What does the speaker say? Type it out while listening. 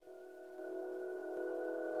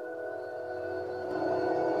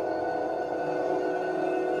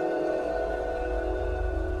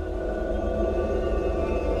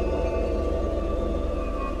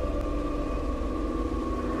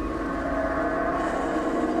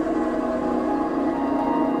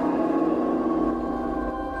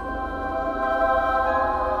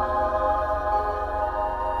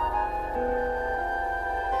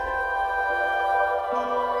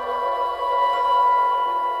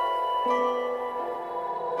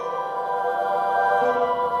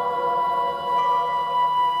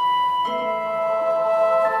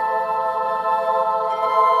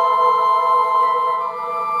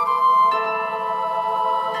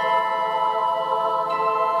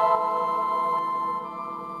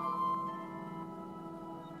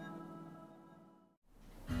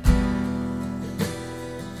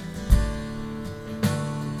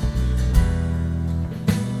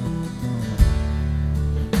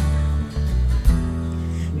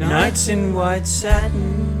Nights in white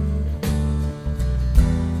satin,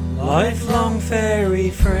 lifelong fairy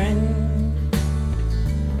friend.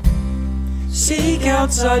 Seek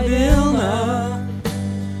outside Vilna,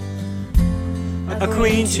 a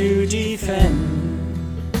queen to defend.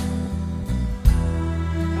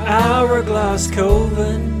 Hourglass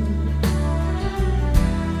Coven,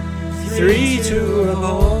 3 to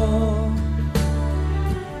abhor.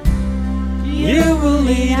 You will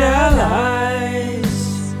lead allies.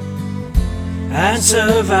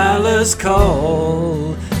 Answer valor's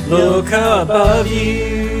call, look above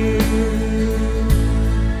you.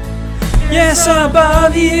 Yes,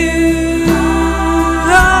 above you.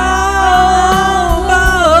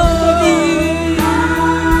 Above you.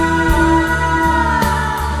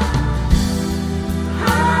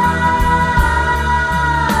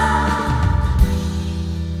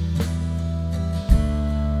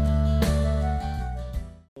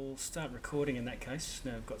 We'll start recording in that case.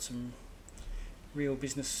 Now I've got some real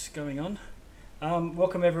business going on.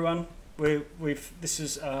 Welcome everyone. This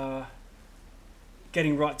is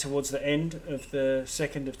getting right towards the end of the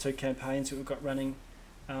second of 2 campaigns that we've got running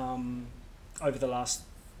over the last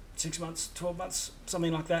 6 months, 12 months,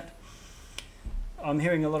 something like that. I'm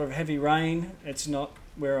hearing a lot of heavy rain. It's not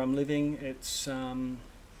where I'm living. It's I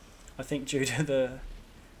think due to the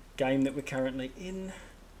game that we're currently in.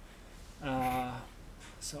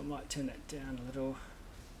 So I might turn that down a little.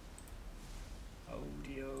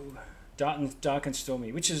 Audio. Dark and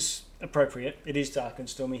stormy, which is appropriate. It is dark and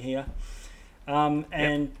stormy here.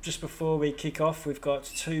 And just before we kick off, we've got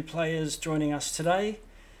 2 players joining us today.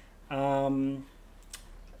 Let's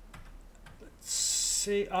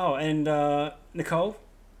see. Oh, and Nicole,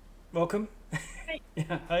 welcome. Hey.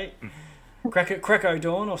 Yeah, hey. Crack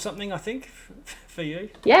Dawn or something, I think, for you.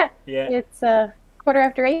 Yeah. Yeah. It's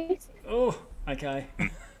 8:15. Oh, okay.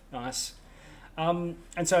 Nice. And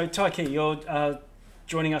so, Taiki, you're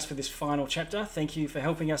joining us for this final chapter. Thank you for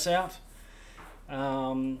helping us out.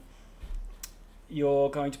 You're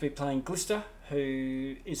going to be playing Glister,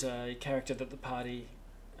 who is a character that the party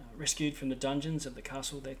rescued from the dungeons of the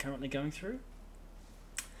castle they're currently going through.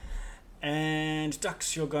 And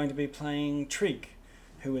Dux, you're going to be playing Trig,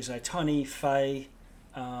 who is a tiny fae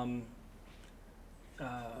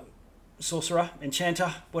sorcerer,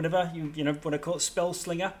 enchanter, whatever you know what I call it, spell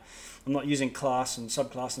slinger. I'm not using class and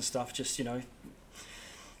subclass and stuff, just, you know,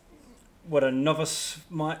 what a novice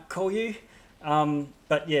might call you.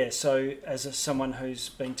 But yeah, so as someone who's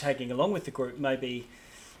been tagging along with the group, maybe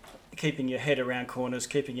keeping your head around corners,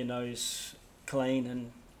 keeping your nose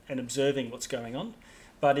clean and observing what's going on,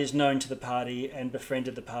 but is known to the party and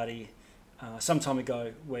befriended the party some time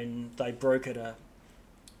ago when they brokered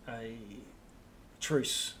a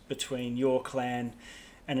truce between your clan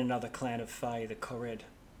and another clan of Fae, the Kored.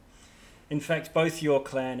 In fact, both your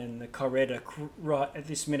clan and the Kored are right at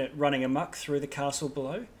this minute running amok through the castle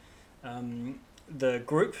below. The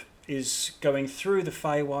group is going through the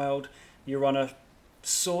Feywild. You're on a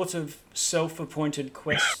sort of self-appointed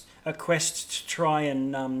quest, a quest to try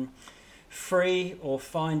and free or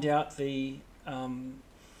find out the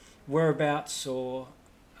whereabouts or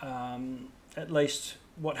at least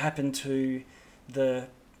what happened to the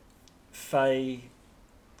Fey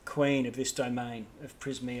queen of this domain of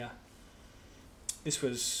Prismea. This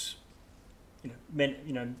was, a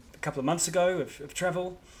couple of months ago of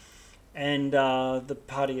travel, and the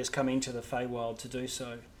party has come into the Feywild to do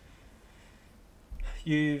so.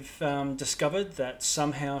 You've discovered that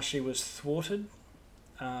somehow she was thwarted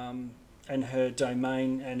and her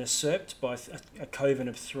domain and usurped by a coven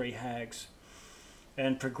of 3 hags.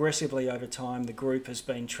 And progressively over time, the group has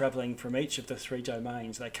been travelling from each of the 3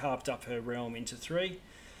 domains. They carved up her realm into 3.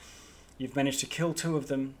 You've managed to kill 2 of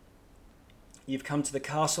them. You've come to the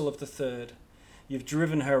castle of the 3rd. You've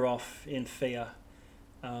driven her off in fear.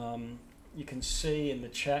 You can see in the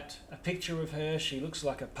chat a picture of her. She looks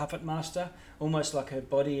like a puppet master, almost like her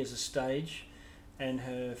body is a stage, and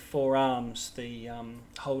her 4 arms,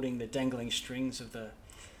 holding the dangling strings of the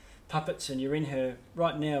puppets. And you're in her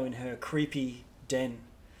right now in her creepy den,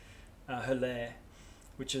 her lair,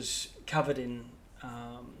 which is covered in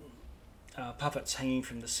puppets hanging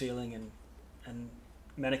from the ceiling and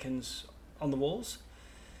mannequins on the walls,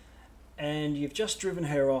 and you've just driven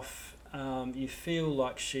her off. You feel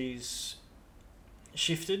like she's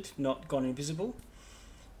shifted, not gone invisible,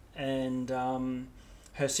 and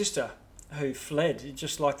her sister, who fled,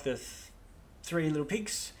 just like the three little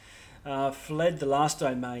pigs, fled the last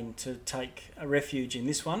domain to take a refuge in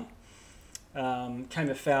this one, came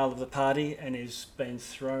afoul of the party and is being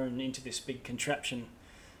thrown into this big contraption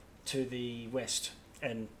to the west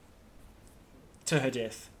and to her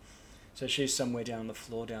death. So she's somewhere down the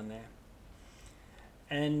floor down there.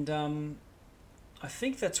 And I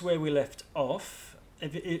think that's where we left off.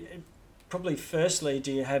 Probably firstly,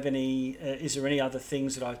 do you have any, is there any other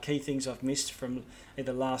things key things I've missed from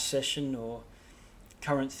either last session or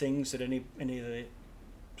current things that any of the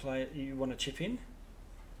player you want to chip in?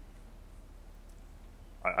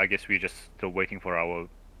 I guess we're just still waiting for our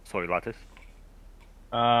soy lattes.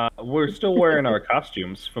 We're still wearing our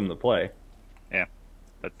costumes from the play. Yeah,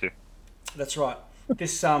 that too. That's right.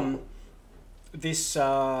 This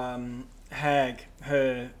hag,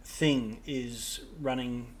 her thing is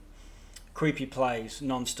running creepy plays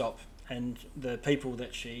non-stop, and the people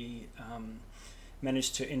that she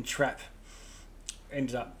managed to entrap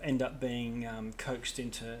end up being coaxed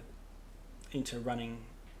into running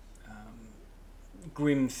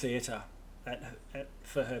grim theatre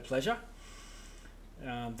for her pleasure.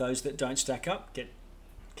 Those that don't stack up get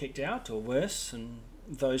kicked out or worse, and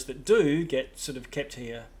those that do get sort of kept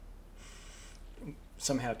here,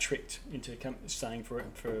 somehow tricked into staying for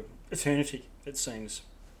eternity, it seems.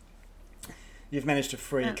 You've managed to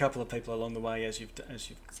free a couple of people along the way as you've gone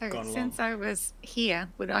along. So since I was here,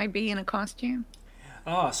 would I be in a costume?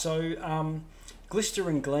 Glister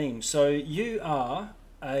and Gleam. So you are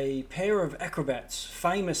a pair of acrobats,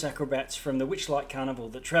 famous acrobats from the Witchlight Carnival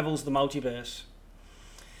that travels the multiverse.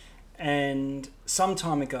 And some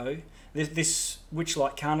time ago, this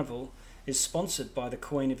Witchlight Carnival is sponsored by the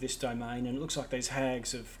Queen of this domain, and it looks like these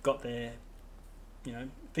hags have got their,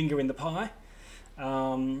 finger in the pie,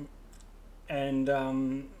 and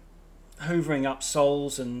hoovering up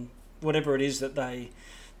souls and whatever it is that they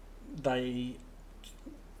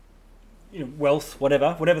wealth,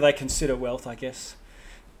 whatever they consider wealth, I guess.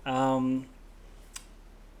 And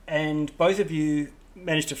both of you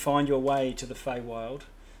managed to find your way to the Feywild,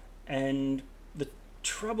 and the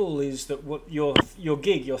trouble is that what your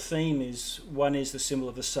gig, your theme is, one is the symbol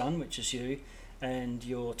of the sun, which is you, and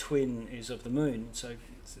your twin is of the moon, so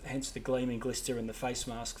hence the gleaming glister and the face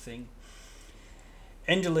mask thing.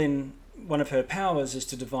 Endelyn, one of her powers is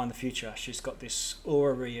to divine the future. She's got this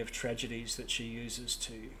orrery of tragedies that she uses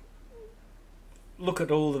to look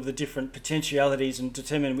at all of the different potentialities and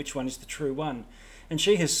determine which one is the true one. And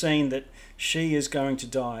she has seen that she is going to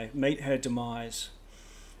die, meet her demise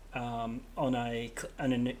during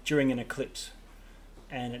an eclipse.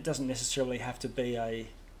 And it doesn't necessarily have to be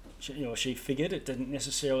she figured it didn't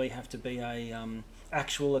necessarily have to be a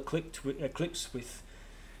actual eclipse with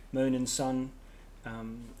moon and sun.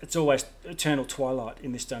 It's always eternal twilight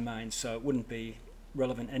in this domain, so it wouldn't be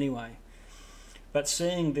relevant anyway. But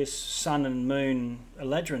seeing this sun and moon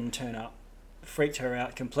Eladrin turn up freaked her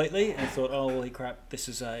out completely, and thought, oh, holy crap, this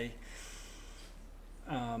is a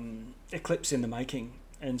eclipse in the making.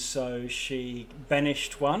 And so she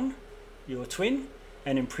banished one, your twin,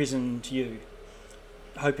 and imprisoned you,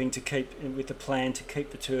 hoping to keep, with the plan to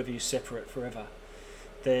keep the two of you separate forever.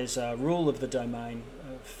 There's a rule of the domain,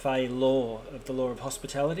 Fey law, of the law of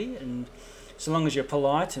hospitality, and so long as you're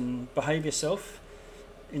polite and behave yourself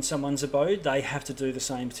in someone's abode, they have to do the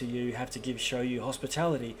same to you, have to show you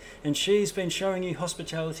hospitality. And she's been showing you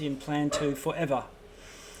hospitality in Plan 2 forever.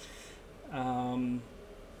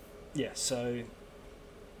 So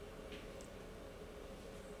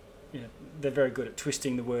they're very good at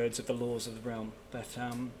twisting the words of the laws of the realm. But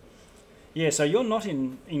so you're not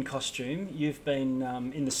in costume, you've been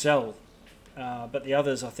in the cell, but the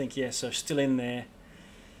others, I think, are still in there.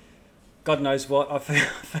 God knows what, I've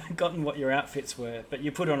forgotten what your outfits were, but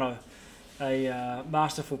you put on a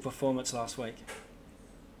masterful performance last week.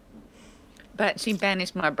 But she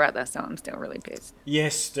banished my brother, so I'm still really pissed.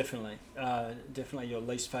 Yes, definitely. Definitely your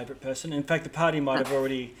least favourite person. In fact, the party might have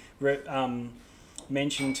already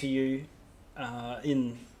mentioned to you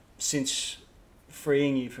since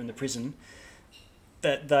freeing you from the prison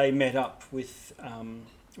that they met up with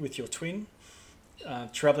your twin,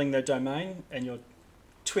 travelling their domain, and your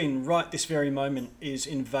twin right this very moment is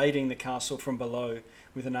invading the castle from below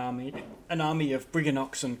with an army of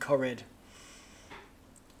Briganox and Kored.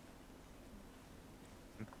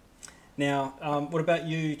 Now, what about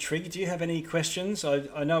you, Trig? Do you have any questions?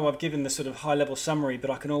 I know I've given the sort of high-level summary,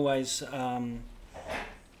 but I can always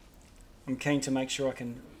I'm keen to make sure I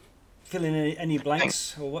can fill in any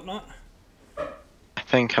blanks or whatnot. I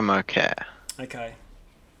think I'm okay. Okay.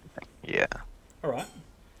 Yeah. All right.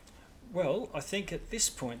 Well, I think at this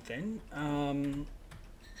point then,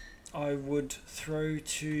 I would throw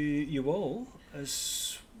to you all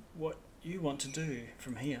as what you want to do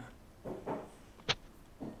from here.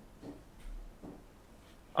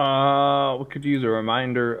 We could use a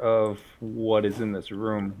reminder of what is in this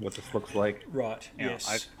room, what this looks like. Right. Yeah,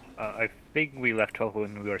 Yes. I think we left off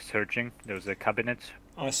when we were searching. There was a cabinet.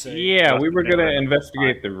 I see. Yeah, we were Never gonna mind.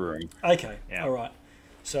 investigate the room. Okay. Yeah. All right.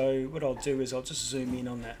 So what I'll do is I'll just zoom in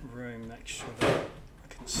on that room, make sure that I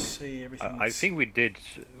can see everything. I think we did.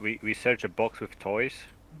 We searched a box with toys.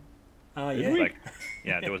 Ah, Did yeah. we? Like,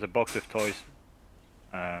 yeah, there was a box with toys.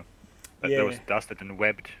 But Yeah. there was dusted and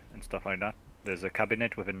webbed and stuff like that. There's a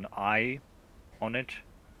cabinet with an eye on it,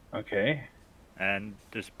 Okay. and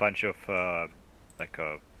there's a bunch of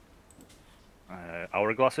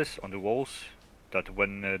hourglasses on the walls that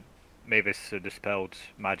when Mavis dispelled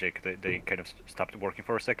magic, they kind of stopped working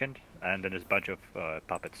for a second, and then there's a bunch of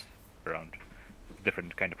puppets around,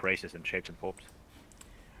 different kind of races and shapes and forms.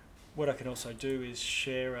 What I can also do is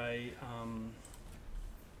share a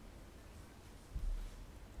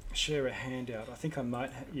handout. I think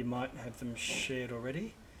you might have them shared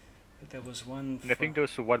already, but there was one. And I think there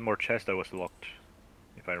was one more chest that was locked,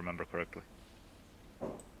 if I remember correctly.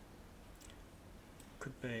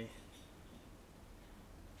 Could be.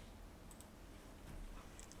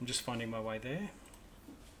 I'm just finding my way there.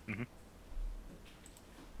 Mhm.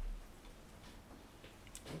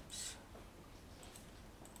 Oops.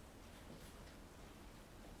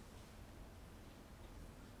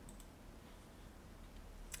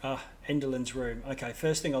 Ah, Enderlin's room. Okay,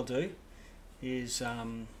 first thing I'll do is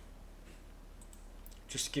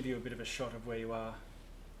just give you a bit of a shot of where you are.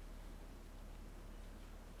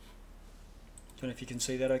 Don't know if you can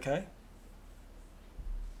see that okay?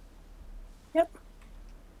 Yep.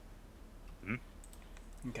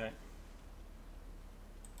 Okay.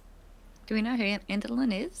 Do we know who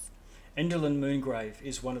Enderlin is? Enderlin Moongrave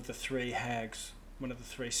is one of the three hags, one of the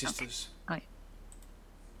three sisters.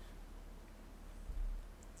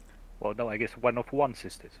 Well, no, I guess one of one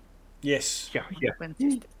sisters. Yes. Yeah. When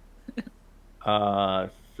sister-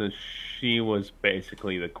 So she was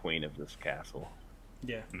basically the queen of this castle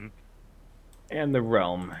Yeah. and the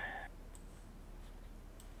realm.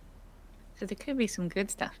 So there could be some good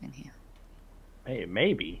stuff in here. Hey,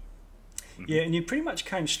 maybe. Yeah, and you pretty much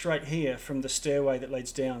came straight here from the stairway that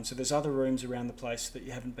leads down. So there's other rooms around the place that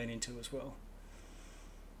you haven't been into as well.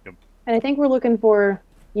 And I think we're looking for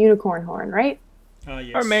unicorn horn, right? Ah,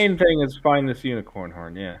 yes. Our main thing is find this unicorn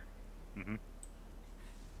horn. Yeah.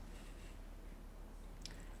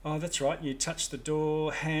 Oh, that's right. You touched the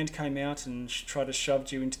door, hand came out and tried to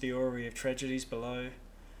shove you into the orrery of tragedies below.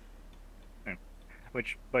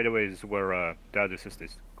 Which, by the way, is where the other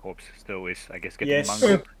sister's corpse still is, I guess, getting Yes.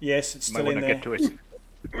 mangled. Yes, it's You might still want in to there. get to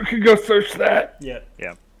it. We could go search that. Yeah.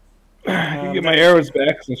 Yeah. I can get my arrows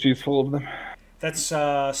back since she's full of them. That's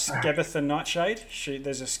Scabatha Nightshade.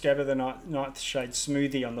 There's a Scabatha Nightshade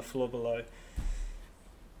smoothie on the floor below.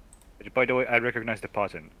 Which, by the way, I recognize the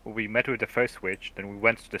pattern. We met with the first witch, then we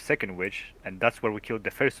went to the second witch, and that's where we killed the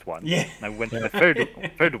first one. Yeah. Now we went to the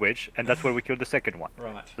third witch, and that's where we killed the second one.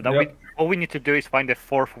 Right. So now Yep. all we need to do is find the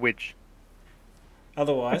fourth witch.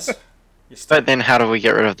 Otherwise, you're stuck. But then how do we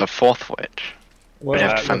get rid of the fourth witch? Well, We'd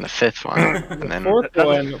have to find the fifth one. And the then fourth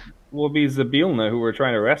one will be Zabilna, who we're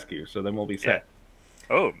trying to rescue. So then we'll be set.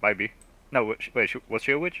 Oh, maybe. No, wait, was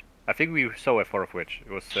she a witch? I think we saw a fourth witch.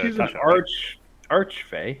 It was She's an Tasha, right?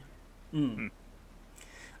 archfey.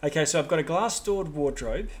 Okay, so I've got a glass-doored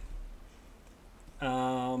wardrobe.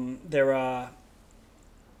 There are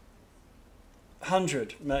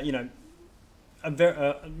 100, many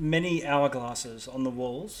hourglasses on the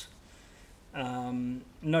walls.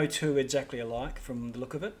 No two exactly alike from the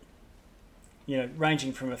look of it.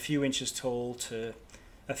 Ranging from a few inches tall to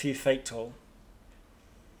a few feet tall.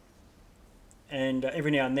 And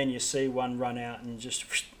every now and then you see one run out and just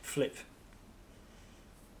flip.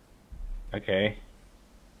 Okay.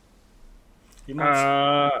 You might.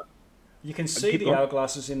 Uh, You can see keep the going.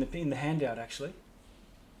 hourglasses in the handout actually.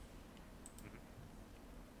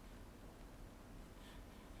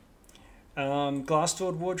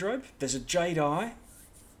 Glass-doored wardrobe. There's a jade eye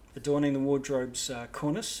adorning the wardrobe's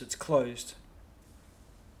cornice. It's closed.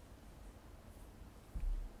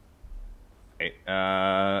 okay.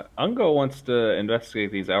 Ungo wants to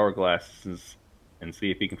investigate these hourglasses and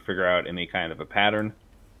see if he can figure out any kind of a pattern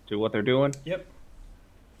to what they're doing. Yep.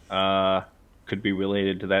 Could be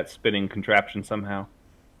related to that spinning contraption somehow.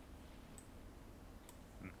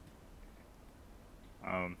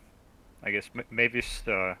 I guess Mavis,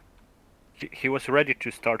 he was ready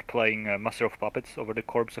to start playing Master of Puppets over the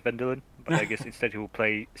corpse of Endilin, but I guess instead he will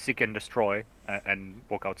play Seek and Destroy and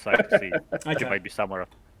walk outside to see if Okay. he might be somewhere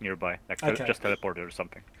nearby, like Okay. just teleported or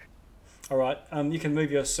something. All right. You can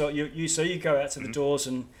move yourself. So you go out to the Mm-hmm. doors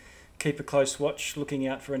and keep a close watch, looking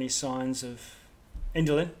out for any signs of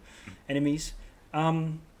Endolin enemies.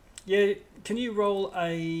 Yeah. Can you roll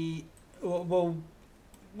a? Well,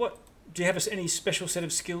 what do you have? Any special set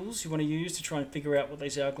of skills you want to use to try and figure out what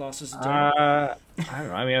these hourglasses are doing? I don't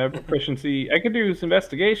know. I mean, I have proficiency. I could do some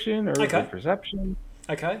investigation or Okay. perception.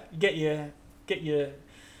 Okay. Get your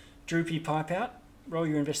droopy pipe out. Roll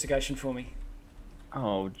your investigation for me.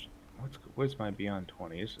 Oh, where's my Beyond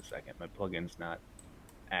 20? Just a second. My plugin's not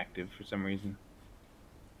active for some reason.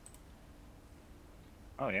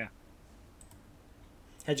 Oh yeah.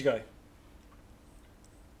 How'd you go?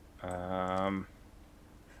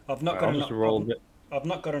 I've not got I'll just roll it. I've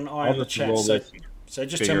not got an eye I'll on the just chat, roll so, this. so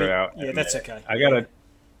just tell Figure me. it out. Yeah, that's okay. I gotta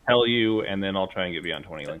tell you, and then I'll try and get Beyond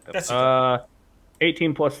 20 linked up. That's okay.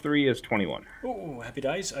 18 plus 3 is 21. Oh, happy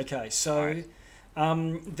days. Okay, so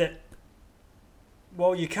Right. that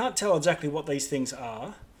well, you can't tell exactly what these things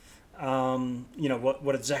are.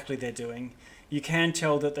 What exactly they're doing. You can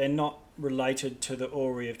tell that they're not related to the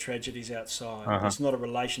Ori of Tragedies outside. There's not a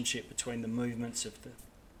relationship between the movements of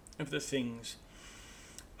the things.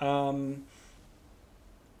 What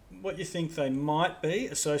you think they might be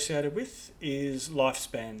associated with is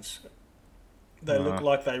lifespans. They look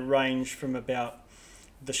like they range from about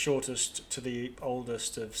the shortest to the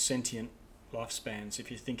oldest of sentient lifespans,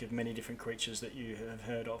 if you think of many different creatures that you have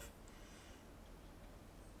heard of.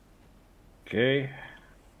 Okay.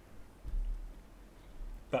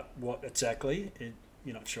 But what exactly,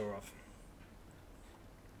 you're not sure of.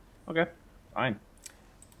 Okay. Fine.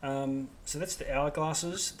 So that's the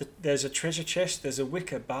hourglasses. There's a treasure chest. There's a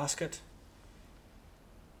wicker basket.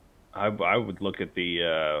 I would look at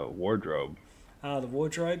the wardrobe. The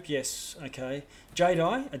wardrobe, yes, okay. Jade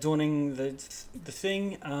Eye adorning the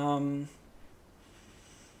thing.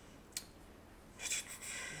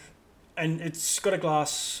 And it's got a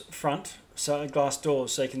glass front, so a glass door,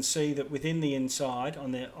 so you can see that within the inside,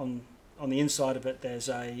 on the inside of it, there's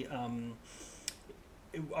a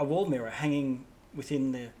wall mirror hanging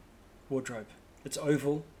within the wardrobe. It's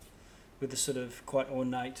oval, with a sort of quite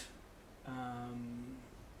ornate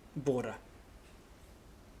border.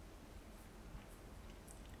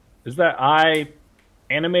 Is that eye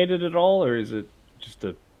animated at all, or is it just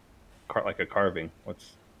like a carving?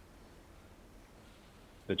 What's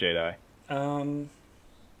the jade eye?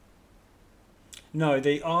 No,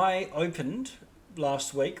 the eye opened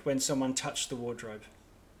last week when someone touched the wardrobe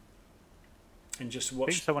and just I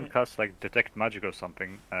watched. think someone cast like detect magic or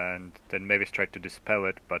something, and then maybe tried to dispel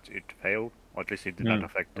it, but it failed, or at least it did not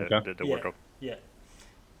affect the Yeah. wardrobe. Yeah.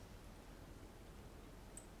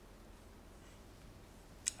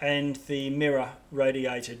 And the mirror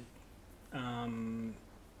radiated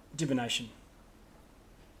divination.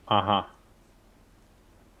 Uh-huh.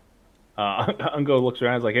 Ungo looks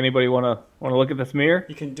around. Is like, anybody want to look at this mirror?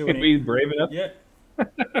 You can do If it. he's brave enough. Yeah.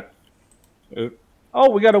 Oh,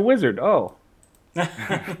 we got a wizard. Oh,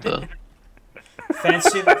 The-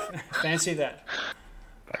 Fancy that. Fancy that.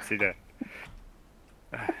 I see that.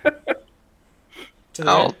 To the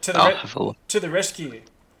I'll to the have a look. to the rescue.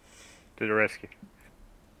 To the rescue.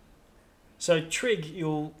 So Trig,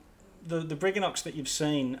 the Briganox that you've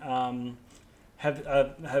seen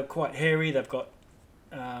have quite hairy. They've got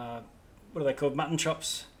what are they called? Mutton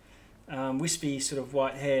chops, wispy sort of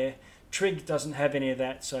white hair. Trig doesn't have any of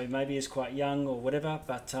that, so maybe he's quite young or whatever,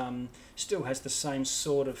 but still has the same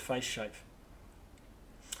sort of face shape.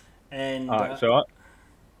 And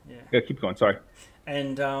yeah, keep going. Sorry.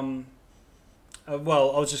 and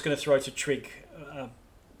well, I was just going to throw to Trig.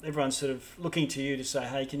 Everyone's sort of looking to you to say,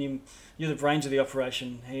 "Hey, you're the brains of the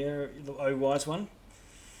operation here, the wise one."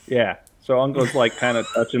 Yeah. So Ungo's like kind of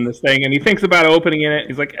touching this thing, and he thinks about opening it.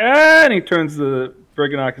 He's like, ah, and he turns to the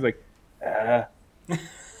Briganock. He's like,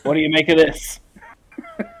 what do you make of this?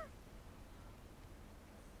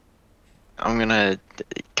 I'm gonna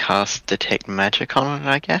cast detect magic on it,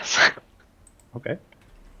 I guess. Okay.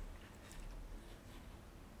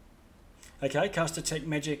 Okay, cast detect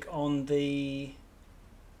magic on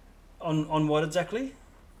on what exactly?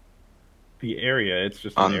 The area. It's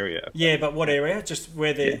just On- an area. Yeah, but what area? Just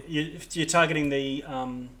where you're targeting the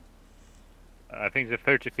I think the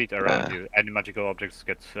 30 feet around you, any magical objects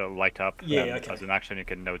get light up. Yeah, and okay. as an action, you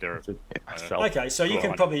can know they're It's a uh, self. Okay, so you Go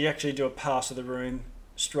can on. probably actually do a pass of the room,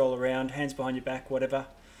 stroll around, hands behind your back, whatever.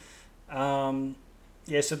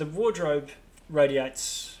 Yeah, so the wardrobe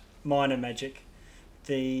radiates minor magic,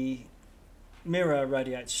 the mirror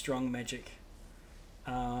radiates strong magic.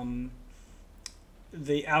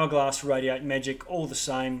 The hourglass radiate magic, all the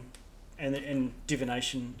same, and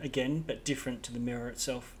divination again, but different to the mirror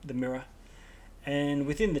itself, the mirror. And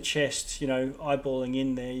within the chest, eyeballing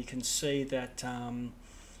in there, you can see that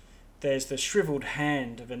there's the shriveled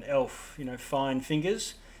hand of an elf, fine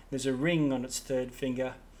fingers. There's a ring on its third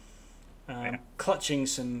finger, clutching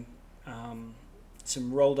some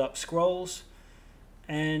rolled up scrolls,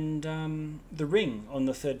 and the ring on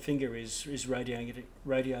the third finger is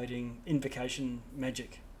radiating invocation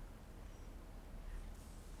magic.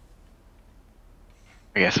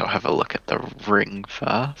 I guess I'll have a look at the ring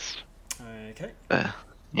first. Okay.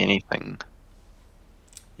 Anything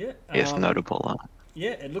Yeah. is notable.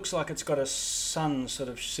 Yeah, it looks like it's got a sun sort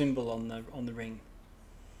of symbol on the ring.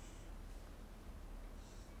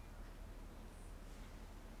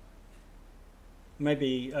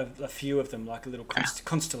 Maybe a few of them, like a little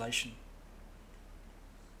constellation.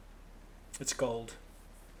 It's gold.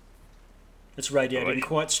 It's radiating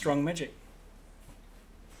quite strong magic.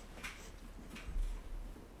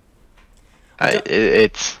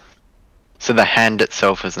 It's so the hand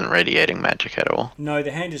itself isn't radiating magic at all. No,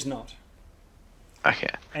 the hand is not.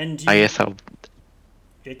 Okay. And I guess I'll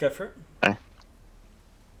Yeah, go for it.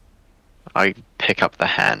 I pick up the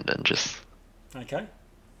hand and just Okay.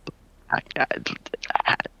 I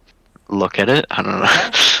look at it. I don't know.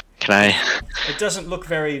 Can I? It doesn't look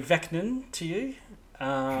very Vecnan to you.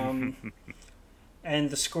 And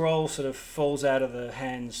the scroll sort of falls out of the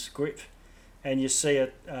hand's grip, and you see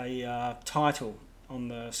a title on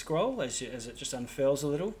the scroll as it just unfurls a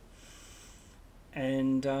little.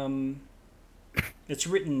 And it's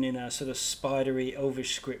written in a sort of spidery,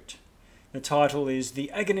 elvish script. The title is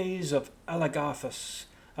The Agonies of Alagarthus,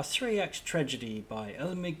 a 3-act tragedy by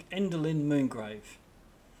Elmig Endelyn Moongrave.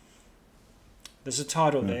 There's a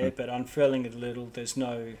title there, but unfurling it a little, there's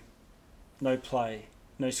no play,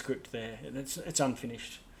 no script there. It's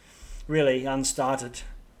unfinished, really unstarted.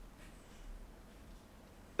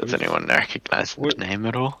 Does anyone recognize the name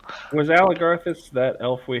at all? Was Alagarthus that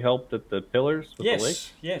elf we helped at the pillars with the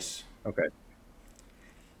lake? Yes. Okay.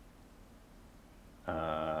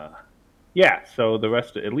 Yeah, so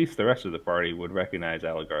at least the rest of the party would recognize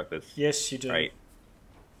Alagarthus. Yes, you do. Right.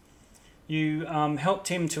 You helped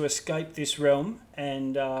him to escape this realm,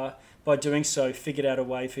 and by doing so, figured out a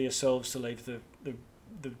way for yourselves to leave the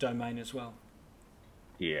domain as well.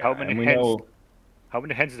 Yeah. How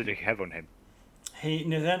many hands did he have on him?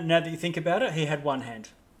 Now that you think about it, he had one hand.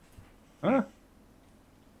 Huh.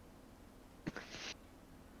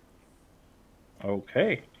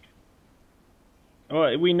 Okay.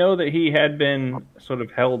 Well, we know that he had been sort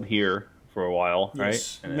of held here for a while,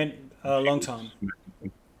 Yes, right? a long time.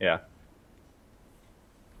 Yeah.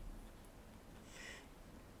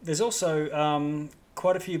 There's also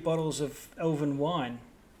quite a few bottles of elven wine.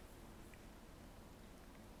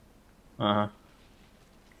 Uh-huh.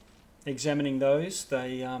 Examining those,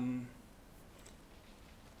 they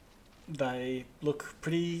look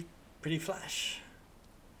pretty flash.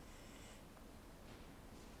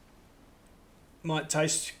 Might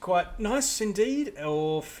taste quite nice indeed,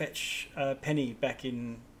 or fetch a penny back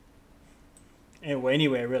in, or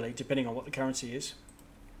anywhere really, depending on what the currency is.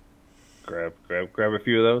 Grab a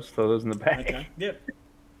few of those, throw those in the bag. Okay. Yep.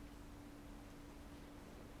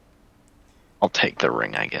 I'll take the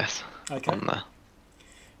ring, I guess. Okay. On the...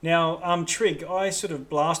 Now, Trig, I sort of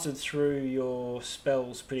blasted through your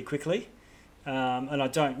spells pretty quickly, and I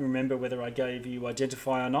don't remember whether I gave you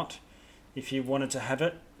Identify or not. If you wanted to have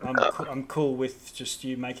it, I'm cool with just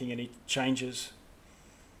you making any changes.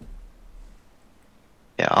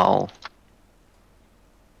 Yeah, I'll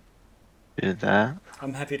do that.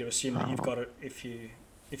 I'm happy to assume that you've got it. If you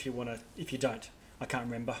don't, I can't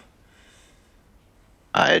remember.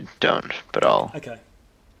 I don't, but I'll... Okay.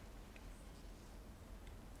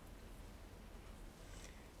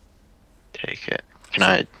 take it. Can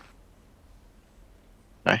I...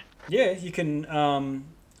 No? Yeah, you can...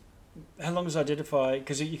 how long does Identify...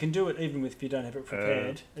 Because you can do it even if you don't have it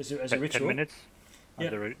prepared as a ritual. 10 minutes? Yeah.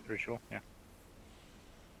 The ritual, yeah.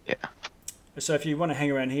 Yeah. So if you want to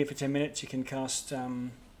hang around here for 10 minutes, you can cast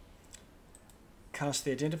the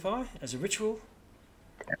Identify as a ritual.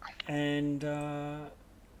 Yeah. And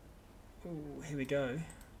here we go.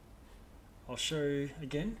 I'll show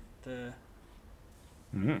again the...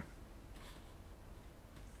 Mm-hmm.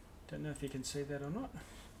 Don't know if you can see that or not.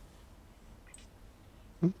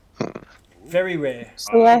 Very rare.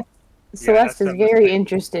 Celeste that's is a very mistake.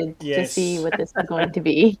 interested to Yes. see what this is going to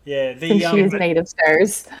be. Yeah, Since she is made of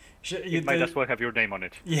stars. It might as well have your name on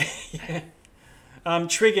it. Yeah, yeah.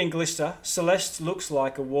 Trig and Glista. Celeste looks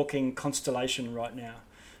like a walking constellation right now.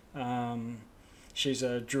 She's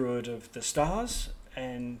a druid of the stars,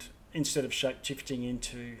 and instead of shape-shifting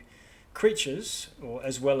into creatures, or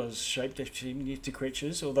as well as shape-shifting into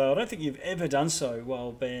creatures, although I don't think you've ever done so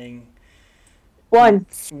while being...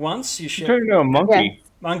 Once. Once you She turned into a monkey. Yeah.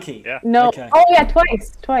 Monkey. Yeah. No. Okay. Oh yeah,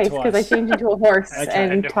 twice, because Twice. I changed into a horse Okay.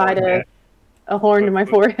 and And the tied horn, yeah. a horn to my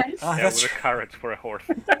forehead. Ah, Yeah, that's with a carrot for a horse.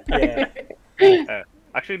 yeah.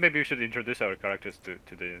 Actually, maybe we should introduce our characters to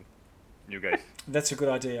the new guys. That's a good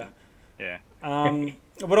idea. Yeah.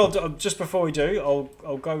 What I'll do, just before we do,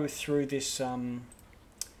 I'll go through this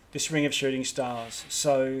this ring of shooting stars.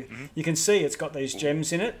 So you can see it's got these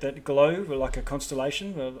gems in it that glow like a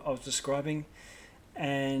constellation I was describing,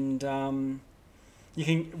 and you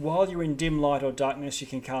can, while you're in dim light or darkness, you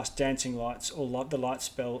can cast dancing lights or the light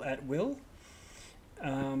spell at will,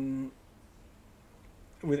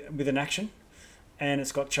 with an action, and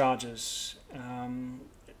it's got charges.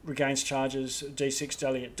 Regains charges D6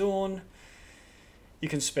 daily at dawn. You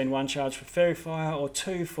can spend 1 charge for Fairy Fire or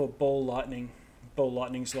 2 for Ball Lightning. Ball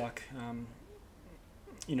Lightning's like,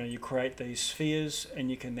 you create these spheres and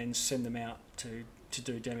you can then send them out to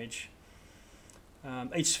do damage.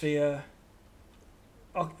 Each sphere,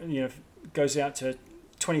 goes out to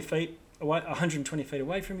 20 feet away, 120 feet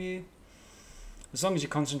away from you. As long as you're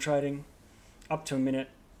concentrating, up to a minute.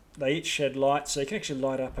 They each shed light, so you can actually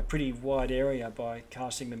light up a pretty wide area by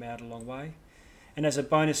casting them out a long way. And as a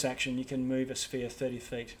bonus action, you can move a sphere 30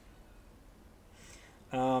 feet.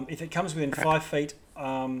 If it comes within 5 feet,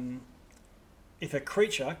 if a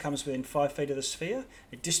creature comes within 5 feet of the sphere,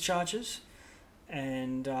 it discharges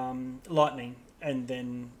and lightning, and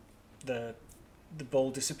then the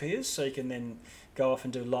ball disappears. So you can then go off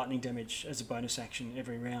and do lightning damage as a bonus action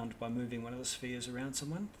every round by moving one of the spheres around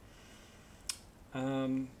someone.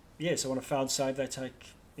 So on a failed save, they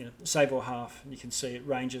take save or half. You can see it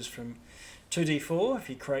ranges from 2d4 if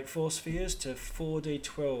you create 4 spheres to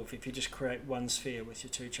 4d12 if you just create 1 sphere with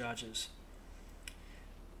your 2 charges.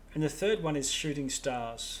 And the third one is shooting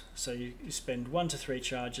stars. So you spend 1 to 3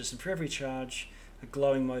 charges, and for every charge, a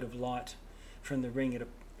glowing mode of light from the ring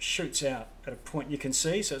shoots out at a point you can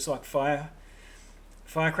see. So it's like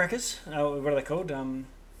firecrackers. What are they called?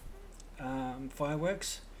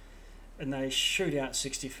 Fireworks. And they shoot out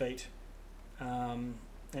 60 feet. And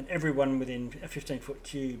everyone within a 15-foot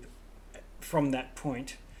cube from that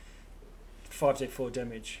point, 5d4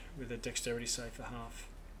 damage with a dexterity save for half.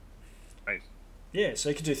 Nice. Yeah, so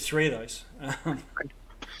you could do 3 of those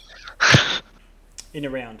in a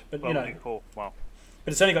round. But Cool. Wow.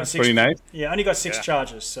 but it's only got That's 6. pretty nice. Yeah, only got 6 Yeah.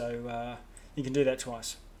 charges, so you can do that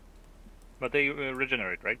twice. But they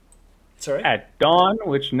regenerate, right? Sorry. At dawn,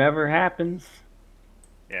 which never happens.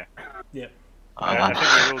 Yeah. Yeah. I think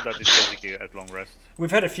we ruled that it's basically at long rest.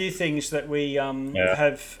 We've had a few things that we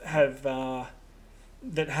have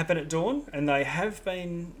that happen at dawn, and they have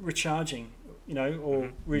been recharging,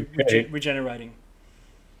 or regenerating.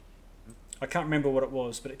 I can't remember what it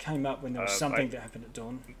was, but it came up when there was something that happened at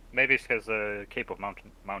dawn. Maybe it's because Cape of Mount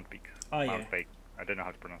Peak. Oh, Mount yeah. Peak. I don't know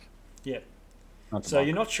how to pronounce it. Yeah. Not the So monk.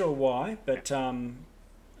 you're not sure why, but dawn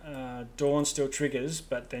still triggers,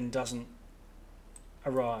 but then doesn't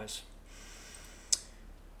arise.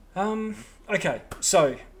 Okay,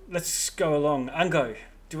 so let's go along. Ungo,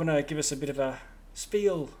 do you want to give us a bit of a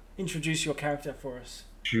spiel? Introduce your character for us.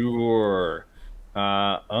 Sure.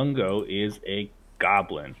 Ungo is a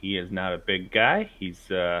goblin. He is not a big guy. He's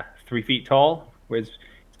 3 feet tall. He's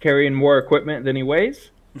carrying more equipment than he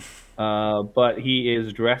weighs. But he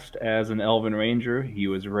is dressed as an elven ranger. He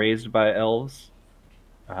was raised by elves.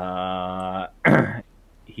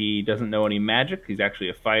 He doesn't know any magic. He's actually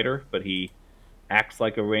a fighter, but he acts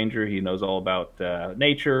like a ranger. He knows all about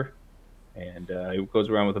nature, and he goes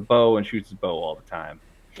around with a bow and shoots his bow all the time.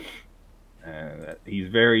 He's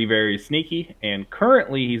very, very sneaky, and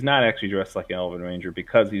currently he's not actually dressed like an elven ranger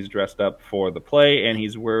because he's dressed up for the play, and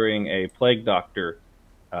he's wearing a plague doctor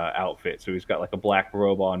outfit. So he's got like a black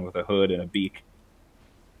robe on with a hood and a beak.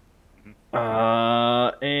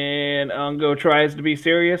 And Ungo tries to be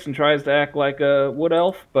serious and tries to act like a wood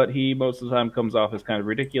elf, but he most of the time comes off as kind of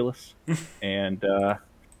ridiculous. And but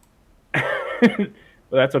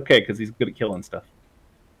that's okay because he's good at killing stuff.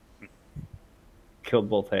 Killed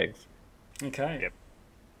both eggs. Okay.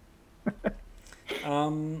 Yep.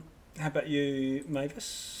 How about you,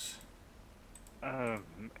 Mavis?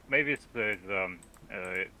 Maybe it's the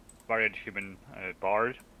varied human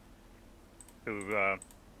bard who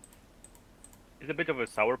is a bit of a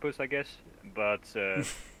sourpuss, I guess, but the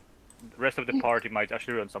rest of the party might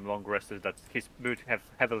actually run some long rests that his mood have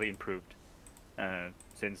heavily improved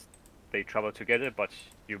since they travel together, but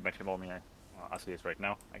you met him only as he is right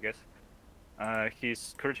now, I guess.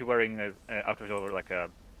 He's currently wearing out of over like a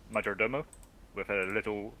majordomo with a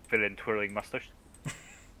little villain twirling mustache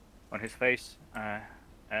on his face,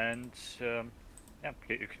 and yeah,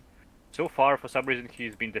 so far for some reason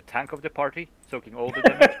he's been the tank of the party, soaking all the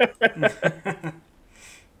damage.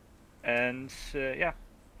 And yeah,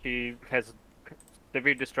 he has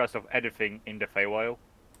severe distrust of anything in the Feywild.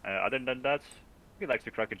 Other than that, he likes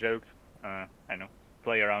to crack a joke. I know,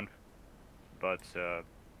 play around, but yeah,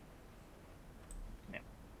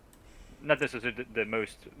 not necessarily the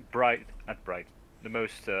most the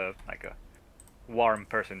most like a warm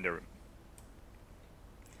person in the room.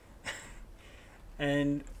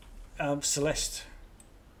 And Celeste.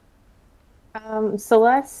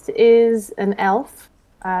 Celeste is an elf.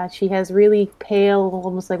 She has really pale,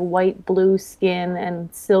 almost like white blue skin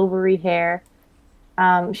and silvery hair.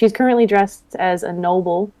 She's currently dressed as a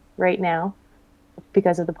noble right now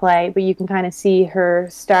because of the play, but you can kind of see her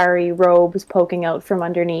starry robes poking out from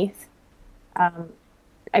underneath.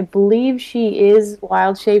 I believe she is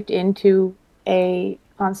wild shaped into a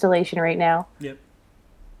constellation right now. Yep.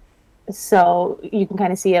 So you can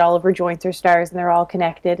kind of see it. All of her joints are stars and they're all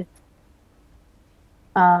connected.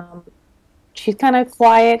 She's kind of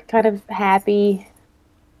quiet, kind of happy,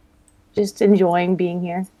 just enjoying being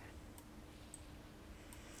here.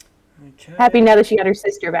 Okay. Happy now that she got her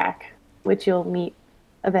sister back, which you'll meet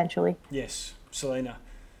eventually. Yes, Selena.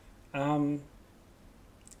 And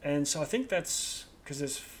so I think that's because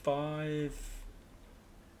there's 5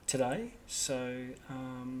 today. So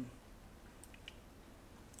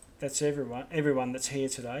that's everyone that's here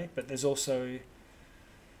today. But there's also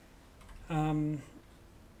No,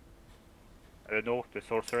 the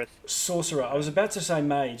sorceress. sorcerer. I was about to say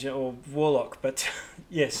mage or warlock, but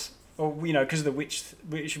yes, or because of the witch.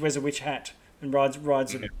 She wears a witch hat and rides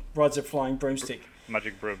a flying broomstick.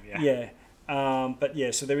 Magic broom, yeah. Yeah, but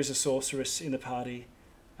yeah. So there is a sorceress in the party,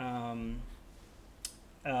 as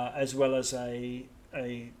well as a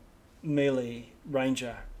melee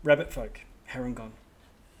ranger, rabbit folk, Harangon.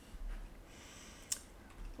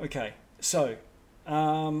 Okay, so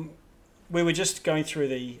we were just going through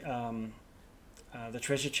the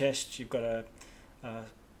treasure chest. You've got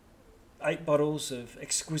 8 bottles of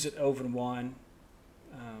exquisite elven wine,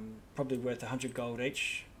 probably worth 100 gold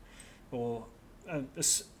each, or a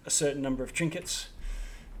certain number of trinkets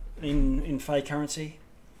in Fey currency.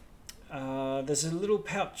 There's a little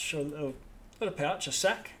pouch, a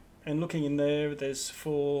sack, and looking in there, there's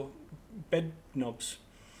 4 bed knobs,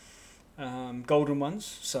 golden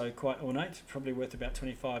ones, so quite ornate, probably worth about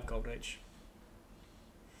 25 gold each.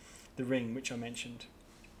 The ring, which I mentioned,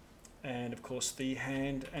 and of course the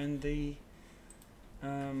hand and the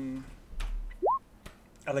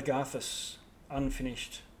Allegarthus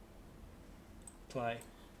unfinished play.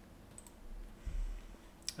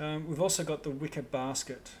 We've also got the wicker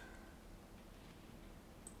basket,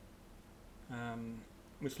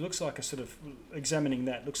 which looks like a sort of, examining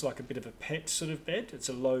that, looks like a bit of a pet sort of bed. It's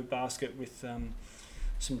a low basket with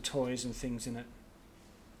some toys and things in it.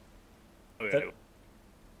 Oh, yeah.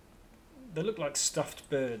 They look like stuffed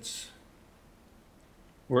birds.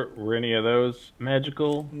 Were any of those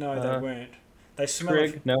magical? No, they weren't. They smell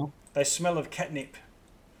Trig? No. They smell of catnip.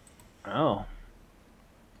 Oh.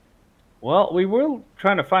 Well, we were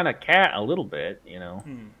trying to find a cat a little bit,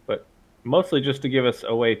 but mostly just to give us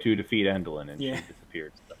a way to defeat Endlin, and Yeah. she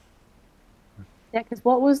disappeared. So. Yeah, because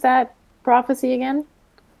what was that prophecy again?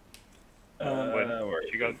 When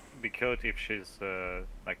she got be killed if she's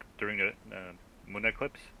like during the moon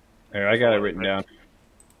eclipse. There, I got it written down.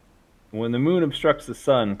 When the moon obstructs the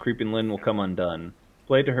sun, Creeping Lynn will come undone.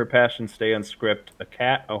 Play to her passion, stay unscript. A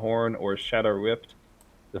cat, a horn, or a shadow ripped.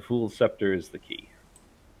 The Fool's Scepter is the key.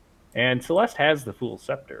 And Celeste has the Fool's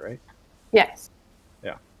Scepter, right? Yes.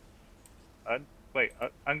 Yeah. Wait,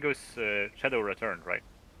 Ango's shadow returned, right?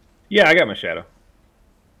 Yeah, I got my shadow.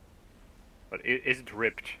 But is it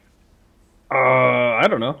ripped? I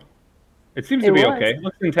don't know. It seems to be okay. It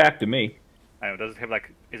looks intact to me. I know. Does it have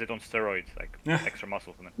is it on steroids, like extra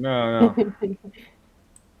muscles in it? No.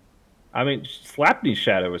 I mean, Slapney's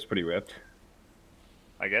shadow was pretty ripped.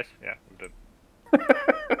 I guess, yeah.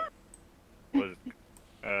 Was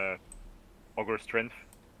Ogre Strength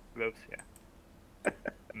gloves, yeah.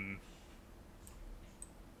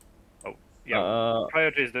 Oh, yeah.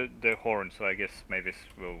 Priority is the horn, so I guess Mavis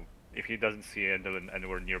will, if he doesn't see Endlin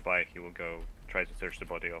anywhere nearby, he will go try to search the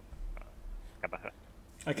body of Kabatha.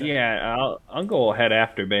 Okay. Yeah, I'll go head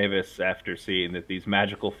after Mavis after seeing that these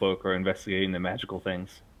magical folk are investigating the magical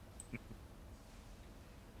things.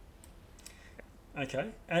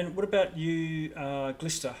 Okay. And what about you,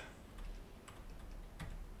 Glister?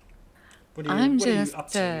 I'm what are you just up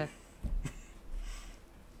to?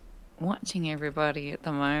 watching everybody at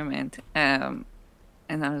the moment, and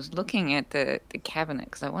I was looking at the cabinet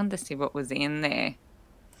because I wanted to see what was in there.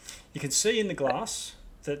 You can see in the glass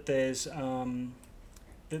that there's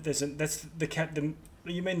that's the cat.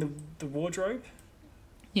 You mean the wardrobe?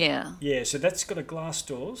 Yeah. Yeah. So that's got a glass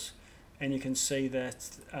doors, and you can see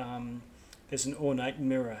that there's an ornate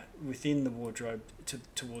mirror within the wardrobe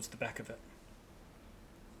towards the back of it.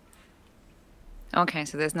 Okay,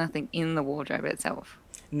 so there's nothing in the wardrobe itself.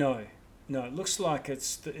 No, no. It looks like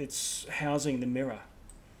it's housing the mirror.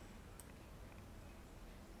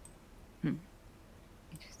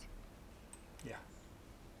 Interesting. Yeah.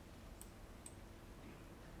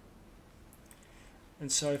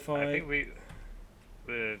 And so if I think we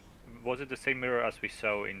was it the same mirror as we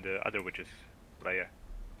saw in the other witches layer?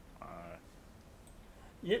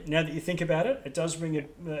 Yeah, now that you think about it, it does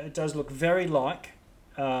it does look very like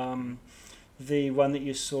the one that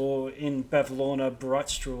you saw in Bavlorna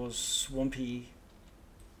Brightstraw's swampy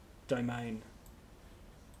domain.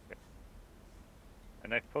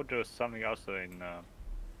 And I thought there was something also in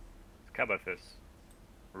Cabath's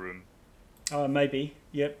room. Maybe.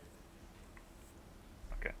 Yep.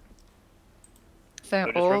 Okay. So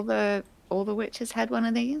just all the witches had one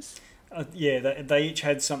of these? Yeah, they each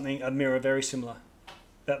had something, a mirror very similar,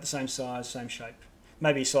 about the same size, same shape,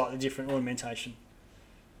 maybe slightly different ornamentation.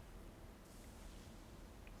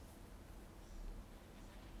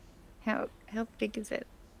 How big is it?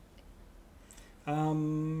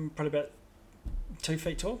 Probably about 2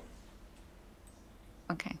 feet tall.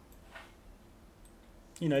 Okay.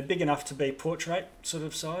 You know, big enough to be portrait sort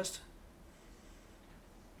of sized.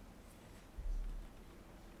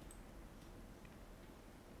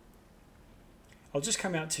 I'll just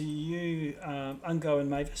come out to you, Ungo and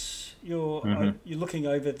Mavis. You're looking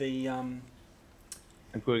over the.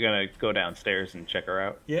 I think we're gonna go downstairs and check her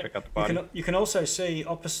out. Yeah, Check out the body. you can also see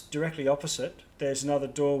directly opposite. There's another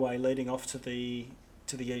doorway leading off to the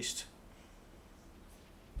east.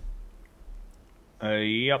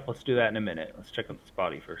 Yep, let's do that in a minute. Let's check out this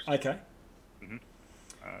body first. Okay.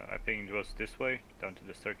 I think it was this way down to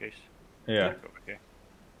the staircase. Yeah. Okay.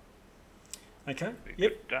 Okay. We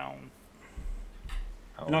Yep. go down.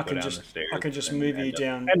 I'll And I go can down just the stairs I can just and move you end up-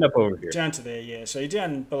 down End up over here. down to there. Yeah. So you're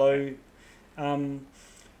down below.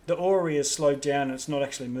 The orrery has slowed down and it's not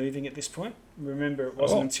actually moving at this point. Remember, it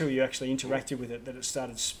wasn't until you actually interacted with it that it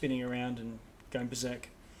started spinning around and going berserk.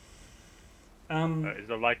 Is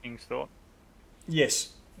the lightning still on?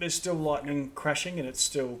 Yes, there's still lightning crashing and it's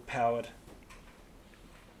still powered.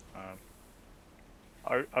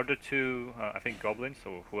 Are the two, I think, goblins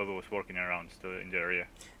or whoever was working around still in the area?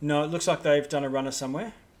 No, it looks like they've done a runner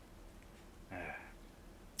somewhere.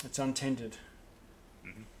 It's untended.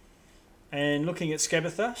 And looking at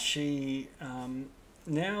Skabatha, she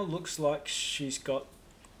now looks like she's got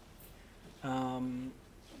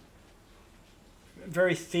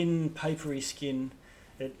very thin, papery skin.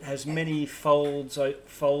 It has many folds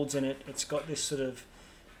in it. It's got this sort of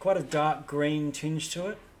quite a dark green tinge to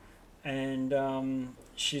it, and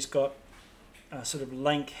she's got sort of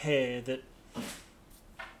lank hair that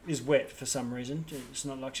is wet for some reason. It's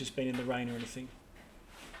not like she's been in the rain or anything.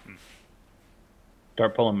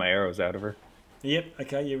 Start pulling my arrows out of her. Yep.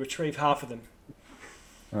 Okay. You retrieve half of them.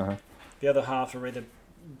 Uh-huh. The other half are either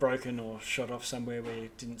broken or shot off somewhere where you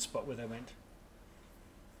didn't spot where they went.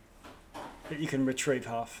 But you can retrieve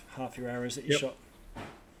half your arrows that you shot.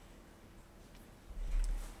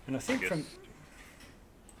 And I think from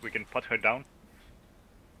we can put her down.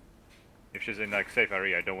 If she's in like safe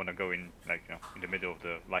area, I don't want to go in in the middle of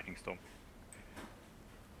the lightning storm.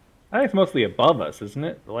 I think it's mostly above us, isn't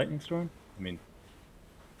it? The lightning storm. I mean,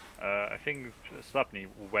 I think Slapney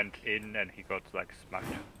went in and he got like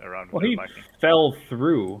smacked around well, with he the lightning. fell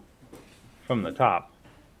through from the top.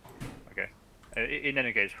 Okay. In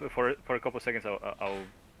any case, for a couple of seconds, I'll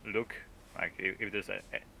look like if there's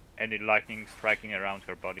any lightning striking around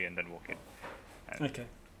her body, and then walk in. And okay.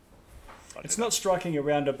 It's not striking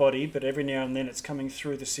around her body, but every now and then it's coming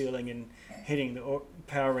through the ceiling and hitting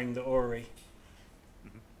powering the orrery.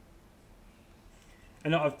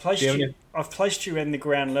 And I've placed you in the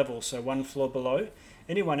ground level, so one floor below.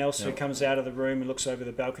 Anyone else who comes out of the room and looks over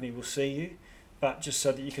the balcony will see you, but just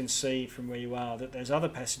so that you can see from where you are that there's other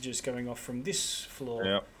passages going off from this floor.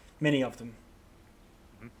 Yep. Many of them.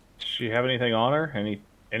 Does she have anything on her?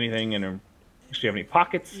 Anything in her? Does she have any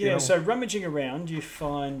pockets? Yeah. So rummaging around, you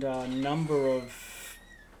find a number of.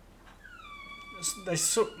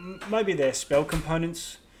 Maybe they're spell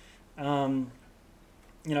components.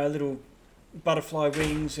 Little butterfly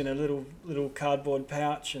wings in a little cardboard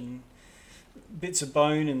pouch, and bits of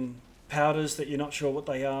bone and powders that you're not sure what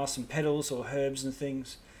they are, some petals or herbs and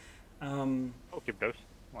things. I'll keep those.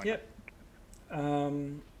 Why Yep.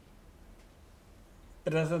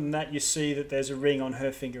 But other than that, you see that there's a ring on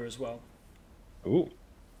her finger as well. Ooh.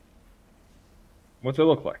 What's it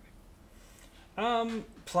look like?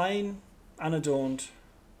 Plain, unadorned,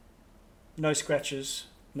 no scratches,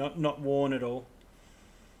 not worn at all.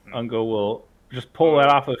 Ungo will just pull that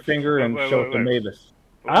off a finger and Wait, show wait, it to wait. Mavis.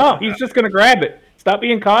 Oh, he's just going to grab it. Stop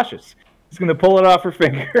being cautious. He's going to pull it off her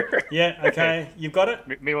finger. Yeah, okay, you've got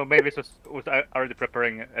it. Meanwhile, Mavis was already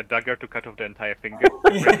preparing a dagger to cut off the entire finger.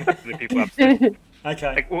 Bring it to the people upstairs.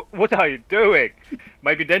 Okay, Like, what are you doing?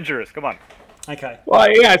 Might be dangerous. Come on. okay. Well,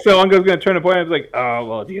 yeah, so Ungo's going to turn to point and be like, oh,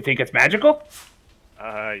 well, do you think it's magical?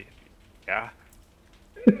 Yeah.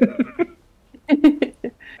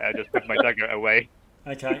 I just put my dagger away.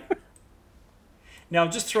 Okay. Now,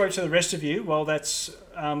 just throw it to the rest of you while that's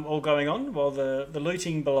all going on, while the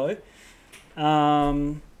looting below.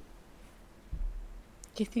 Do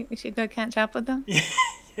you think we should go catch up with them?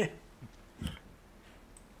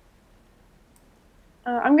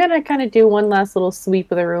 I'm gonna kind of do one last little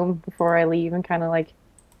sweep of the room before I leave and kind of like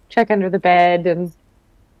check under the bed and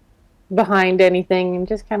behind anything and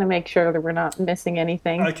just kind of make sure that we're not missing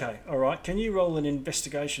anything. Okay, all right. Can you roll an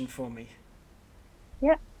investigation for me?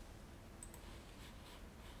 Yeah.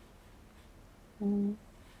 Mm.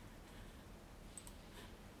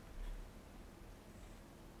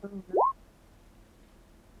 Did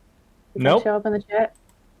that Nope. show up in the chat?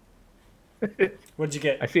 What did you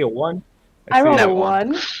get? I see a 1. I see rolled that a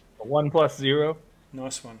one. 1. a 1 plus 0.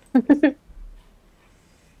 Nice one.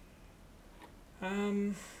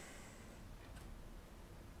 Um.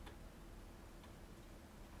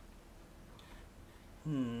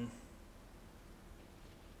 Hmm.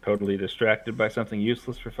 Totally distracted by something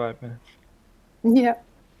useless for 5 minutes. Yeah.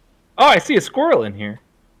 Oh, I see a squirrel in here.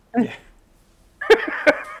 Yeah.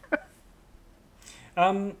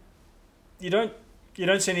 You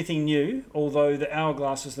don't see anything new, although the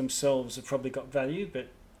hourglasses themselves have probably got value, but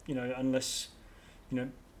unless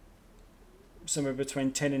somewhere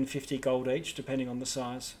between 10 and 50 gold each, depending on the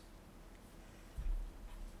size.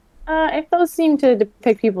 If those seem to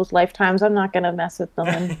depict people's lifetimes, I'm not gonna mess with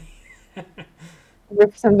them and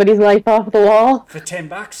rip somebody's life off the wall. For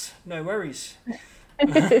 $10, no worries.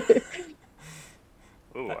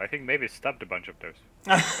 Ooh, I think Mavis stabbed a bunch of those.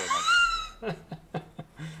 So much.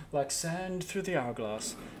 Like sand through the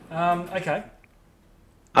hourglass. Okay.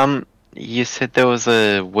 You said there was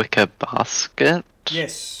a wicker basket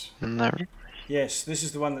Yes. in there. Yes, this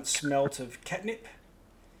is the one that smelt of catnip.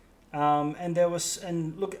 And there was,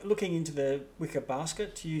 and looking into the wicker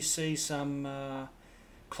basket, you see some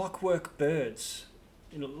clockwork birds.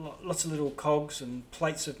 Lots of little cogs and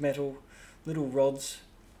plates of metal, little rods,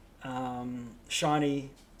 shiny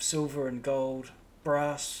silver and gold,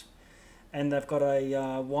 brass, and they've got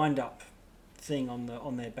a wind-up thing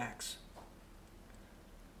on their backs.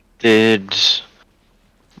 Did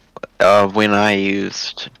when I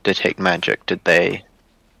used detect magic, did they?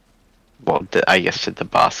 Well, I guess did the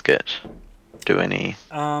basket do any?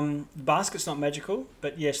 The basket's not magical,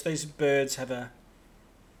 but yes, these birds have a.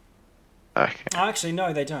 Okay. Oh, actually,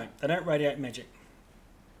 no, they don't. They don't radiate magic.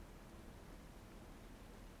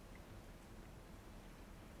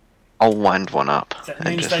 I'll wind one up. That and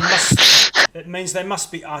means just... they must. It means they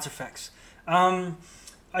must be artifacts.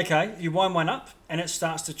 Okay, you wind one up, and it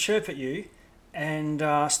starts to chirp at you, and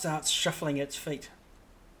starts shuffling its feet.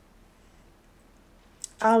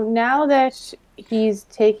 Now that he's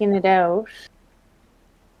taken it out,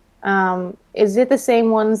 is it the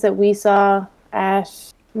same ones that we saw at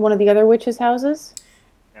one of the other witches' houses?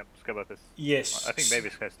 Yep, Scabathus. Yes. I think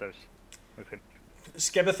Mavis has those with him.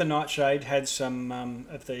 Scabath the Nightshade had some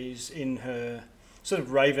of these in her sort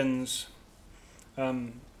of ravens.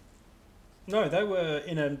 No, they were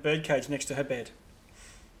in a birdcage next to her bed.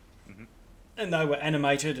 Mhm. And they were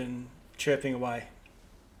animated and chirping away.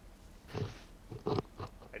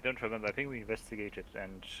 I don't remember. I think we investigated,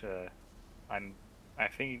 and I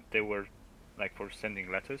think they were like for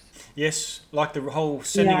sending letters. Yes, like the whole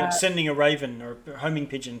Yeah. sending a raven or a homing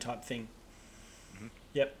pigeon type thing. Mhm.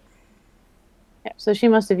 Yep. Yeah, so she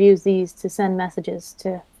must have used these to send messages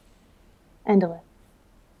to Endolith.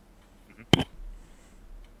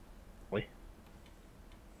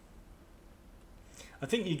 I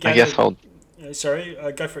think you I guess gathered... I'll. Sorry,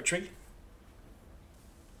 go for it, Tree.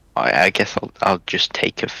 I guess I'll just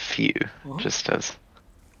take a few, Mhm. just as.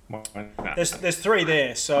 Why not? There's three there,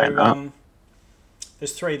 Why so not?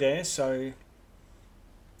 there's three there, so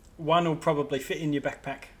one will probably fit in your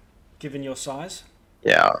backpack, given your size.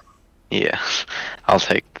 Yeah. I'll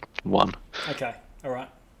take one. Okay, all right.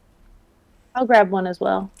 I'll grab one as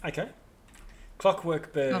well. Okay.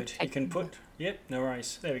 Clockwork bird. You take can them. put. Yep. No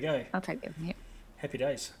worries. There we go. I'll take them. Yep. Happy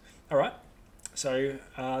days. All right. So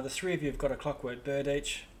the three of you have got a clockwork bird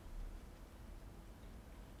each.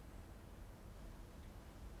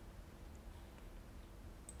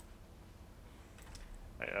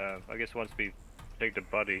 I guess once we take the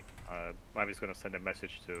body, Mavi's gonna send a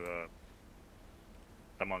message to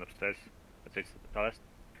someone upstairs. Let's say it's Talis,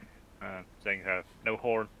 saying no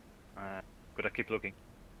horn. Gotta keep looking.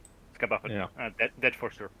 Skabaffin. Yeah. Dead for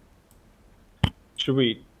sure. Should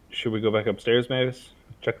we go back upstairs, Mavis?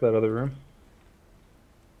 Check that other room.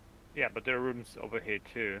 Yeah, but there are rooms over here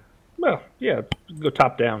too. Well, yeah, go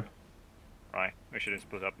top down. Right, we shouldn't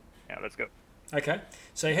split up. Yeah, let's go. Okay.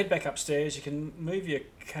 So you head back upstairs. You can move your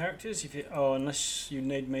characters if you. Oh, unless you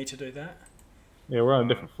need me to do that. Yeah, we're on a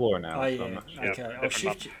different floor now. Oh so yeah. I'm not sure. Yeah, Okay. I'll different shift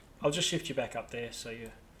map. you. I'll just shift you back up there, so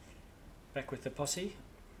you're back with the posse.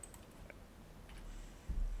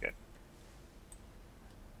 Okay.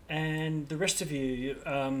 And the rest of you,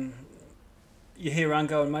 you hear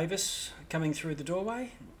Ungo and Mavis coming through the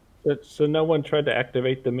doorway. So no one tried to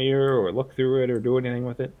activate the mirror or look through it or do anything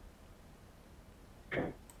with it?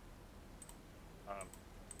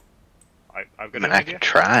 I've I got mean, an I idea. could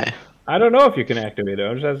try. I don't know if you can activate it.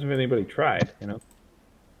 I'm just asking if anybody tried, you know?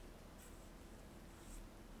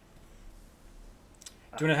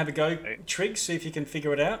 Do you want to have a go, Hey. Trig? See if you can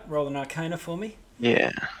figure it out. Roll an Arcana for me.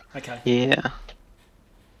 Yeah. Okay. Yeah.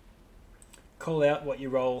 Call out what you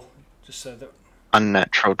roll, just so that.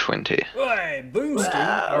 Unnatural 20. Oi, boomski.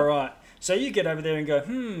 Wow. All right. So you get over there and go,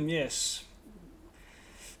 yes.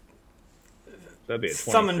 That'd be a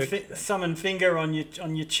Thumb 26. thumb and finger on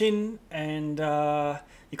your chin, and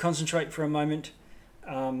you concentrate for a moment.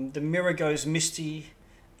 The mirror goes misty,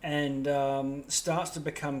 and starts to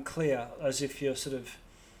become clear, as if you're sort of,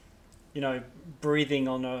 breathing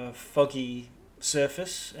on a foggy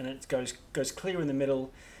surface, and it goes clear in the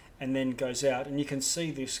middle, and then goes out, and you can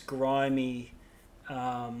see this grimy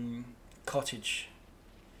cottage,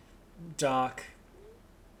 dark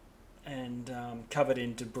and covered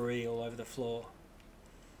in debris all over the floor.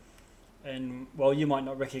 And while you might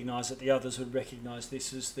not recognise it, the others would recognise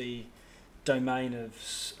this as the domain of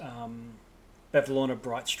Bavlorna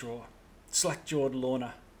Brightstraw, slack-jawed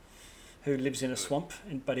Lorna, who lives in a swamp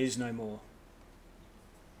but is no more.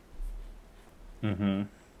 Mm-hmm.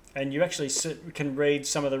 And you actually can read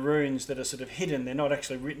some of the runes that are sort of hidden. They're not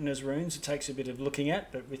actually written as runes. It takes a bit of looking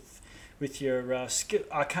at, but with your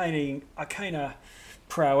arcana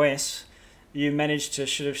prowess, you manage to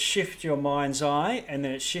sort of shift your mind's eye, and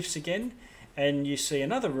then it shifts again, and you see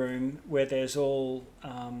another room where there's all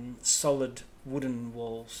solid wooden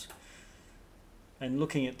walls. And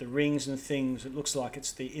looking at the rings and things, it looks like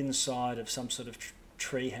it's the inside of some sort of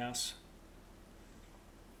tree house.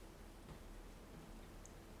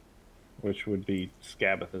 Which would be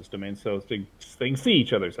Skabatha's domain, so things see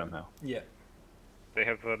each other somehow. Yeah, They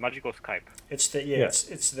have magical Skype. it's Yeah.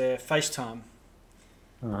 it's their FaceTime.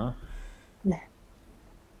 Uh-huh.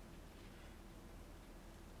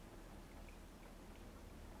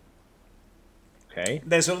 Okay.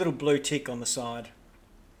 There's a little blue tick on the side.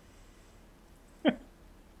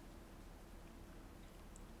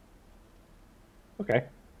 Okay.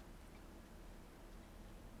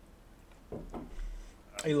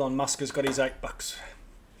 Elon Musk has got his $8.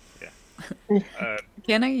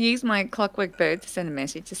 Can I use my clockwork bird to send a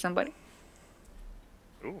message to somebody?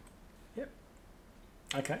 Ooh.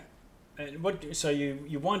 Okay. And what? So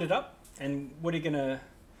you wind it up, and what are you gonna?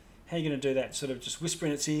 How are you gonna do that? Sort of just whisper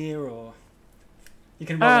in its ear, or you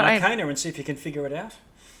can roll an I- arcana and see if you can figure it out.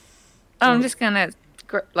 I'm just gonna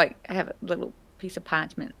have a little piece of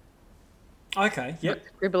parchment, Okay. Yep.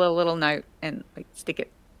 scribble a little note, and stick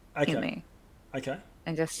it in Okay. there, Okay.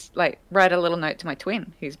 and just write a little note to my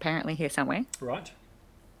twin, who's apparently here somewhere. Right.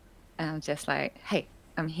 And I'm just like, hey,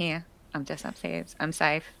 I'm here. I'm just upstairs. I'm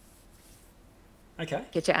safe. Okay.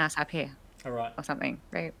 Get your ass up here, All right. or something,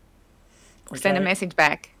 right? Or send a Okay. message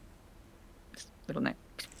back. Just little note,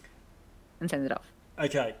 and send it off.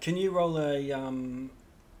 Okay. Can you roll a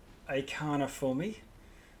arcana for me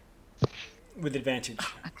with advantage?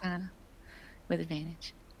 Arcana, with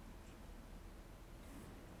advantage.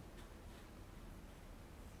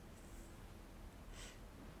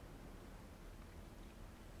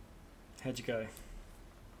 How'd you go?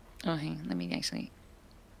 Oh, hang on. Let me actually.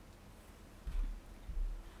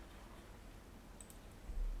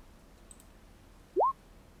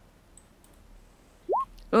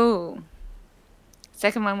 Ooh.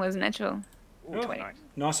 Second one was natural. Oh, 20. Nice.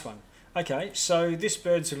 Nice one. Okay, so this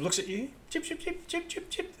bird sort of looks at you, chip, chip, chip, chip, chip,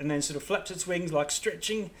 chip, and then sort of flaps its wings like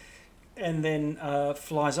stretching, and then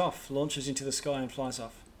flies off, launches into the sky and flies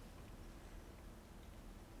off.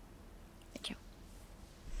 Thank you.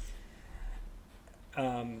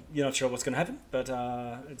 You're not sure what's going to happen, but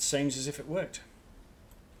it seems as if it worked.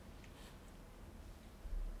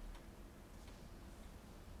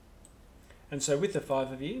 And so with the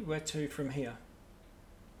 5 of you, where to from here?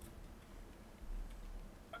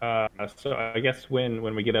 So I guess when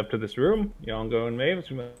we get up to this room, Yongo and Mavis,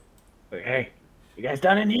 we're like, hey, you guys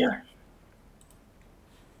done in here?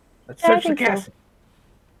 Let's Yeah, I search the think so. castle.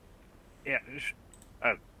 Yeah,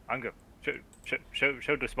 Ango,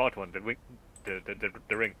 show the smart one the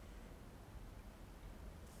ring.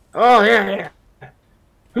 Oh, yeah.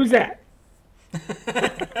 Who's that?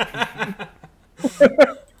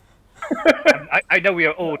 I know we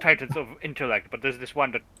are all titans of intellect, but there's this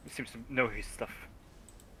one that seems to know his stuff.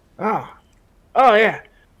 Oh, yeah.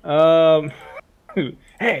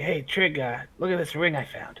 Hey, Trig, look at this ring I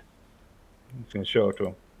found. I'm just gonna show it to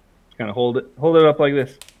him. Just kind of hold it up like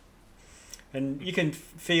this. And you can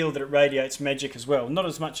feel that it radiates magic as well. Not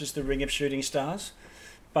as much as the Ring of Shooting Stars,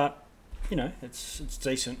 but, it's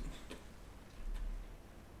decent.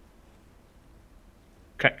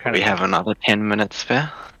 Kind We have another 10 minutes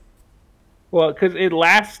spare. Well, because it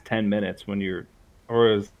lasts 10 minutes when you're,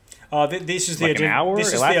 or is Oh, this is like the an hour? This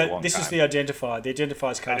It is lasts a the long this is time. the identifier. The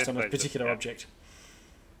identifier is cast on a Identifies, particular yeah. object.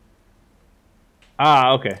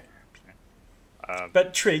 okay.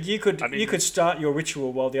 But Trig, you could I mean- you could start your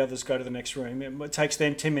ritual while the others go to the next room. It takes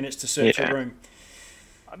them 10 minutes to search Yeah. a room.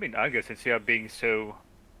 I mean, Ango, since you are being so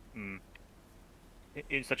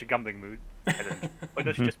in such a gambling mood, Helen, why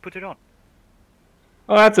don't you just put it on?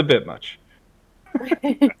 Oh, that's a bit much.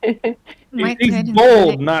 My He's turn in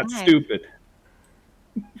bold, the not night. stupid.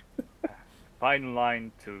 Fine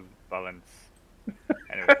line to balance.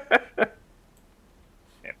 Anyway,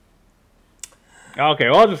 Okay,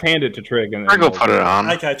 well, I'll just hand it to Trig and then Trig will we'll put do it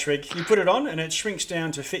on. Okay, Trig, you put it on and it shrinks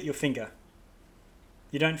down to fit your finger.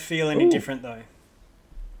 You don't feel any Ooh. different though.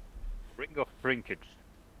 ring of brinkage.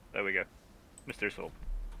 There we go, Mr. Soul.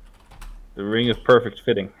 The ring is perfect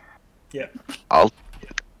fitting. Yeah, I'll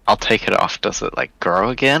take it off. Does it grow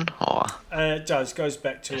again, or it does. Goes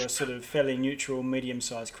back to a sort of fairly neutral,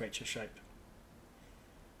 medium-sized creature shape.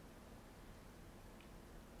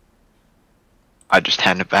 I just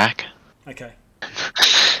hand it back? Okay.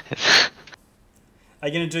 Are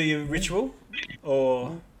you going to do your ritual,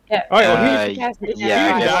 or Yeah. All right, well, Uh, he Cast it yeah, I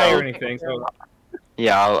down. didn't guess die I'll- or anything, so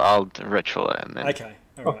Yeah, I'll ritual it and then. okay?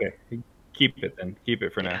 All right. okay. Keep it then. Keep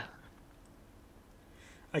it for now.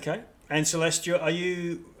 Okay. And Celestial, are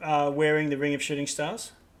you wearing the Ring of Shooting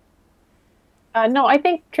Stars? No, I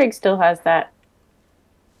think Trig still has that.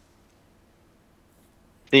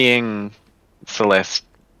 Seeing Celeste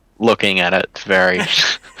looking at it very.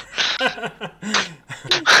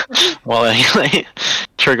 Well, anyway,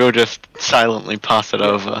 Trig will just silently pass it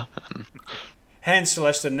over. Hand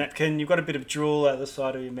Celeste a napkin. You've got a bit of drool out the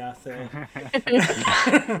side of your mouth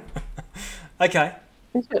there. Okay.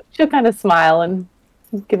 She'll kind of smile and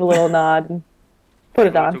give a little nod and put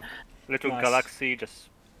it on. Little Nice. galaxy just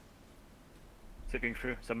zipping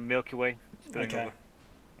through some Milky Way. Spilling Okay. over.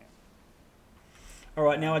 All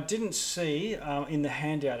right. Now I didn't see in the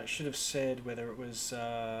handout. It should have said whether it was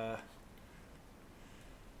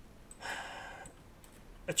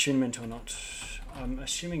attunement or not. I'm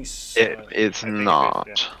assuming so. It's I think it is, not.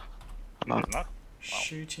 Is it not?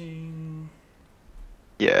 Shooting.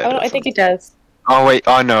 Yeah. Oh, no, I doesn't. think it does. Oh wait.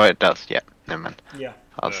 Oh no, it does. Yeah. Never mind. Yeah.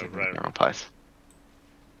 I was Oh, thinking right. in the wrong place.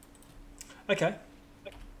 Okay.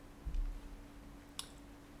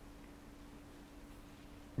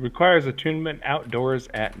 Requires attunement outdoors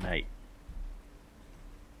at night.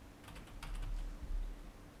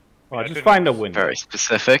 Well, Yeah, just good. find a window. Very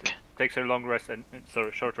specific. Takes a long rest and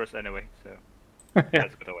short rest anyway, so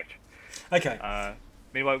that's gonna wait. Okay.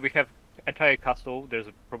 Meanwhile, we have entire castle. There's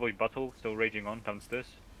probably battle still raging on downstairs.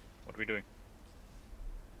 What are we doing?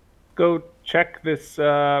 Go check this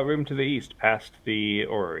room to the east, past the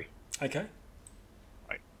orrery. Okay.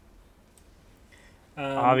 Right.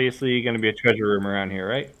 Obviously, going to be a treasure room around here,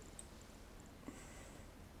 right?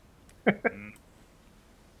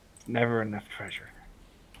 Never enough treasure.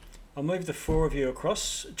 I'll move the 4 of you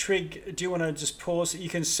across. Trig, do you want to just pause? You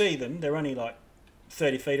can see them. They're only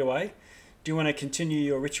 30 feet away. Do you want to continue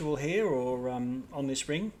your ritual here or on this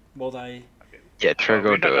ring while they... Yeah, Trig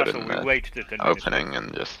will We're not do it castle, in we the wait the 10 minutes. opening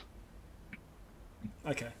and just.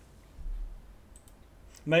 Okay.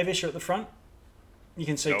 Mavis, you're at the front. You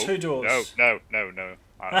can see 2 doors. No.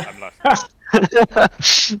 I'm lost.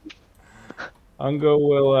 Ungo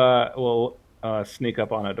will sneak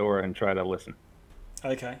up on a door and try to listen.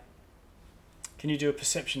 Okay. Can you do a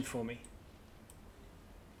perception for me?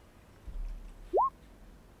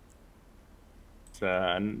 It's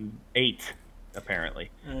 8, apparently.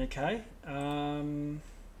 Okay.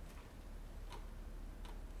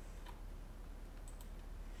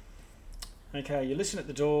 Okay, you listen at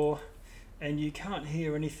the door, and you can't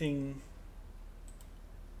hear anything.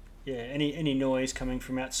 Yeah, any noise coming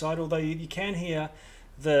from outside. Although you can hear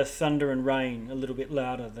the thunder and rain a little bit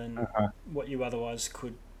louder than what you otherwise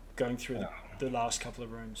could going through the last couple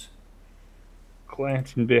of rooms.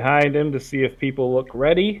 Glancing behind him to see if people look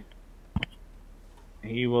ready.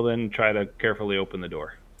 He will then try to carefully open the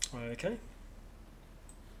door. Okay.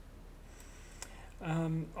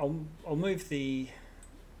 I'll move the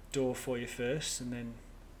door for you first, and then.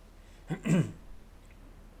 One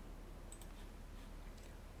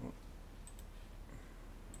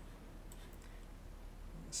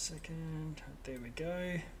second. There we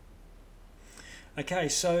go. Okay,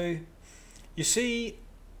 so you see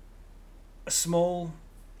a small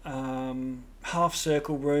half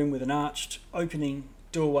circle room with an arched opening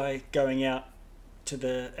doorway going out to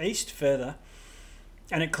the east further,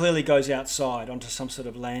 and it clearly goes outside onto some sort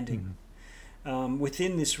of landing.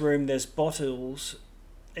 Within this room there's bottles,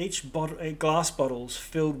 glass bottles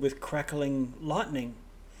filled with crackling lightning.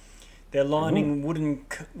 They're lining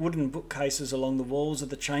wooden bookcases along the walls of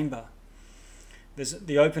the chamber.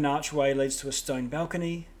 The open archway leads to a stone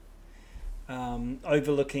balcony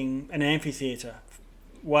overlooking an amphitheatre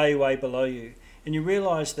way below you. And you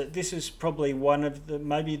realise that this is probably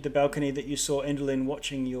maybe the balcony that you saw Endelyn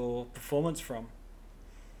watching your performance from.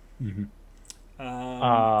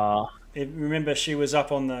 Remember, she was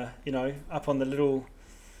up on the little,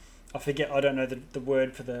 I don't know the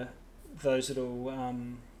word for those little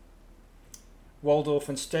Waldorf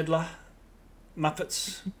and Stedler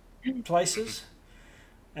Muppets places.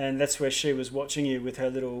 And that's where she was watching you with her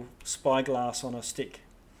little spyglass on a stick.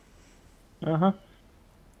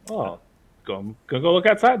 Oh, go look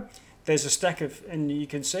outside. There's a stack and you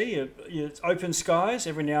can see it's open skies.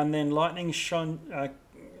 Every now and then lightning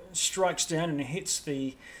strikes down and hits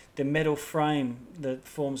the metal frame that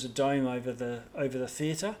forms a dome over the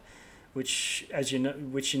theatre, which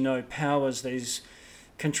you know powers these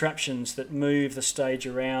contraptions that move the stage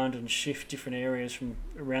around and shift different areas from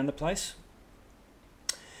around the place.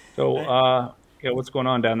 So, what's going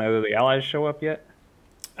on down there? Did the Allies show up yet?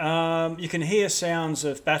 You can hear sounds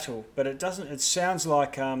of battle, but it doesn't. It sounds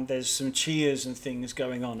like there's some cheers and things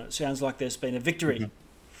going on. It sounds like there's been a victory. Do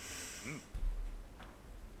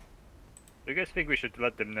you guys think we should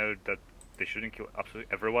let them know that they shouldn't kill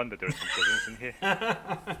absolutely everyone, that there's some civilians in here?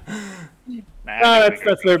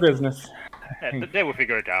 That's their business. Yeah, they will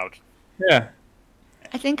figure it out. Yeah.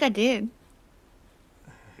 I think I did.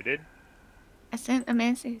 You did? I sent a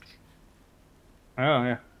message. Oh,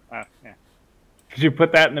 yeah. Yeah. Did you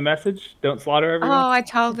put that in the message? Don't slaughter everyone? Oh, I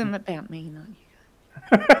told them about me, not you.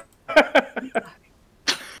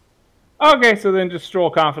 Okay, so then just stroll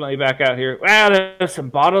confidently back out here. Well, there's some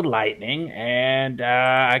bottled lightning, and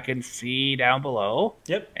I can see down below.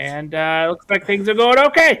 Yep. And looks like things are going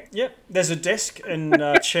okay. Yep. There's a desk and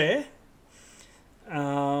a chair.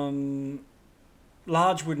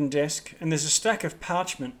 Large wooden desk, and there's a stack of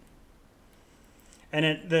parchment.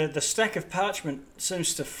 And the stack of parchment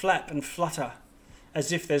seems to flap and flutter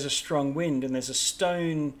as if there's a strong wind, and there's a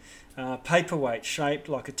stone paperweight shaped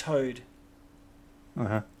like a toad.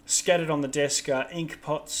 Scattered on the desk are ink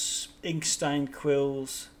pots, ink-stained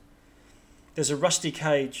quills. There's a rusty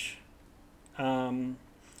cage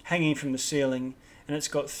hanging from the ceiling, and it's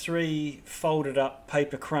got 3 folded-up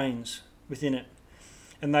paper cranes within it.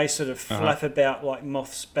 And they sort of flap about like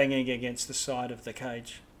moths banging against the side of the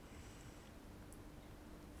cage.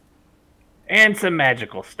 And some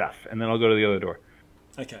magical stuff. And then I'll go to the other door.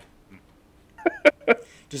 Okay.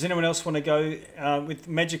 Does anyone else want to go with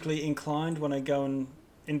magically inclined? Want to go and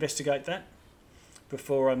investigate that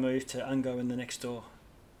before I move to Ungo in the next door?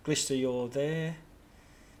 Glister, you're there.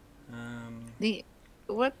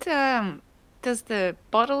 Does the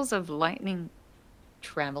bottles of lightning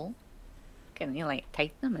travel? Can you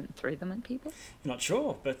take them and throw them at people? Not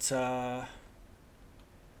sure, but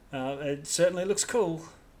it certainly looks cool.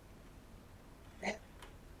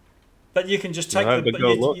 But you can just take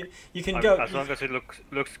the. You can go. As long as it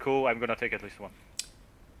looks cool, I'm gonna take at least one.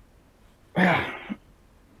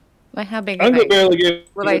 How big I'm are they? barely give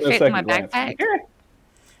Will they it a fit in my second glance. backpack?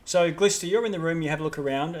 So, Glister, you're in the room. You have a look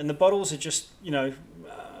around, and the bottles are just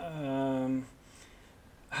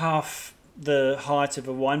half the height of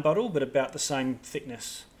a wine bottle, but about the same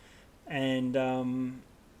thickness. And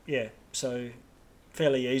so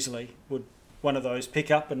fairly easily would one of those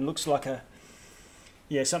pick up, and looks like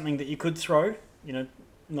something that you could throw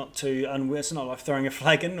not too it's not like throwing a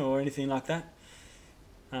flagon or anything like that.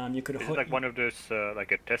 You could Is it like one of those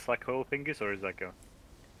like a Tesla coil thingies, or is it like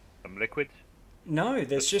some liquid? No,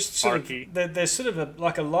 there's just sparky? there's sort of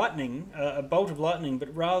like a lightning, a bolt of lightning,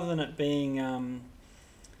 but rather than it being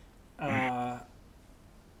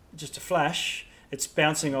just a flash, it's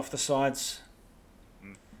bouncing off the sides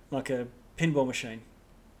like a pinball machine.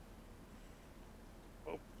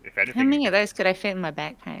 Well, if How anything, many of those could I fit in my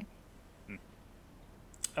backpack?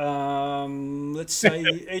 Let's say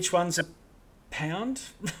each one's a pound.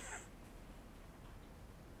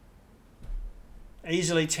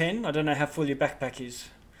 Easily 10. I don't know how full your backpack is.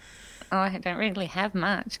 Oh, I don't really have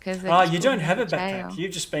much because. Oh, you don't have a backpack.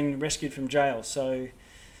 You've just been rescued from jail, so.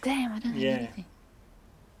 Damn, I don't have anything.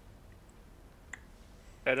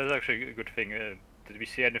 that's actually a good thing. Did we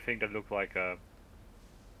see anything that looked like a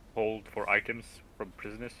hold for items from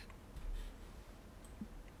prisoners?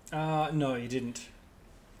 No, you didn't.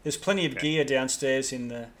 There's plenty of gear downstairs in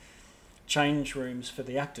the change rooms for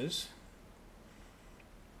the actors.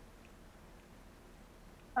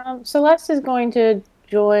 Celeste is going to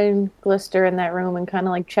join Glister in that room and kind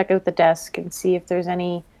of like check out the desk and see if there's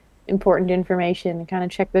any important information and kind of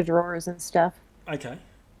check the drawers and stuff. Okay.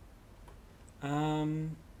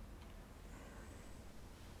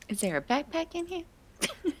 Is there a backpack in here?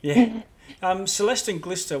 Yeah. Celeste and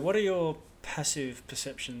Glister, what are your passive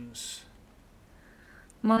perceptions?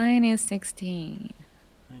 Mine is 16.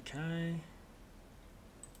 Okay.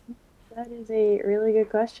 That is a really good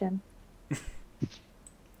question.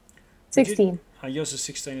 16. Yours is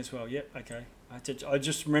 16 as well. Yep. Okay. I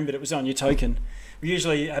just remembered it was on your token. We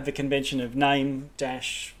usually have the convention of name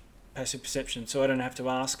dash passive perception, so I don't have to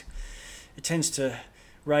ask. It tends to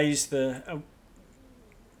raise the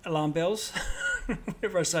alarm bells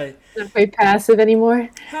whenever I say. Not very passive anymore.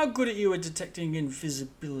 How good are you at detecting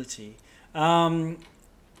invisibility? Let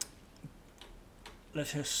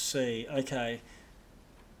us see. Okay.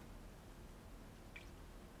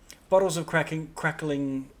 Bottles of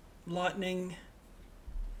crackling lightning.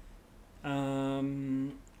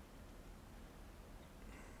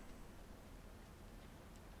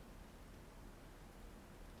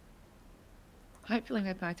 Hopefully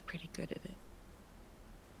we're both pretty good at it.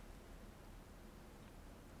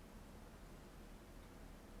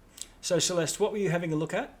 So Celeste, what were you having a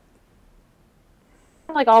look at?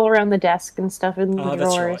 Like all around the desk and stuff in the drawers.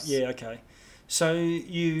 That's right. Yeah, okay. So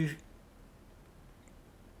you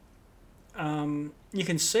can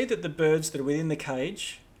see that the birds that are within the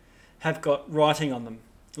cage have got writing on them.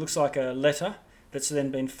 It looks like a letter that's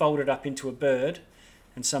then been folded up into a bird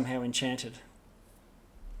and somehow enchanted,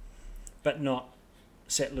 but not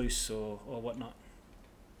set loose or whatnot.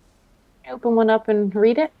 Open one up and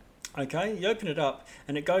read it. Okay, you open it up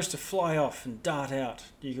and it goes to fly off and dart out.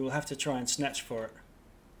 You will have to try and snatch for it.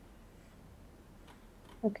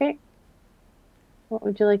 Okay. What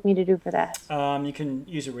would you like me to do for that? You can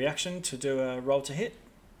use a reaction to do a roll to hit.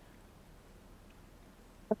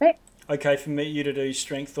 Okay. Okay, for me, you to do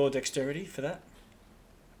strength or dexterity for that.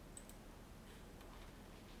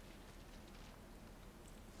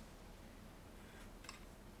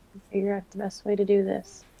 Figure out the best way to do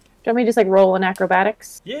this. Do you want me to just like roll in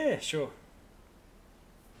acrobatics? Yeah, sure.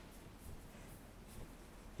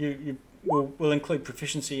 We'll include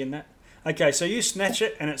proficiency in that. Okay, so you snatch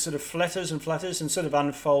it and it sort of flutters and sort of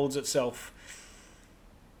unfolds itself.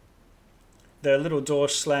 The little door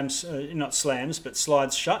slams, not slams, but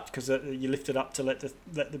slides shut because you lift it up to let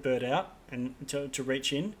the bird out and to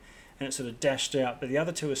reach in, and it sort of dashed out. But the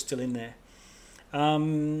other two are still in there.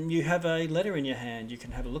 You have a letter in your hand. You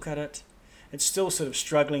can have a look at it. It's still sort of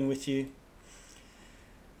struggling with you.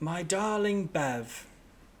 My darling Bav,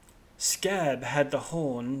 Scab had the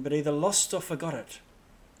horn, but either lost or forgot it.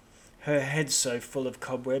 Her head's so full of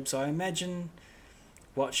cobwebs, I imagine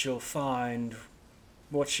what she'll find,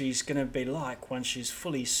 what she's going to be like once she's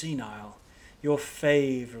fully senile. Your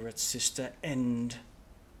favourite sister, End.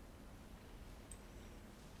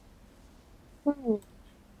 Can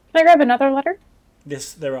I grab another letter?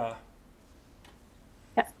 Yes, there are.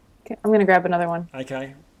 Yeah. Okay, I'm going to grab another one.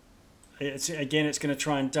 Okay. It's going to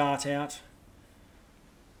try and dart out.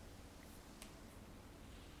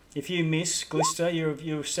 If you miss, Glister,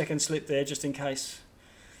 your second slip there just in case.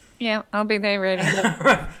 Yeah, I'll be there ready.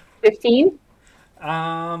 15?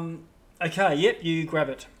 Okay, yep, you grab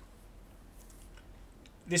it.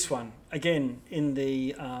 This one, again, in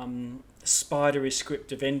the spidery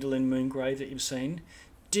script of Endlin Moongrave that you've seen.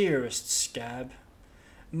 Dearest Scab,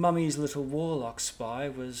 Mummy's little warlock spy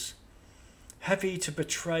was happy to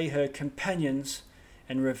betray her companions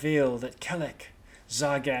and reveal that Kelek,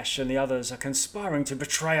 Zargash and the others are conspiring to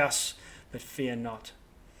betray us but fear not.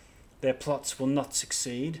 Their plots will not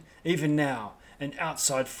succeed. Even now, an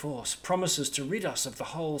outside force promises to rid us of the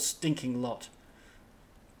whole stinking lot.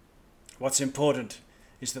 What's important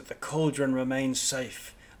is that the cauldron remains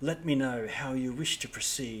safe. Let me know how you wish to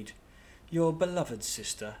proceed. Your beloved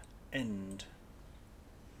sister, End.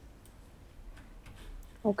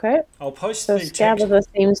 Okay. I'll post So the text. Scabitha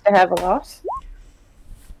seems to have a loss.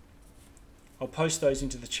 I'll post those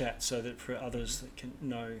into the chat so that for others that can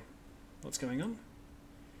know what's going on.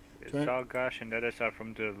 Right. Sargash and others are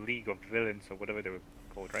from the League of Villains or whatever they were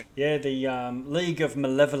called, right? Yeah, the League of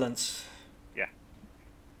Malevolence. Yeah.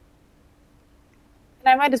 And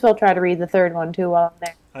I might as well try to read the third one too while I'm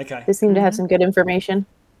there. Okay. They seem to have some good information.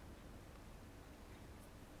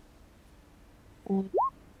 Ooh.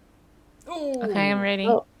 Okay, I'm ready.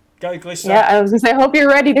 Oh. Go, Glissa. Yeah, I was gonna say, I hope you're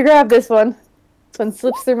ready to grab this one. This one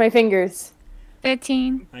slips through my fingers.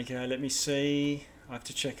 13. Okay, let me see. I have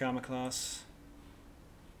to check armor class.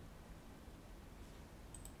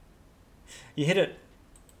 You hit it.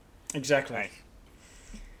 Exactly. Nice.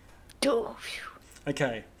 Oh,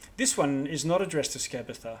 Okay, this one is not addressed to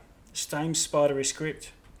Scabitha. Same spidery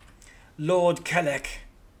script. Lord Kalek.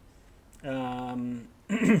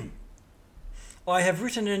 I have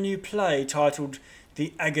written a new play titled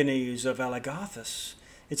The Agonies of Alagarthus.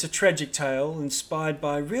 It's a tragic tale inspired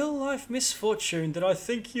by real-life misfortune that I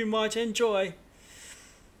think you might enjoy.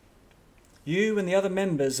 You and the other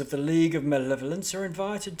members of the League of Malevolence are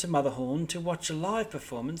invited to Motherhorn to watch a live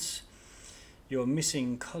performance. Your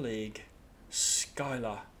missing colleague,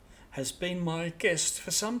 Skylar, has been my guest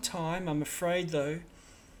for some time, I'm afraid, though.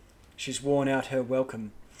 She's worn out her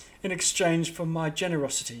welcome. In exchange for my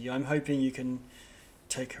generosity, I'm hoping you can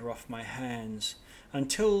take her off my hands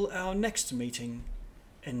until our next meeting,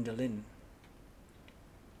 Endelin.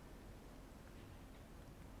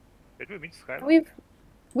 Did we meet Skylar?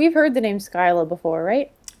 We've heard the name Skyla before,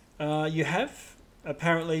 right? You have.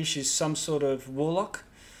 Apparently she's some sort of warlock,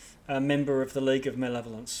 a member of the League of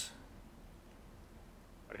Malevolence.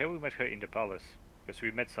 Have we met her in the palace? Because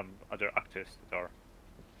we met some other actors that are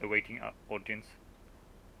awaiting our audience,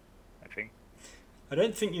 I think. I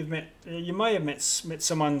don't think you've met... you may have met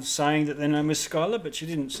someone saying that their name was Skylar, but she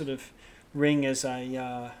didn't sort of ring as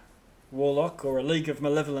a warlock or a League of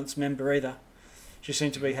Malevolence member either. She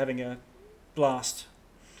seemed to be having a blast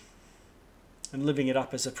and living it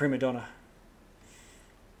up as a prima donna.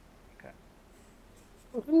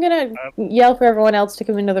 I'm gonna yell for everyone else to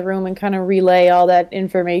come into the room and kind of relay all that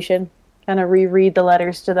information. Kind of reread the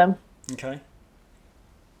letters to them. Okay.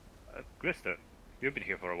 Glista, you've been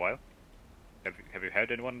here for a while. Have you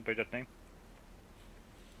had anyone by that name?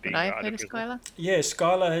 Would Being I the have other played a person? Skylar? Yeah,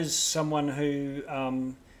 Skylar is someone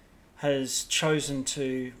who has chosen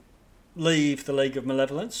to leave the League of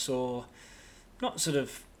Malevolence, or not sort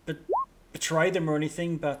of betray them or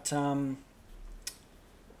anything, but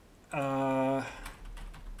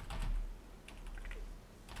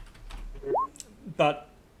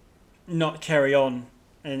not carry on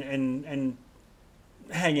and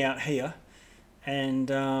hang out here.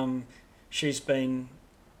 And she's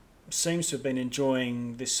seems to have been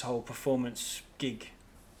enjoying this whole performance gig.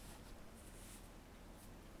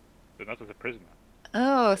 So not as a prisoner.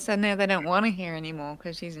 Oh, so now they don't want to hear anymore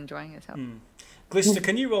because she's enjoying herself. Glista,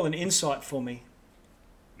 can you roll an insight for me?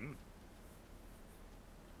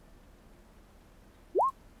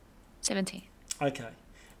 17. Okay.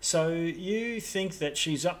 So you think that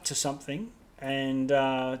she's up to something and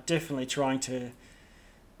definitely trying to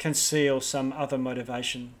conceal some other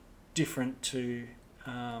motivation different to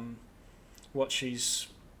what she's,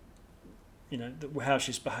 how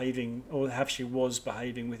she's behaving or how she was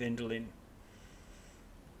behaving with Endelin.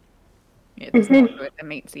 Yeah, there's more to it than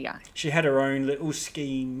meets the eye. She had her own little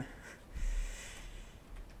scheme.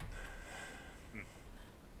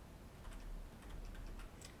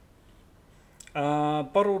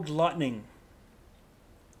 Bottled lightning.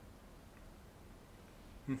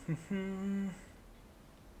 The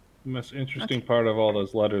most interesting part of all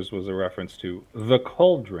those letters was a reference to the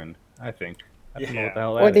cauldron, I think. I don't know what the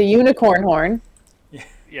hell that Or the is. unicorn horn.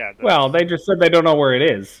 Yeah. Well, they just said they don't know where it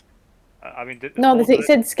is. I mean, No, all they the-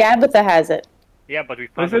 said Scabitha has it. Yeah, but we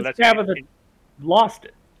They found the said letter. Scabitha lost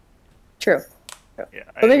it. True. Yeah,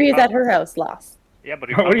 But maybe we it's at found- her house, lost. Yeah, but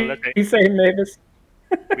we What found are the you letter. saying, Mavis?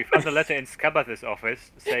 We found the letter in Scabatha's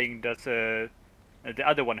office saying that the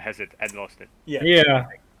other one has it and lost it. Yeah. Yeah.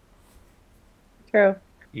 True.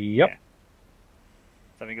 Yep.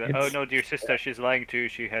 Something like, It's- oh no, dear sister, she's lying to you.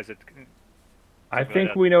 She has it. I Something like think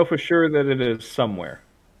that. we know for sure that it is somewhere.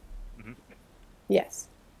 Yes.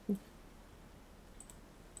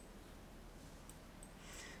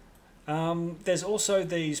 There's also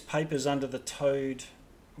these papers under the toad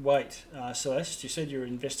weight. Celeste, you said you were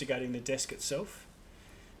investigating the desk itself.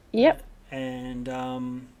 Yep.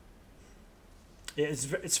 And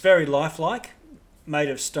it's very lifelike, made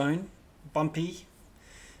of stone, bumpy,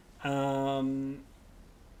 and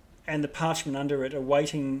the parchment under it are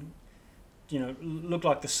waiting, look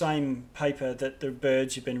like the same paper that the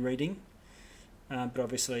birds you've been reading, but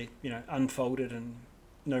obviously, unfolded and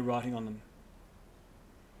no writing on them.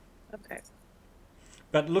 Okay.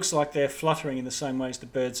 But it looks like they're fluttering in the same way as the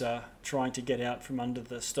birds are trying to get out from under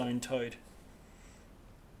the stone toad.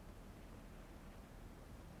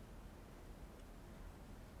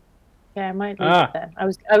 Yeah, I might leave it then.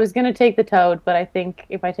 I was gonna take the toad, but I think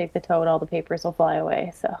if I take the toad, all the papers will fly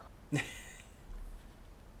away. So.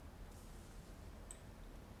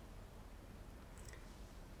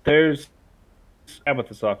 There's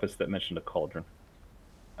Amethyst office that mentioned a cauldron.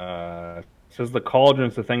 Says the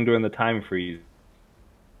cauldron's the thing during the time freeze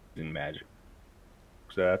in magic.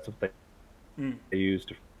 So that's what they use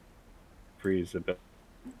to freeze the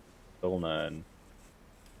Vilna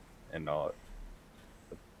and all it.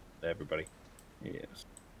 Everybody. Yes.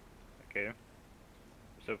 Okay.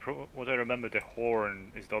 So what I remember, the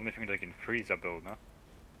horn is the only thing that can freeze a Vilna.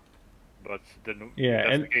 But then, yeah, if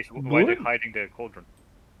that's and the case, why are they hiding the cauldron?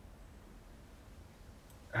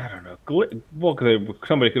 I don't know. Well, cause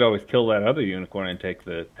somebody could always kill that other unicorn and take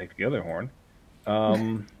the other horn.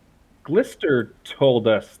 Glister told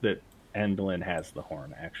us that Endlin has the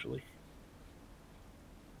horn, actually,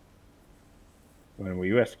 when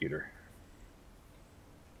we rescued her.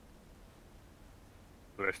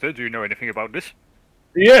 Lester, do you know anything about this?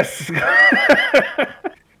 Yes.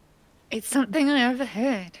 It's something I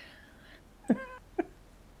overheard. Did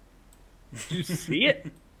you see it?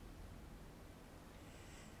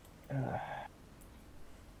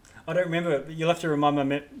 I don't remember. You'll have to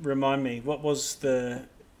remind me. What was the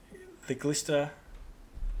Glister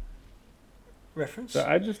reference? So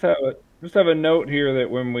I just have a note here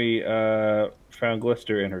that when we found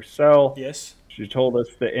Glister in her cell, Yes. she told us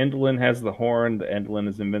that Endlin has the horn. The Endlin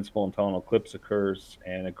is invincible until an eclipse occurs,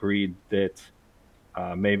 and agreed that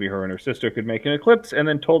maybe her and her sister could make an eclipse, and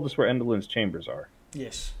then told us where Endlin's chambers are.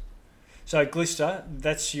 Yes. So Glister,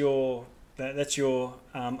 that's your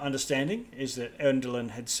understanding, is that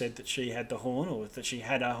Endlin had said that she had the horn, or that she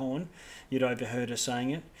had a horn. You'd overheard her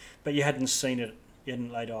saying it, but you hadn't seen it. You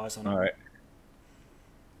hadn't laid eyes on it.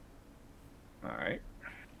 All right.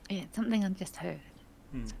 Yeah, it's something I've just heard.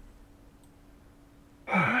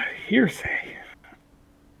 Hearsay.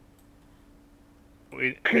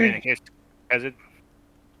 In any case, has it?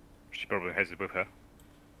 She probably has it with her.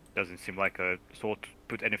 Doesn't seem like a sort to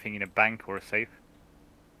put anything in a bank or a safe.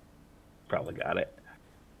 Probably got it.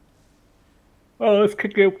 Well, let's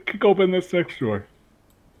kick open this next door.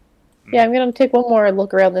 Yeah, I'm gonna take one more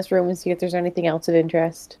look around this room and see if there's anything else of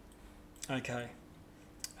interest. Okay.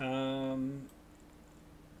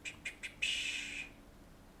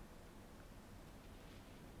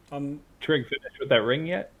 Trig finished with that ring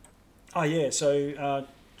yet? Oh yeah. So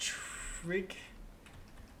Trig.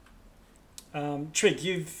 Trig,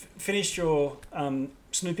 you've finished your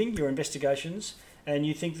snooping, your investigations, and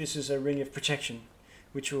you think this is a ring of protection,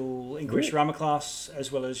 which will increase your armor class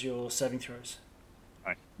as well as your saving throws.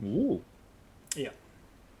 Right. Ooh. Yeah.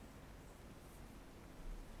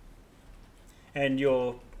 And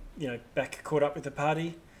you're, back caught up with the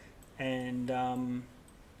party, and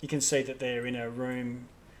you can see that they're in a room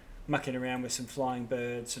mucking around with some flying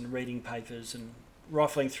birds and reading papers and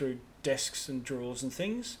rifling through desks and drawers and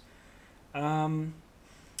things.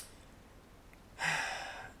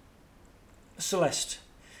 Celeste.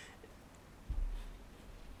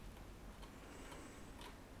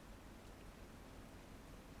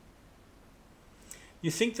 You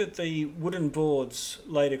think that the wooden boards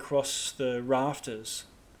laid across the rafters,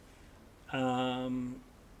 you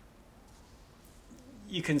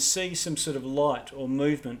can see some sort of light or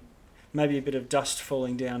movement, maybe a bit of dust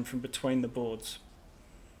falling down from between the boards.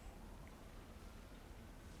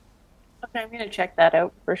 Okay, I'm gonna check that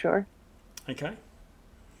out for sure. Okay.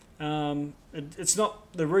 It's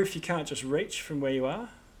not the roof. You can't just reach from where you are.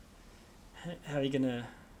 How are you gonna?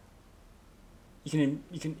 You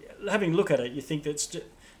can having a look at it. You think that's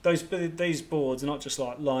these boards are not just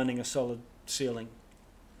like lining a solid ceiling.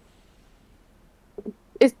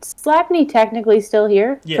 Is Slapney technically still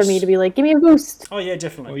here Yes. for me to be like, give me a boost? Oh yeah,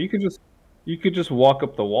 definitely. Well, you could just walk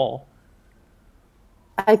up the wall.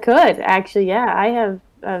 I could actually, yeah. I have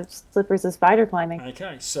slippers of spider climbing,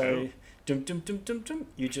 Okay, so dum dum dum dum dum.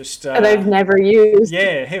 You just that I've never used.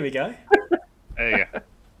 yeah. Here we go. There you go.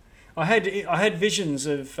 I had visions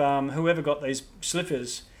of whoever got these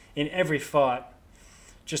slippers in every fight,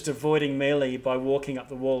 just avoiding melee by walking up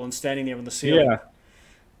the wall and standing there on the ceiling. Yeah,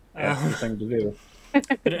 that's the thing to do.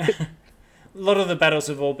 But a lot of the battles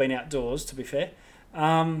have all been outdoors, to be fair.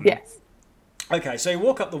 Yes. Okay, so you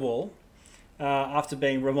walk up the wall after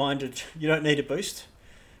being reminded you don't need a boost.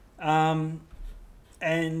 And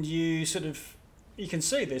you you can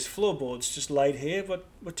see there's floorboards just laid here.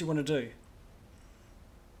 What do you want to do?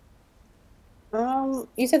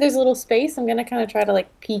 You said there's a little space. I'm gonna kind of try to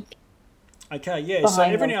like peek. Okay, yeah. So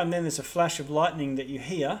Behind every them. now and then there's a flash of lightning that you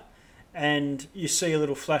hear, and you see a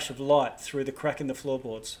little flash of light through the crack in the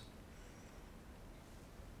floorboards.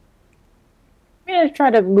 I'm gonna try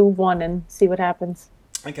to move one and see what happens.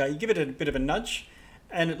 Okay, you give it a bit of a nudge,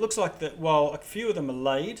 and it looks like that while a few of them are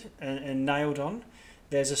laid and nailed on,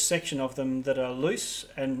 there's a section of them that are loose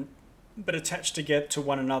but attached together to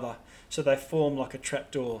one another, so they form like a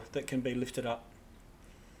trapdoor that can be lifted up.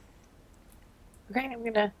 Okay, I'm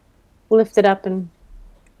gonna lift it up and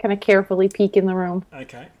kind of carefully peek in the room.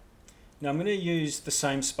 Okay. Now I'm going to use the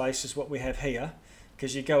same space as what we have here,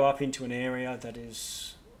 because you go up into an area that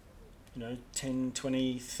is, 10,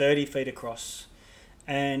 20, 30 feet across,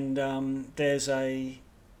 and there's a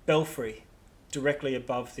belfry directly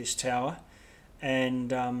above this tower,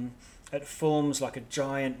 and it forms like a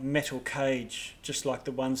giant metal cage, just like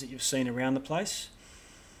the ones that you've seen around the place.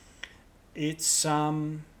 It's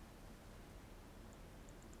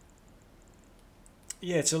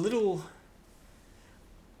it's a little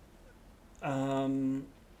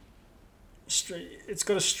it's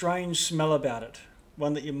got a strange smell about it,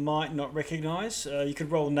 one that you might not recognise. You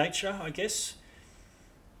could roll nature, I guess,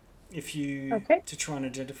 if you Okay. to try and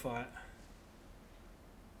identify it.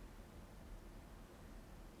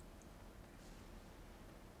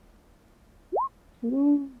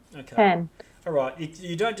 Okay. 10. All right.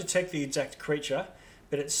 You don't detect the exact creature,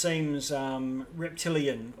 but it seems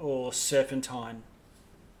reptilian or serpentine.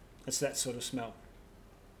 It's that sort of smell.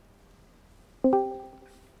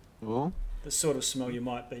 Ooh. The sort of smell you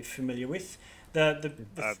might be familiar with.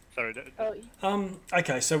 Sorry.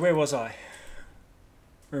 Okay, so where was I?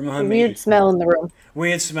 Remind Weird me. smell in the room.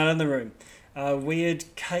 Weird smell in the room.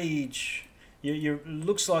 Weird cage. You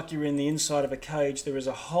looks like you're in the inside of a cage. There is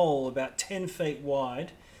a hole about 10 feet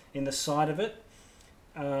wide in the side of it.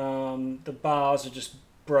 The bars are just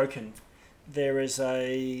broken. There is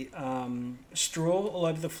a straw all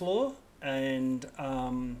over the floor, and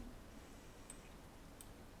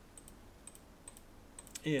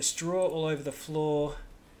straw all over the floor,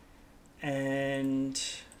 and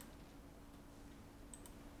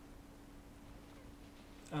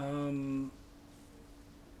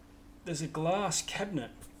there's a glass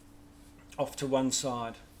cabinet off to one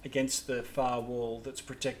side against the far wall that's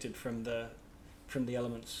protected from the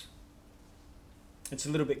elements. It's a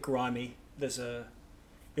little bit grimy. There's a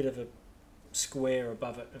bit of a square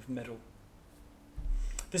above it of metal.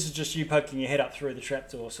 This is just you poking your head up through the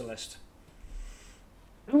trapdoor, Celeste.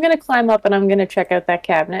 I'm gonna climb up and I'm gonna check out that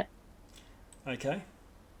cabinet. Okay.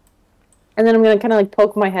 And then I'm gonna kind of like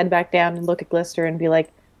poke my head back down and look at Glister and be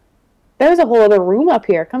like, there's a whole other room up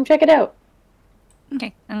here. Come check it out.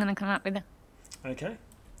 Okay, I'm gonna come up with it. Okay.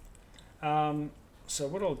 So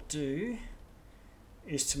what I'll do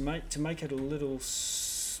is to make it a little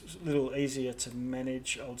easier to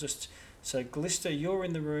manage. I'll just Glister, you're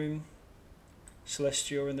in the room.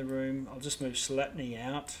 Celeste, you're in the room. I'll just move Slatney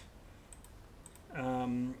out.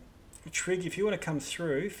 Trig, if you want to come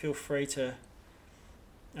through, feel free to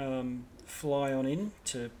fly on in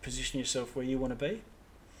to position yourself where you want to be.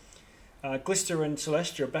 Glister and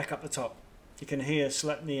Celeste, you're back up the top. You can hear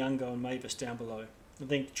Slatney, Ungo and Mavis down below. I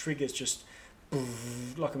think Trigger's just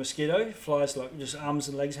like a mosquito, flies like just arms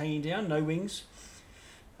and legs hanging down, no wings.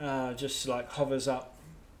 Just like hovers up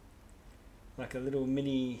like a little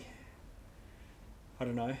mini, I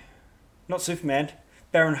don't know, not Superman,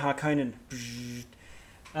 Baron Harkonnen.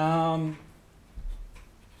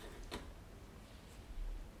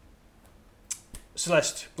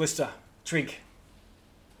 Celeste, Blister, Trig.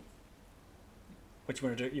 What do you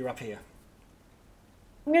want to do? You're up here.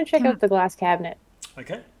 I'm gonna check out the glass cabinet.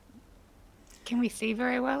 Okay. Can we see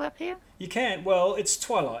very well up here? You can. Well, it's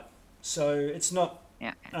twilight, so it's not.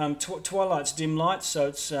 Yeah. Twilight's dim light, so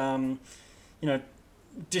it's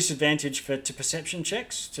disadvantage to perception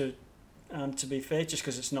checks. To be fair, just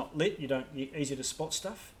because it's not lit, you're easy to spot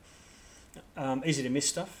stuff, easy to miss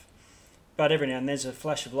stuff. But every now and then there's a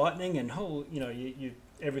flash of lightning, and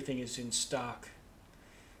everything is in stark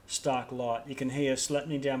light. You can hear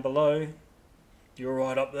Slatney down below. You're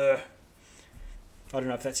right up there. I don't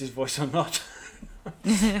know if that's his voice or not.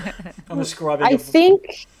 I'm describing.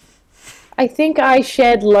 I think I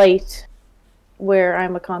shed light where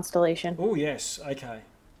I'm a constellation. Oh, yes. Okay.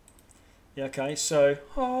 Yeah, okay. So,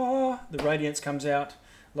 the radiance comes out,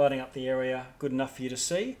 lighting up the area, good enough for you to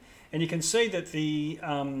see. And you can see that the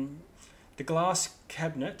glass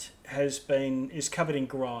cabinet is covered in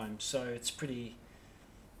grime, so it's pretty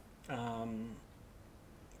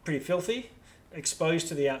filthy, exposed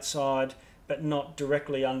to the outside, but not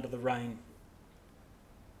directly under the rain.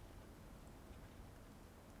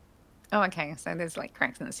 Oh, okay. So there's like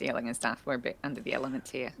cracks in the ceiling and stuff. We're a bit under the elements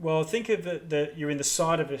here. Well, think of it that you're in the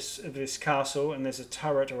side of this castle, and there's a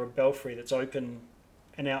turret or a belfry that's open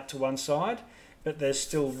and out to one side, but there's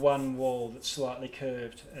still one wall that's slightly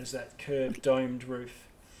curved as that curved domed roof.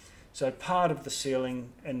 So part of the ceiling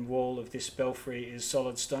and wall of this belfry is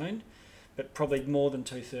solid stone, but probably more than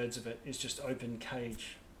 2/3 of it is just open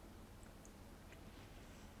cage.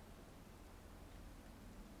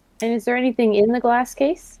 And is there anything in the glass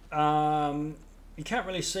case? You can't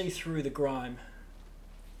really see through the grime.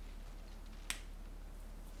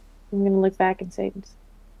 I'm going to look back and say, does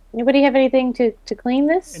anybody have anything to clean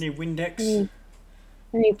this? Any Windex?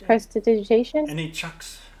 Any prestidigitation? Any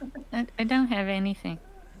chucks? I don't have anything.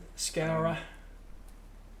 Scourer?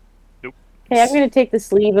 Hey, I'm going to take the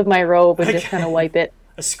sleeve of my robe and just Okay. kind of wipe it.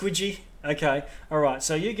 A squidgy? Okay, all right.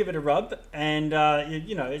 So you give it a rub, and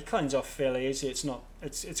you know it cleans off fairly easy. It's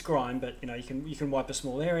grime, but you can wipe a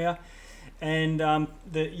small area, and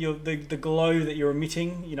the glow that you're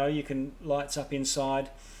emitting, you can lights up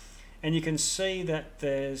inside, and you can see that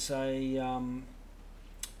there's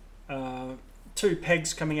two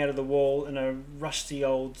pegs coming out of the wall and a rusty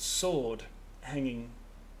old sword hanging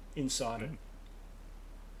inside it.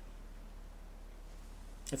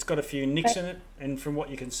 It's got a few nicks in it, and from what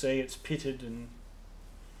you can see, it's pitted and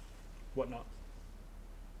whatnot.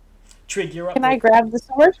 Trig, you're up. Can I grab the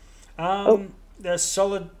sword? The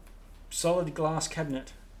solid glass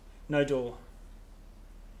cabinet, no door.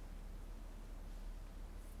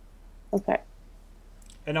 Okay.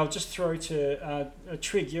 And I'll just throw to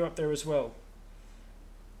Trig, you're up there as well.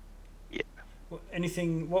 Yeah.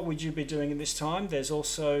 What would you be doing at this time? There's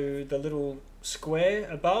also the little square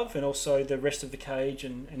above, and also the rest of the cage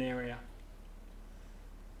and area.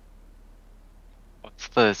 What's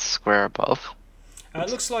the square above?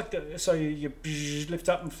 It looks like so you lift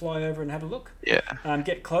up and fly over and have a look. Yeah.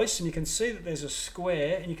 Get close, and you can see that there's a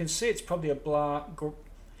square, and you can see it's probably a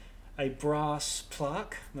brass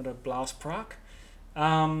plaque, not a blast plaque.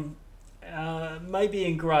 Maybe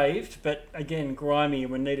engraved, but again grimy,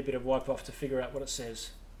 and we need a bit of wipe off to figure out what it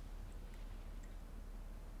says.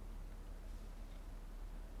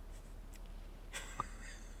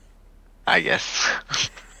 I guess.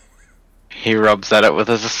 He rubs at it with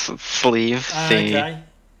his sleeve. See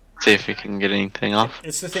if he can get anything off.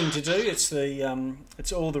 It's the thing to do.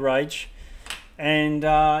 It's all the rage, and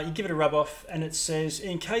you give it a rub off, and it says,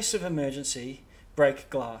 "In case of emergency, break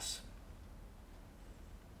glass."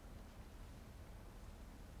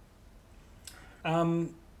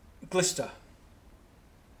 Glister,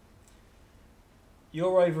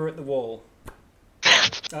 you're over at the wall,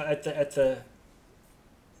 at the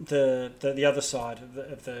other side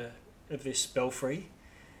of this belfry,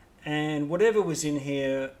 and whatever was in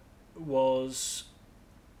here was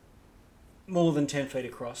more than 10 feet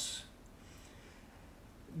across.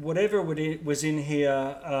 Whatever was in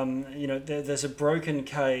here, there's a broken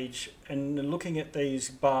cage, and looking at these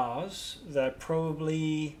bars, they're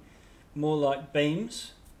probably more like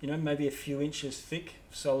beams, maybe a few inches thick,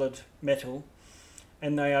 solid metal,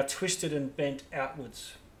 and they are twisted and bent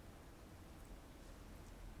outwards.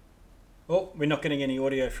 Oh, we're not getting any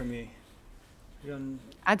audio from you.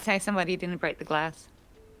 I'd say somebody didn't break the glass.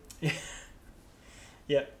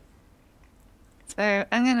 Yeah. So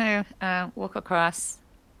I'm going to walk across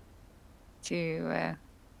to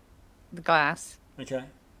the glass. Okay.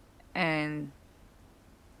 And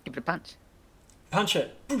give it a punch. Punch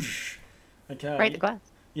it. Boosh. Okay. Break the glass.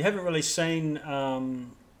 You haven't really seen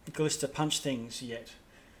Glister punch things yet.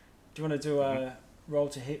 Do you want to do a roll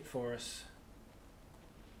to hit for us?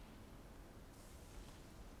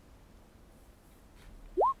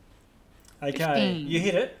 Okay, 15. You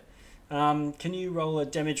hit it. Can you roll a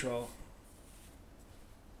damage roll?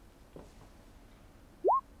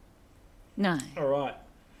 9. All right.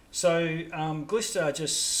 So Glister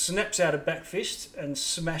just snaps out a back fist and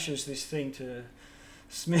smashes this thing to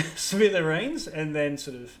smithereens, and then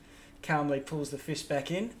sort of calmly pulls the fist back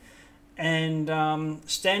in. And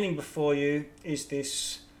standing before you is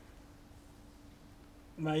this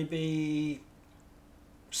maybe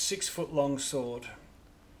 6 foot long sword.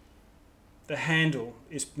 The handle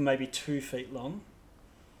is maybe 2 feet long,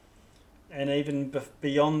 and even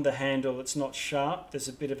beyond the handle, it's not sharp. There's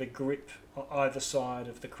a bit of a grip either side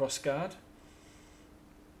of the crossguard.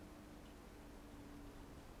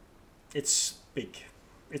 It's big.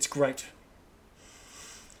 It's great.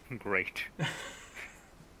 Great.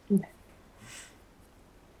 An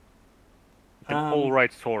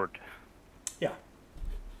all-right sword. Yeah.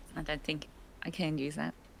 I don't think I can use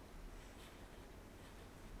that.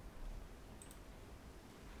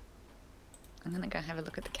 I'm gonna go have a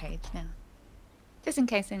look at the cage now. Just in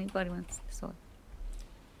case anybody wants the sword.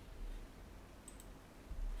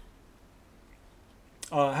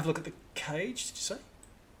 Have a look at the cage, did you say?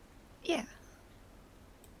 Yeah.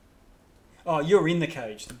 Oh, you're in the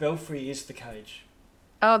cage. The belfry is the cage.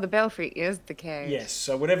 Oh, the belfry is the cage. Yes,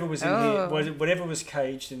 so whatever was in here, whatever was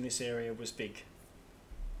caged in this area was big.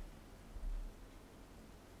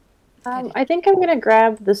 I think I'm gonna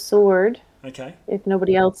grab the sword Okay. if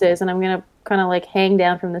nobody else is, and I'm gonna kind of like hang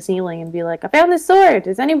down from the ceiling and be like, "I found this sword.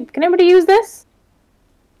 Can anybody use this?"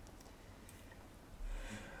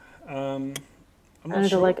 I'm not Under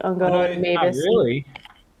sure. like Ungo I and know Not Mavis. really.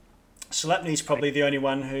 Slapney's probably the only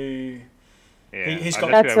one who. Yeah, He's I'm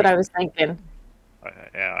got- not That's sure what I was thinking.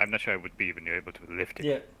 Yeah, I'm not sure I would be even able to lift it.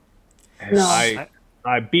 Yeah. No.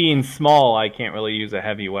 I being small, I can't really use a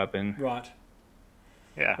heavy weapon. Right.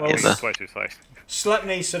 Yeah, Well, it's twice your size.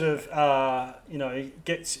 Slapney sort of,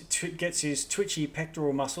 gets his twitchy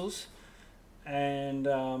pectoral muscles, and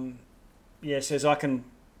says, "I can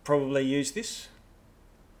probably use this."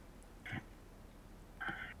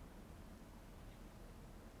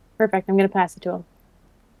 Perfect. I'm gonna pass it to him.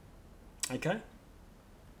 Okay.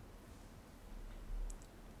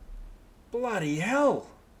 Bloody hell!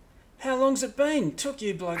 How long's it been? Took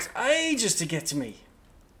you blokes ages to get to me.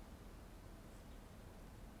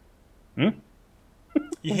 Hmm?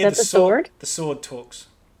 You Is hear that the sword? The sword talks.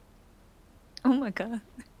 Oh my god.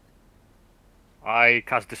 I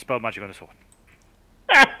cast Dispel Magic on the sword.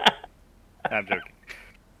 I'm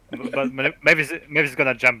joking. But maybe it's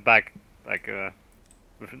gonna jump back, like,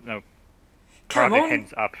 with no Come karate on!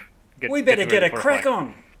 hands up. We better ready get a for crack fight.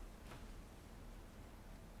 on.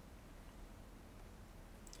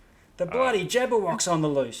 The bloody Jabberwock's on the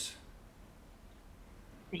loose.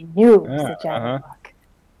 I knew it was Yeah, the Jabberwock.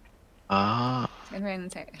 Ah. Turn around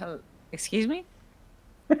and say, hello. Excuse me?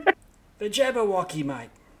 The Jabberwocky, mate.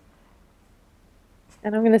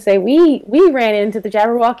 And I'm gonna say we ran into the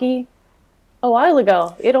Jabberwocky a while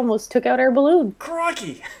ago. It almost took out our balloon.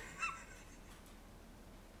 Crikey!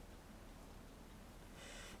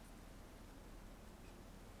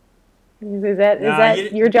 Is that Nah, you-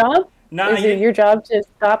 your job? No, Is it your job to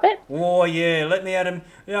stop it? Oh yeah, let me at him.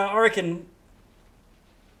 Yeah, I reckon.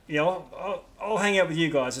 Yeah, I'll hang out with you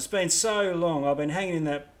guys. It's been so long. I've been hanging in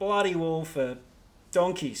that bloody wall for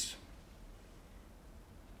donkeys.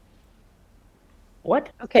 What?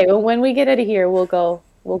 Okay, well when we get out of here, we'll go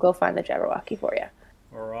find the Jabberwocky for you.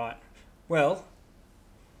 All right. Well,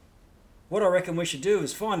 what I reckon we should do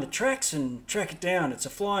is find the tracks and track it down. It's a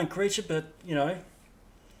flying creature, but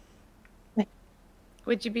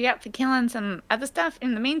Would you be up for killing some other stuff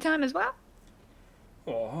in the meantime as well?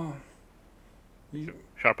 oh,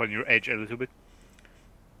 Sharpen your edge a little bit.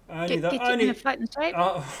 only Get you in a fighting shape?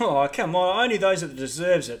 oh, come on! Only those that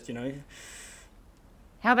deserves it.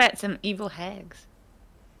 How about some evil hags?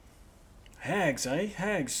 Hags, eh?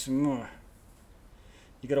 Hags. You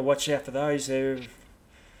got to watch out for those. They're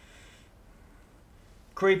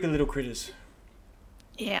creepy little critters.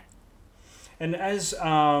 Yeah. And as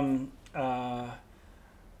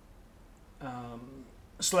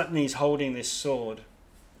Slapney's holding this sword,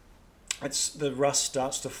 the rust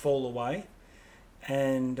starts to fall away,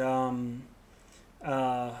 and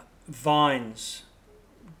vines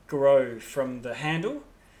grow from the handle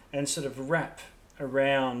and sort of wrap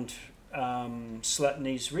around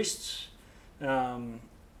Slapney's wrists,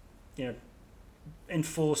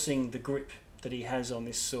 enforcing the grip that he has on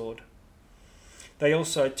this sword. They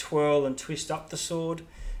also twirl and twist up the sword,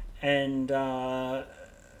 and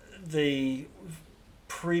the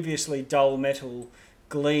previously dull metal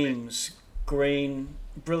gleams green,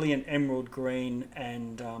 brilliant emerald green,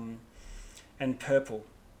 and purple.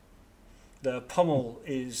 The pommel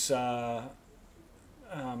is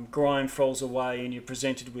grime falls away, and you're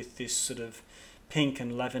presented with this sort of pink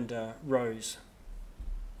and lavender rose.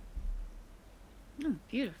 Oh,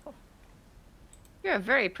 beautiful. You're a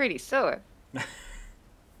very pretty sword.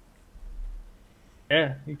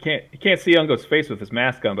 Yeah, you can't see Ungo's face with his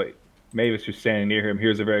mask on, but Mavis just standing near him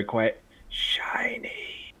hears a very quiet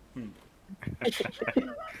shiny.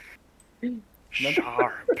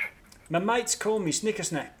 Sharp. My mates call me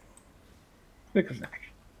Snickersnack. Snickersnack.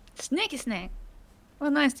 Snicker Snack. Well,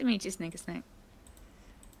 nice to meet you, Snicker Snack.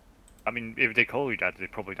 I mean, if they call you that, they're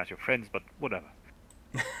probably not your friends, but whatever.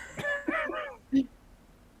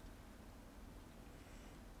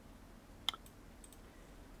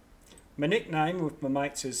 My nickname with my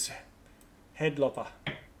mates is Headlopper.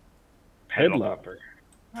 Headlopper.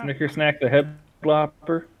 Snicker Snack the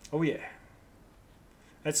Headlopper. Oh yeah.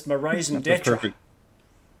 That's my raison That's d'etre. perfect.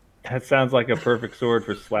 That sounds like a perfect sword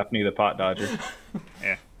for Slapney the Pot Dodger.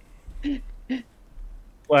 Yeah.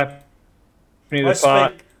 Slapney the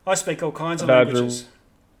Pot I speak all kinds of Dodger, languages.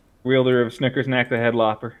 wielder of Snicker Snack the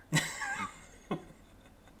Headlopper.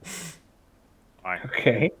 Alright.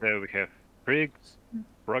 Okay. So we have prigs,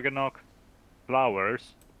 Roggenok,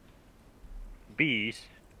 flowers, bees,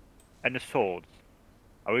 and the swords.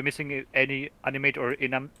 Are we missing any animate or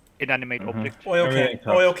inanimate object? Oil Everything can.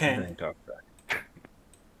 talks- Oil can. everything talks back.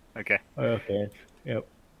 Okay. Oil cans. Yep.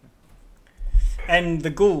 And the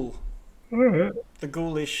ghoul. The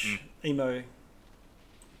ghoulish emo.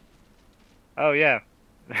 Oh yeah.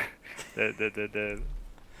 the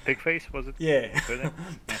pig face, was it? Yeah. What's her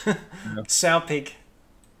name? Sow pig.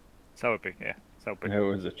 Sour pig, yeah. Sour pig. There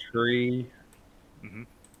was a tree.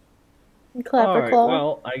 Clapper All right, claw.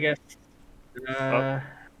 well, I guess.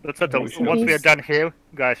 Let's settle. we should- Once we are He's- done here,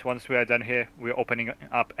 guys, once we are done here, we're opening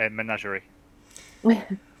up a menagerie.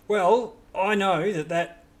 Well, I know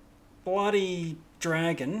that bloody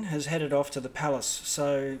dragon has headed off to the palace,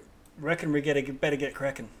 so reckon we better get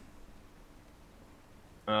cracking.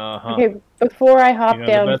 Uh-huh. Okay, before I hop You know,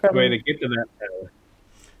 down the best from way to get to that tower.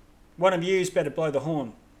 One of you's better blow the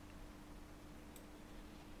horn.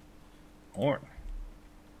 Horn.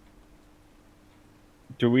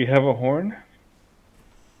 Do we have a horn?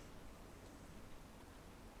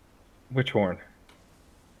 Which horn?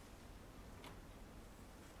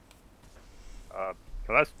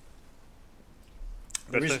 So that's.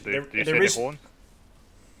 There is- Krista, do you there see any is- horn?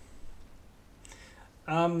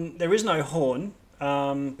 There is no horn,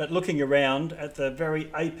 but looking around at the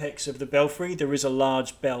very apex of the belfry, there is a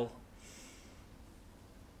large bell.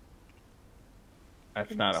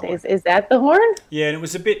 That's not a horn. is that the horn? Yeah, and it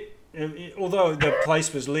was a bit. Although the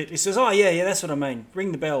place was lit, it says, "Oh yeah, that's what I mean.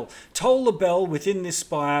 Ring the bell. Toll the bell within this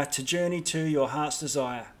spire to journey to your heart's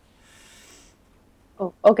desire."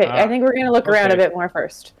 Oh, okay. I think we're gonna look around a okay. bit more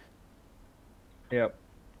first. Yep.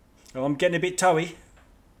 Oh, I'm getting a bit toey.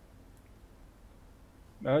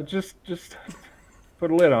 Just put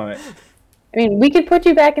a lid on it. I mean, we could put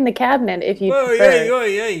you back in the cabinet if you Oh prefer.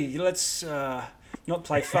 yeah. Let's not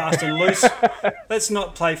play fast and loose. Let's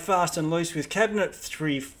not play fast and loose with cabinet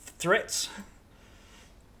threats.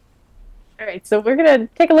 All right, so we're gonna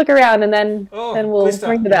take a look around and then Oh, we'll Glista,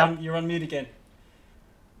 ring the bell. you're on mute again.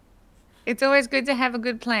 It's always good to have a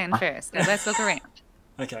good plan first. Now let's look around.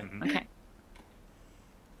 Okay. Okay.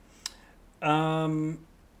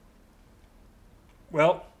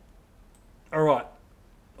 Well, all right.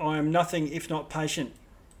 I am nothing if not patient.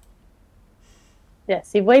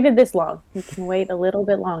 Yes, you've waited this long. You can wait a little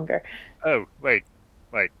bit longer. Oh, wait.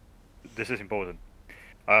 This is important.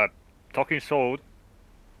 Talking sword.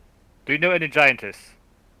 Do you know any giantesses?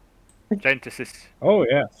 Oh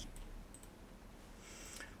yes.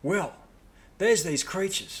 Well, there's these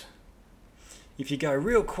creatures. If you go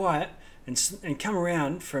real quiet and come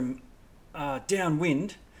around from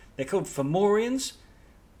downwind, they're called Fomorians.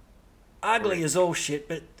 Ugly as all shit,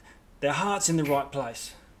 but their heart's in the right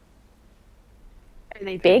place. Are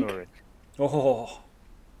they big? Alright. Oh,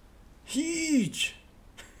 huge.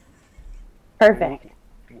 Perfect.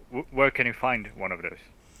 Where can you find one of those?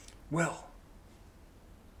 Well,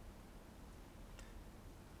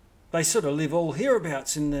 they sort of live all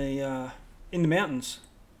hereabouts in the mountains.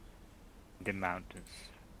 The mountains.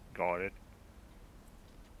 Got it.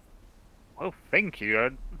 Well, thank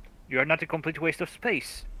you. You are not a complete waste of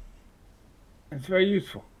space. It's very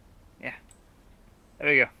useful.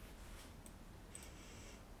 There you go.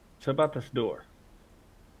 So about this door.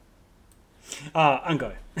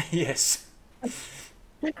 Ungo. Yes.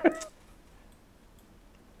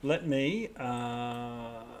 Let me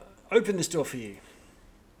open this door for you.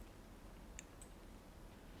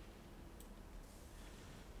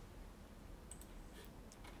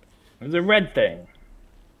 There's a red thing.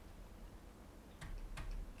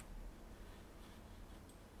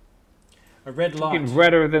 A red light. Looking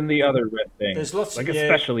redder than the other red thing. There's lots like of- yeah.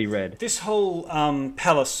 especially red. This whole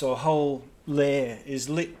palace or whole lair is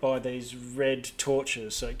lit by these red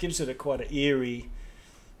torches, so it gives it a quite an eerie,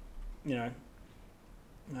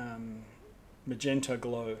 magenta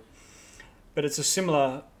glow. But it's a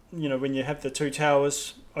similar, when you have the two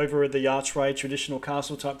towers over at the archway, traditional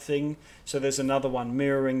castle type thing. So there's another one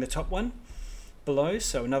mirroring the top one below,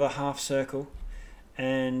 so another half circle,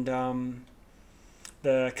 and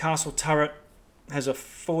The castle turret has a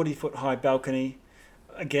 40-foot high balcony,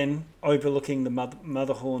 again overlooking the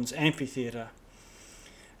Motherhorn's amphitheatre.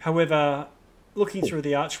 However, looking through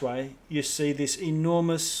the archway, you see this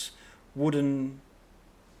enormous wooden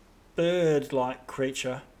bird-like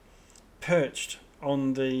creature perched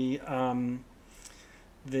on the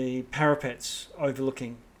parapets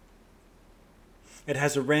overlooking. It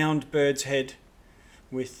has a round bird's head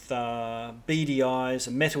with beady eyes,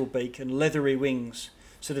 a metal beak, and leathery wings,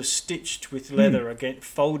 sort of stitched with leather,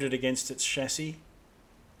 folded against its chassis.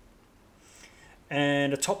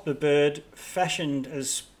 And atop the bird, fashioned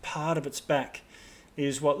as part of its back,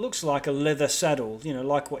 is what looks like a leather saddle, you know,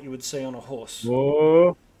 like what you would see on a horse.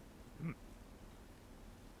 Whoa.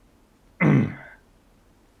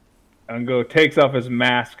 Ungo takes off his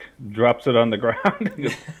mask, drops it on the ground, and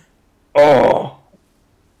goes, "Oh,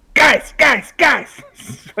 guys!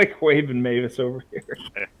 It's like waving Mavis over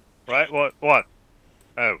here. Right? What?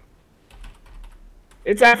 Oh.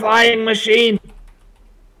 It's a flying machine.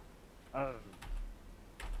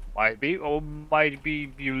 Might be, or might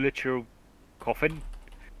be you lit your coffin.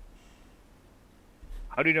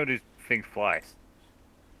 How do you know this thing flies?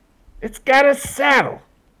 It's got a saddle.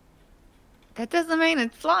 That doesn't mean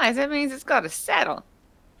it flies. That means it's got a saddle.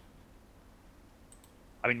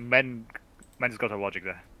 I mean, men's got a logic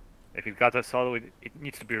there. If it's got a saddle, it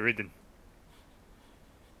needs to be ridden.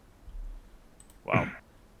 Wow.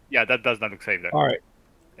 Yeah, that does not look safe there. All right.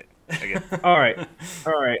 Again. All right.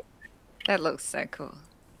 That looks so cool.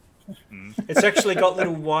 It's actually got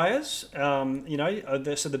little wires, you know,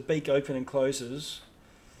 so the beak open and closes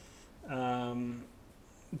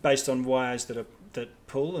based on wires that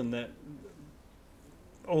pull, and that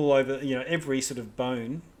all over, you know, every sort of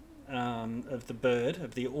bone of the bird,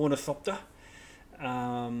 of the ornithopter,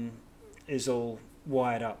 is all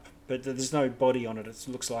wired up, but there's no body on it. It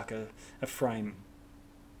looks like a frame.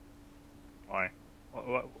 Why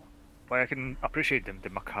I can appreciate the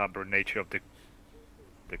macabre nature of the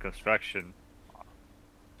construction.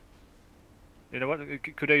 You know what?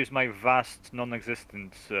 Could I use my vast,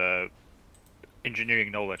 non-existent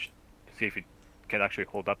engineering knowledge to see if it can actually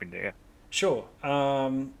hold up in the air? Sure.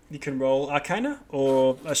 You can roll Arcana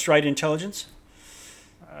or a straight intelligence.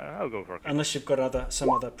 I'll go for it. Unless you've got some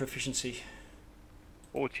other proficiency.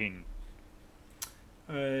 14.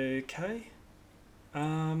 Okay.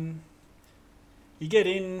 You get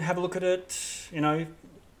in, have a look at it, you know,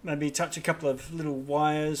 maybe touch a couple of little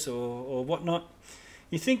wires or whatnot.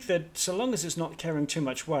 You think that so long as it's not carrying too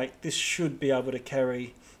much weight, this should be able to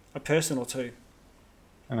carry a person or two.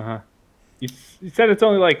 Uh-huh. You said it's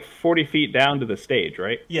only like 40 feet down to the stage,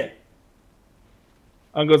 right? Yeah.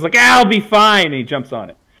 Ungo's like, I'll be fine, and he jumps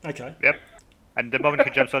on it. Okay. Yep. And the moment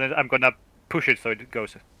he jumps on it, I'm gonna push it so it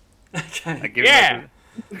goes. Okay. Yeah!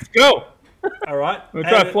 Let's go! All right. I'm going to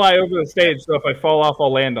try to fly over the stage, so if I fall off,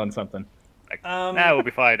 I'll land on something. Now we'll be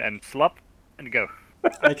fine, and slop, and go.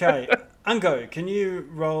 Okay. Ungo, can you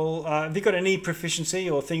roll... have you got any proficiency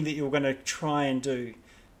or thing that you're going to try and do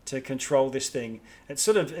to control this thing?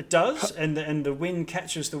 It does, and the wind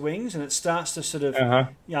catches the wings, and it starts to sort of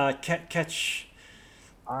catch...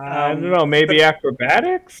 I don't know, maybe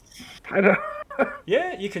acrobatics? I don't...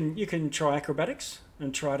 Yeah, you can try acrobatics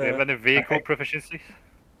and try to... Do you have any vehicle proficiency?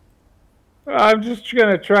 I'm just going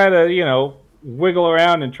to try to, you know, wiggle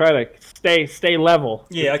around and try to stay level.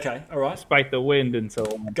 Yeah, okay, all right. Despite the wind and so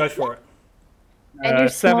on. Go for it. And you're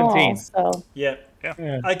 17. Small, so. Yeah.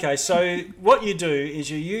 Yeah. Okay, so what you do is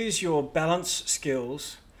you use your balance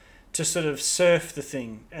skills to sort of surf the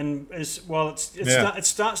thing, and it starts to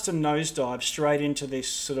nosedive straight into this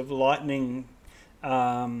sort of lightning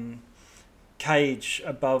cage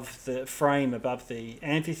above the frame, above the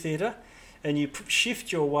amphitheatre, and you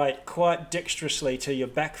shift your weight quite dexterously to your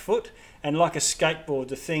back foot, and like a skateboard,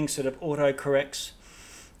 the thing sort of auto-corrects,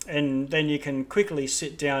 and then you can quickly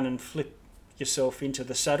sit down and flip yourself into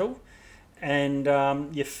the saddle, and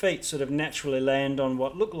your feet sort of naturally land on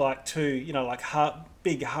what look like two, you know, like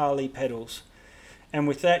big Harley pedals. And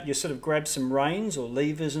with that, you sort of grab some reins or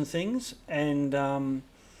levers and things, and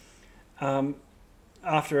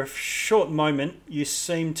after a short moment, you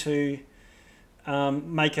seem to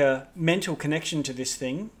make a mental connection to this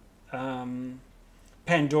thing,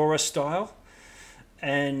 Pandora style,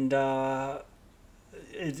 and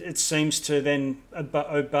it seems to then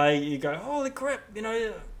obey. You go, holy crap, you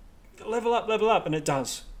know, level up, and it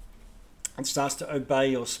does. It starts to obey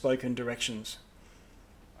your spoken directions.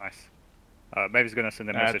 Nice. Maybe he's gonna send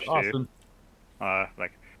a That's message awesome. to you.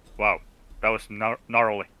 Like, wow, that was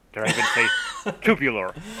gnarly. Did I even say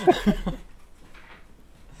tubular?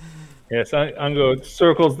 Yes, Ungo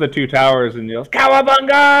circles the two towers and yells,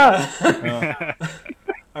 Cowabunga!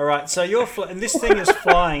 All right, so and this thing is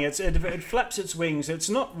flying. It flaps its wings. It's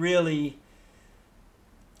not really,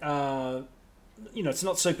 it's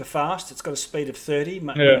not super fast. It's got a speed of 30,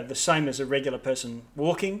 the same as a regular person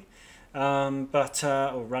walking,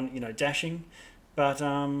 or run, dashing, but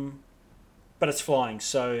it's flying.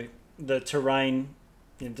 So the terrain,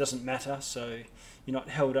 doesn't matter. So you're not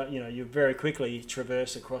held up. You very quickly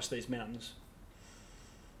traverse across these mountains.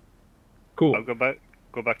 Cool. I'll go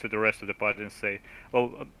back to the rest of the party and say,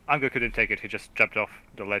 well, Ango couldn't take it. He just jumped off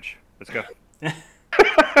the ledge. Let's go. Yeah,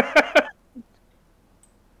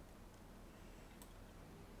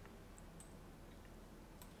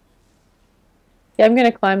 I'm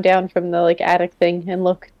gonna climb down from the attic thing and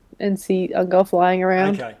look and see Ungo flying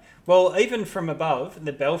around. Okay. Well, even from above in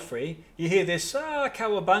the belfry, you hear this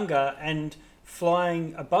cowabunga, and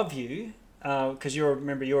flying above you, because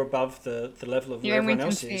you're above the level of where everyone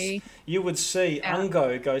else is. You would see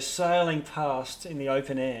Ungo go sailing past in the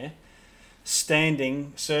open air,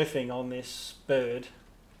 standing surfing on this bird.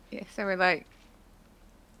 Yeah, so we're like.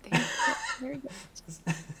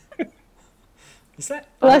 Is that?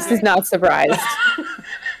 Celeste is not surprised.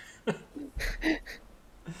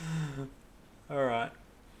 All right.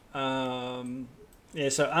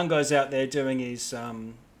 So Ungo's out there doing his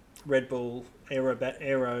Red Bull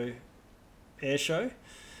Aero air show.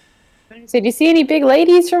 So, do you see any big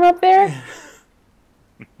ladies from up there?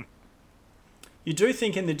 You do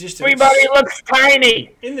think in the distance. Everybody looks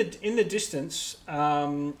tiny. In the distance,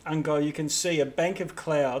 Ungo, you can see a bank of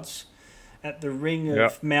clouds at the ring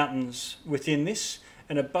of mountains within this,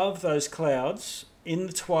 and above those clouds, in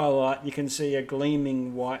the twilight, you can see a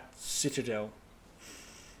gleaming white citadel.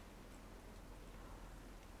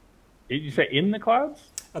 Did you say in the clouds?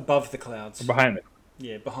 Above the clouds. Or behind them?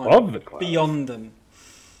 Yeah, behind. Above the clouds. Beyond them.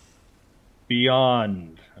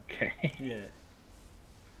 Beyond. Okay. Yeah.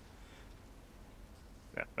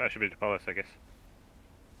 Yeah, that should be the palace, I guess.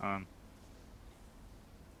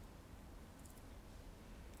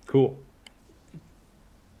 Cool.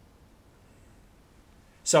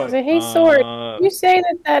 So, Hey, Sword, you say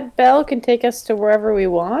that bell can take us to wherever we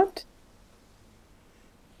want?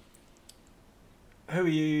 who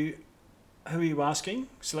are you asking,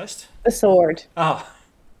 Celeste? The sword. Ah.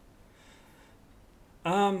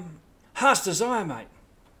 Heart's Desire, mate.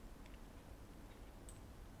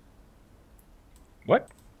 What?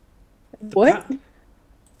 What?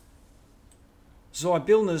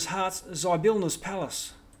 Zybilna's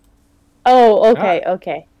palace. Oh, okay,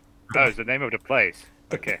 okay. Oh, it's the name of the place.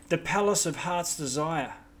 Okay. The Palace of Heart's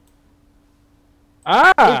Desire. Ah!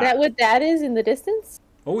 Is that what that is in the distance?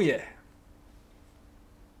 Oh yeah.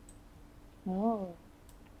 Oh.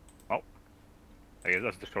 I guess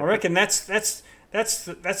that's the short. I reckon that's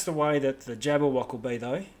the way that the Jabberwock will be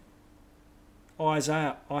though. Eyes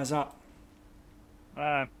out, eyes up.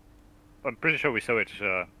 I'm pretty sure we saw it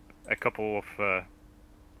a couple of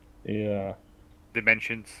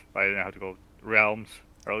dimensions. I don't know how to call it, realms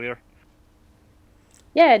earlier.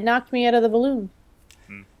 Yeah, it knocked me out of the balloon.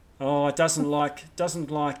 Oh, it doesn't like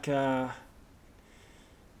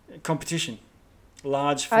competition.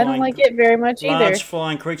 Large flying. I don't like it very much either. Large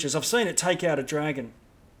flying creatures. I've seen it take out a dragon.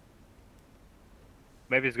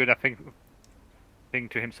 Maybe he's gonna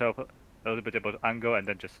think to himself a little bit about Ango and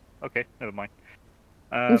then just okay, never mind.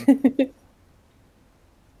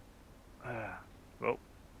 Well,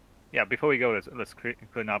 yeah. Before we go, let's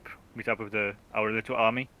clean up, meet up with our little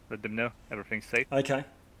army, let them know everything's safe, Okay.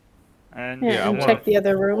 and Yeah, I and wanna check the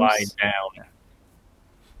other rooms. Fly down.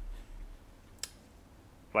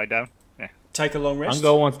 fly down. Yeah. Take a long rest.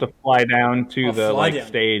 Ungo wants to fly down to Oh, the fly down.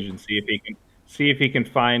 stage and see if he can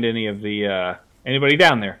find any of the anybody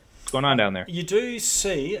down there. What's going on down there? You do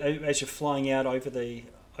see, as you're flying out over the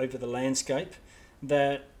landscape,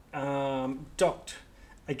 that docked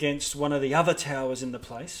against one of the other towers in the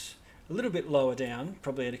place, a little bit lower down,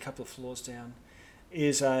 probably at a couple of floors down,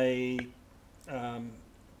 is a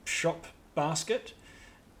shop basket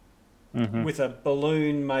with a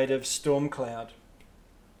balloon made of storm cloud.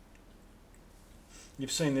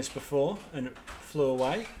 You've seen this before, and it flew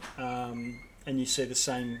away, and you see the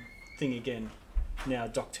same thing again, now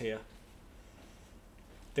docked here.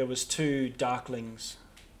 There was 2 darklings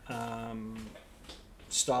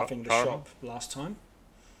staffing the Charm? shop last time.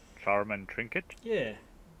 Charm and trinket. Yeah.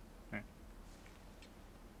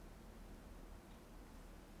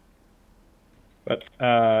 But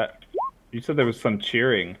you said there was some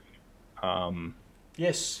cheering,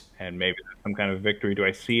 Yes. and maybe some kind of victory. Do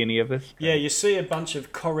I see any of this? Yeah, you see a bunch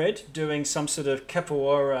of Kored doing some sort of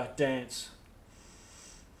capoeira dance.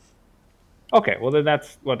 Okay, well then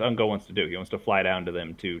that's what Ungo wants to do. He wants to fly down to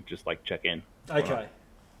them to just check in. Okay.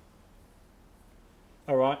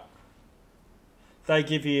 All right. They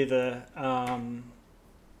give you the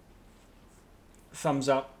thumbs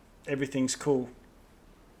up. Everything's cool.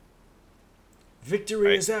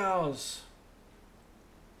 Victory is ours.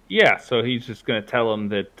 Yeah, so he's just going to tell him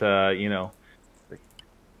that,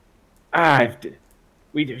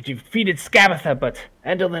 we defeated Skabatha, but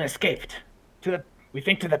Endelin escaped. We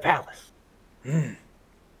think to the palace.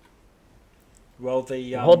 Well,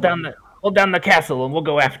 the Hold down the castle, and we'll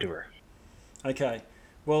go after her. Okay.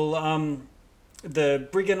 Well, the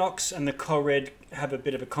Briganox and the Kored have a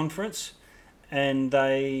bit of a conference, and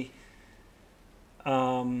they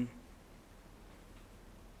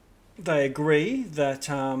agree that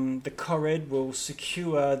the Kored will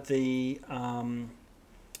secure the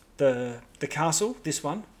castle. This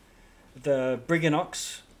one, the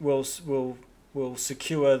Briganox will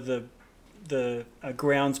secure the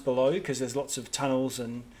grounds below, because there's lots of tunnels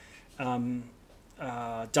and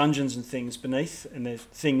dungeons and things beneath, and there's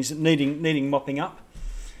things needing mopping up.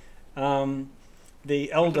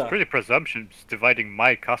 The elder, It's pretty presumptuous dividing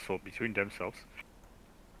my castle between themselves.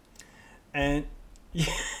 and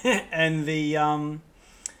and the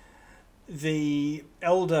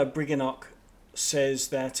elder Briganock says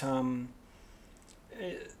that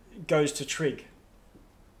goes to Trig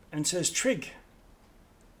and says, Trig,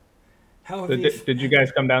 how have you? Did you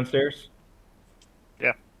guys come downstairs?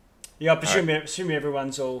 Yeah. Yeah, I presume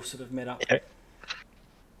everyone's all sort of met up. Yeah.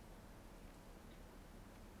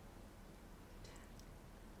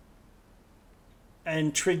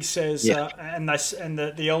 And Trig says, and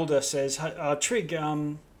the elder says, Trig,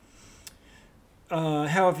 how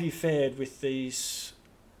have you fared with these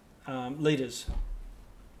leaders,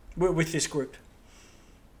 with this group?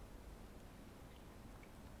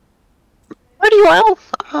 Pretty well.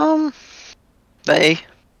 They.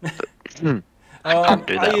 I can't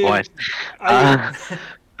do that voice.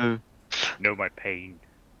 Know my pain.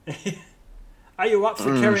 Are you up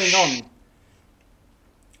for carrying on?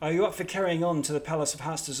 Are you up for carrying on to the Palace of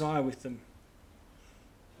Heart's Desire with them?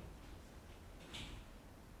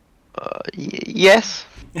 Yes.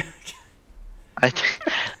 I.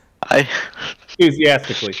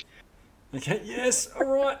 Enthusiastically. Okay. Yes. All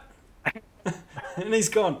right. And he's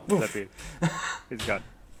gone. He's gone.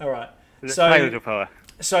 All right. So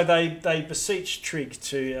they beseech Trig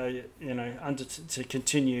to to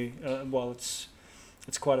continue while it's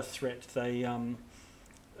quite a threat. They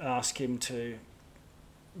ask him to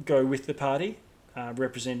go with the party,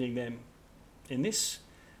 representing them in this.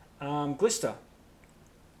 Glister.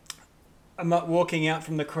 Walking out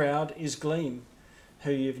from the crowd is Gleam,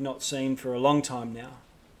 who you've not seen for a long time now.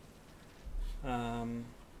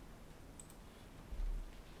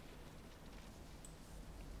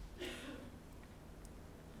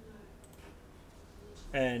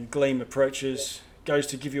 And Gleam approaches, goes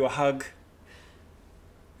to give you a hug.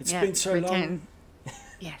 It's been so long.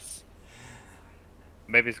 Yes.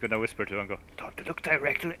 Maybe he's gonna whisper to him and go, "Don't look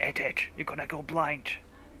directly at it. You're gonna go blind."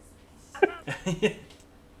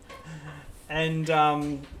 And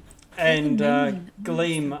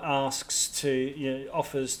Gleam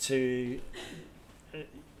offers to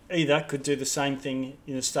either could do the same thing,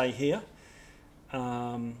 stay here,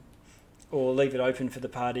 or leave it open for the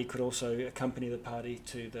party. Could also accompany the party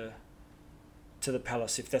to the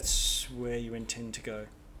palace if that's where you intend to go.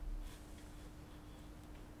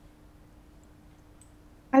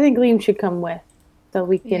 I think Gleam should come with, so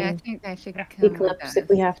we can I think they should come eclipse if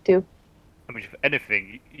we have to. I mean, if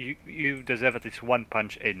anything, you deserve at least one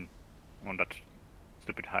punch in on that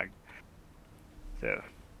stupid hag. So.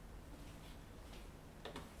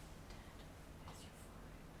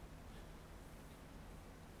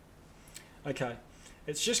 Okay,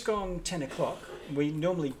 it's just gone 10 o'clock. We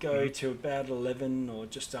normally go to about 11 or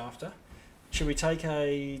just after. Should we take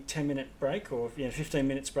a 10-minute break or 15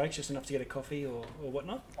 minutes break, just enough to get a coffee or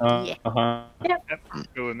whatnot? Uh-huh. Yep.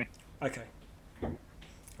 Go with me. Okay.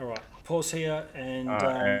 All right. Pause here and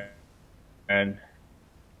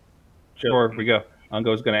before we go,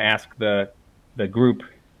 Ungo's going to ask the group,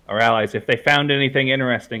 our allies, if they found anything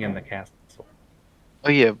interesting in the castle. Oh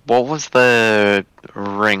yeah, what was the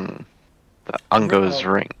ring? The Ungo's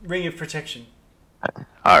ring. Ring of protection.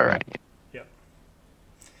 All right. Yep.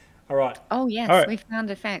 All right. Oh yes, All right. we found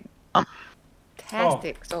a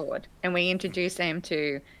fantastic sword, and we introduced them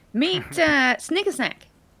to meet Snickersnack.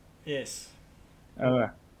 Yes. I'm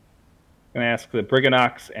going to ask the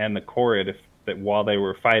Briganox and the Korid that while they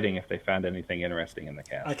were fighting, if they found anything interesting in the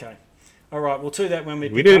castle. Okay. All right. We'll do that when we.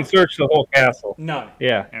 We didn't search the whole castle. No.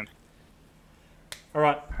 Yeah. All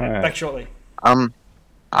right. All right. Back shortly.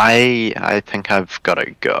 I think I've got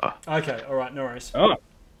to go. Okay. All right. No worries. Oh.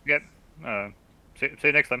 Yep. See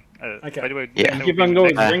you next time. Okay. By the way, Yeah. next time Give will be Ungo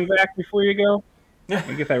next- his ring back before you go.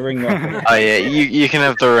 And get that ring off. Oh yeah, you can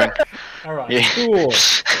have the ring. All right. Yeah. Cool.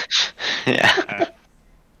 Yeah.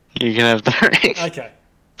 You can have the ring. Okay.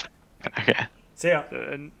 Okay. See ya.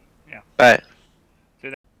 and Bye.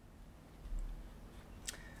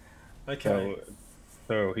 Okay.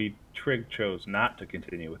 So Trig chose not to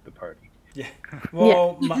continue with the party. Yeah.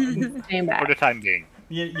 Well, Came for the back. time being.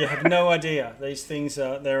 you have no idea. These things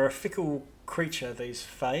they're a fickle creature. These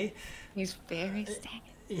fae. He's very staggered.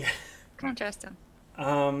 Yeah. Come on, Justin.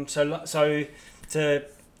 So to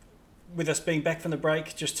with us being back from the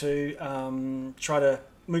break, just to try to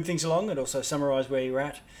move things along and also summarise where you're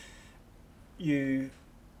at. You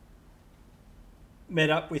met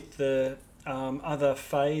up with the other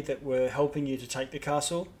fae that were helping you to take the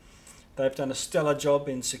castle. They've done a stellar job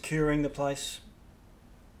in securing the place.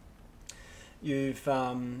 You've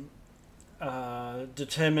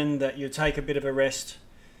determined that you take a bit of a rest,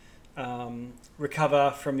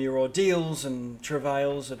 recover from your ordeals and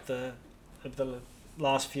travails of the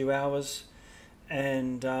last few hours,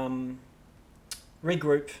 and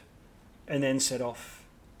regroup, and then set off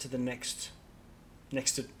to the next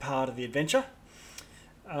part of the adventure,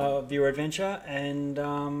 of your adventure, and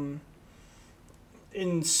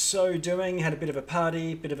in so doing, had a bit of a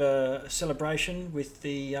party, bit of a celebration with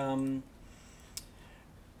the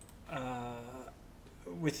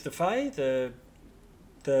fae.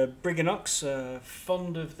 The Briganox are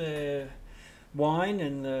fond of their wine,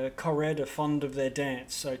 and the Korred are fond of their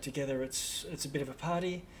dance. So together, it's a bit of a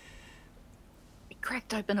party. We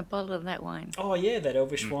cracked open a bottle of that wine. Oh yeah, that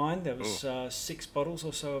Elvish wine. There was 6 bottles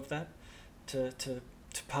or so of that to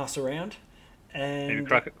pass around, and Maybe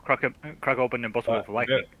crack open a bottle of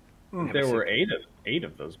lightning. There were eight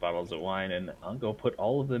of those bottles of wine, and Ungo put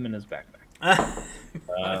all of them in his backpack.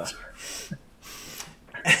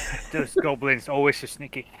 Those goblins always so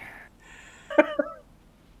sneaky.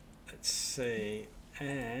 let's see,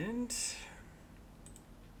 and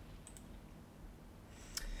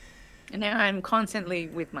And now I'm constantly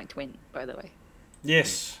with my twin, by the way.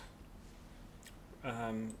 yes,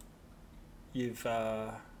 you've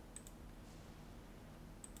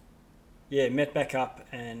met back up,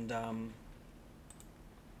 and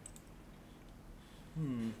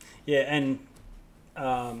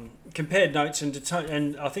compared notes,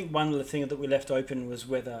 and I think one of the things that we left open was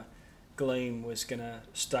whether Gleam was going to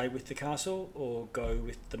stay with the castle or go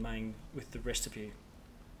with the rest of you.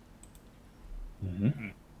 Mm-hmm.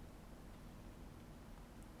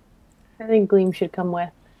 I think Gleam should come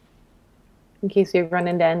with, in case we run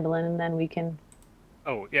into Endlin, and then we can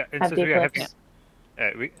Oh yeah, and have since the we are eclipse.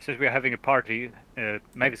 having since we are having a party,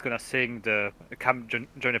 Maggie's gonna sing the "Come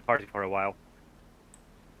join the party for a while"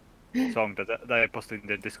 song that I posted in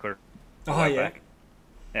the Discord. a Oh while yeah. back.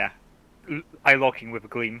 Yeah, I locking with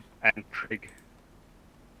Gleam and Trig,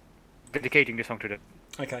 dedicating the song to them.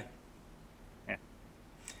 Okay.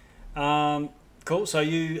 Yeah. Cool. So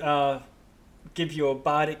you give your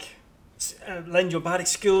lend your bardic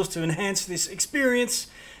skills to enhance this experience,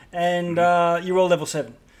 and you're all level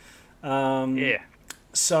 7. Yeah.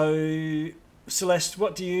 So, Celeste,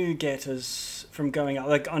 what do you get from going up?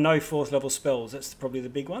 Like, I know 4th level spells. That's probably the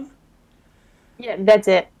big one. Yeah, that's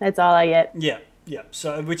it. That's all I get. Yeah.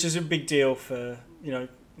 So, which is a big deal for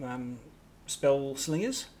spell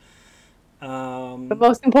slingers. But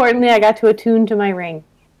most importantly, I got to attune to my ring.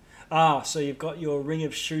 So you've got your Ring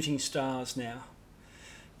of Shooting Stars now.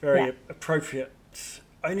 Very Yeah. appropriate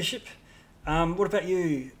ownership. What about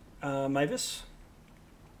you, Mavis?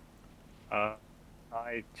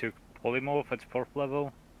 I took Polymorph at 4th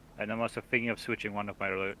level, and I'm also thinking of switching one of my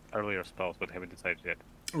earlier spells, but haven't decided yet.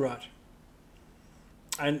 Right.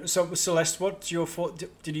 And so, Celeste, what's your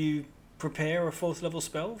did you prepare a 4th level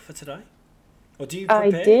spell for today? Or do you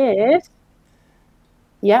prepare? I did.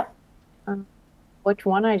 Yep. Which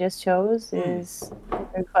one I just chose is a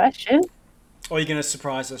good question. Or are you going to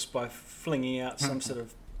surprise us by flinging out some sort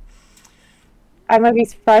of... I might be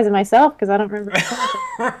surprising myself because I don't remember.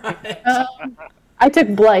 I took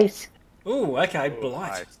Blight. Ooh, okay, Oh,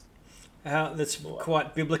 Blight. nice. That's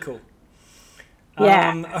quite biblical.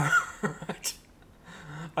 Yeah. Right.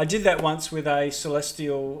 I did that once with a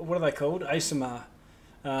celestial... What are they called? Asimar.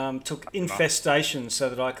 Took Infestation so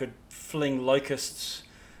that I could fling locusts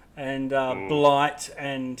and Blight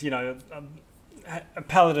and, a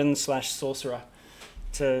paladin / sorcerer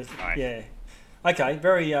to... Nice. Yeah. Okay,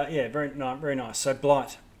 very nice. So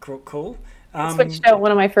Blight, cool. I switched out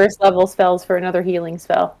one of my 1st level spells for another healing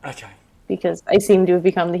spell Okay. because I seem to have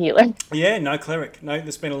become the healer. Yeah, no cleric. No,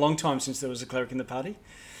 there's been a long time since there was a cleric in the party.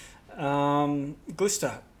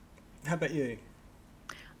 Glister, how about you?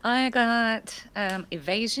 I got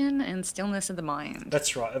evasion and stillness of the mind.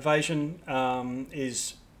 That's right. Evasion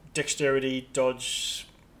is dexterity, dodge,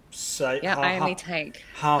 say. Yeah, I only take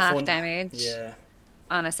half damage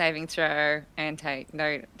on a saving throw and take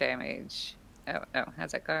no damage. Oh,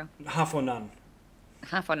 how's that go? Half or none.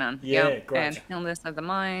 Half or none. Yeah, yep. great. And stillness of the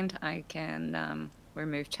mind, I can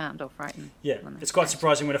remove charmed or frightened. Yeah, it's quite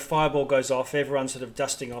surprising when a fireball goes off, everyone's sort of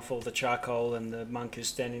dusting off all the charcoal and the monk is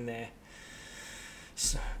standing there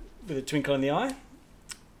with a twinkle in the eye.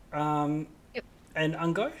 Yep. And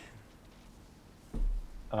Ungo?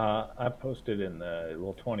 I posted in the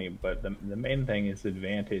Roll20, but the main thing is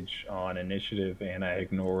advantage on initiative, and I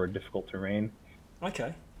ignore difficult terrain.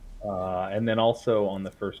 Okay. And then also on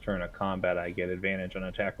the first turn of combat, I get advantage on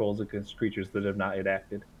attack rolls against creatures that have not yet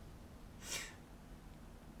acted.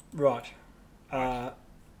 Right.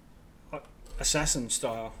 Assassin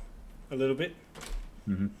style, a little bit.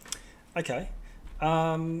 Mm-hmm. Okay.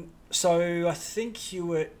 So I think you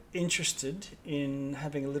were interested in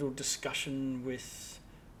having a little discussion with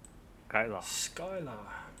Skylar.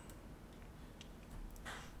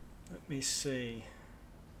 Let me see.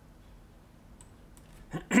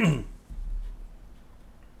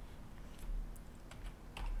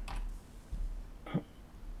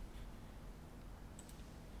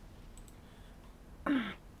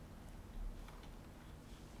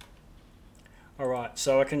 All right,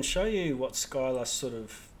 so I can show you what Skylar sort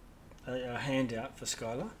of a handout for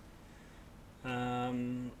Skylar.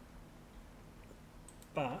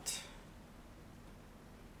 But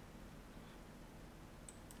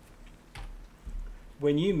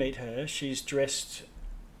when you meet her, she's dressed,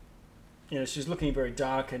 she's looking very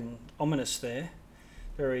dark and ominous there,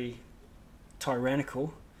 very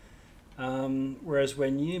tyrannical. Whereas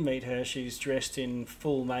when you meet her, she's dressed in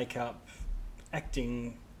full makeup,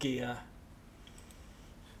 acting gear.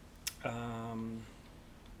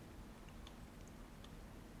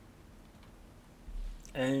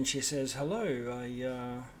 And she says, "Hello, I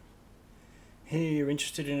hear you're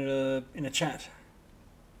interested in a chat."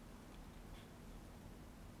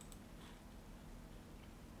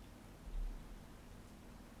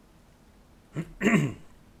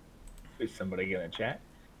 Is somebody gonna chat?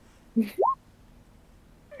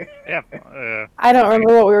 Yeah. I don't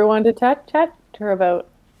remember what we were wanting to chat to her about.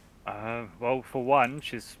 Well, for one,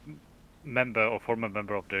 she's member or former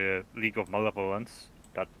member of the League of Malevolence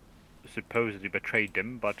that supposedly betrayed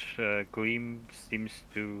them, but Gleam seems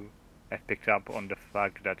to have picked up on the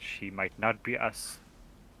fact that she might not be as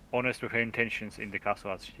honest with her intentions in the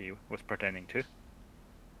castle as she was pretending to.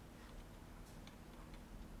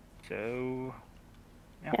 So,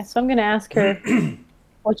 yeah, so I'm going to ask her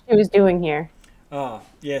what she was doing here. Ah,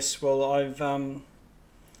 yes. Well,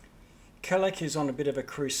 Kelek is on a bit of a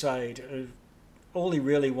crusade. All he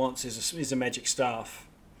really wants is a magic staff.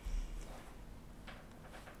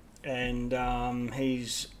 And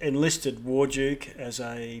he's enlisted Warduke as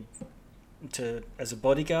a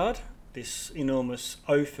bodyguard. This enormous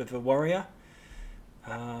oaf of a warrior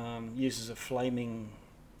uses a flaming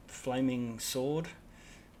sword.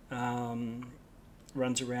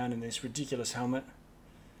 Runs around in this ridiculous helmet.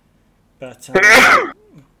 But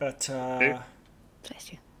Bless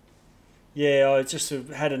you. Yeah, I just have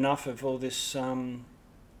had enough of all this. Of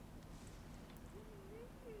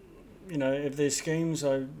these schemes.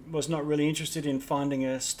 I was not really interested in finding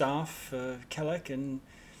a staff for Kelek, and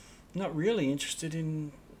not really interested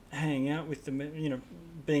in hanging out with them,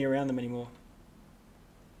 being around them anymore.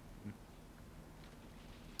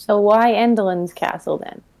 So why Endelin's castle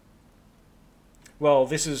then? Well,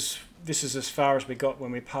 this is as far as we got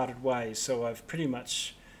when we parted ways, so I've pretty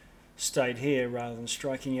much stayed here rather than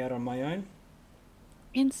striking out on my own.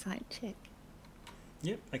 Insight check.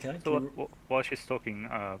 Yep, okay. So while she's talking,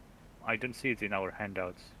 I didn't see it in our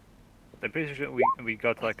handouts. I'm pretty sure we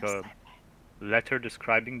got like a letter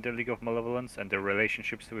describing the League of Malevolence and their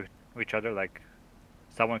relationships with each other, like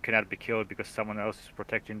someone cannot be killed because someone else is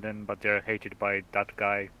protecting them, but they're hated by that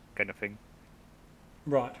guy, kind of thing.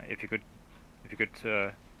 Right. If you could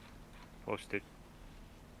post it.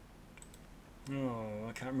 Oh,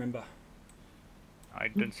 I can't remember. I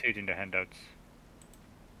didn't see it in the handouts.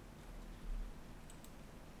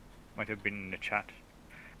 Might have been in the chat.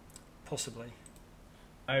 Possibly.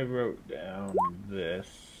 I wrote down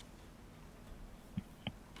this.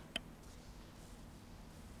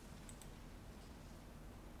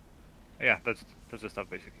 Yeah, that's the stuff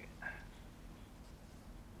basically.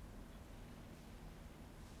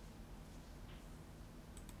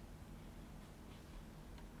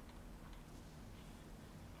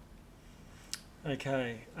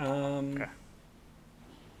 Okay. Okay.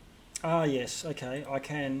 Ah, yes. Okay, I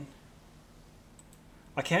can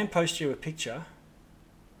I can post you a picture.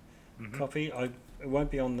 Mhm. Copy. It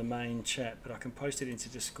won't be on the main chat, but I can post it into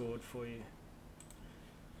Discord for you.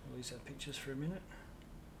 I'll use our pictures for a minute.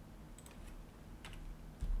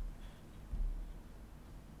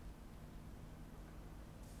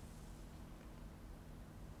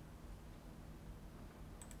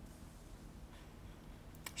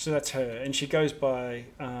 So that's her, and she goes by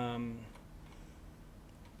the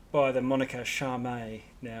moniker Charmaine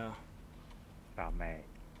now. Oh, man.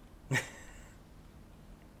 Yeah.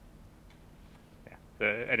 So,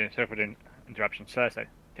 Eddie, sorry for the interruption. Cersei,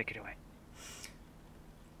 take it away.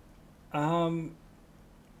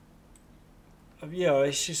 Yeah,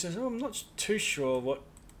 she says, "Oh, I'm not too sure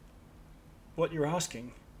what you're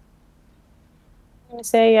asking." I'm going to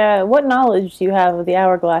say, what knowledge do you have of the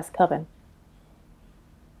Hourglass Coven?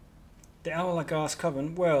 The Hourglass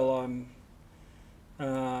Coven. Well,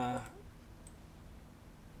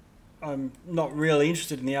 I'm not really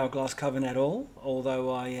interested in the Hourglass Coven at all, although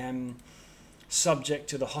I am subject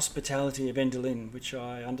to the hospitality of Enderlin, which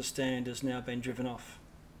I understand has now been driven off.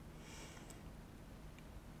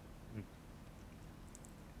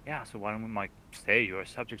 Yeah, so one might say you are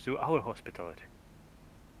subject to our hospitality.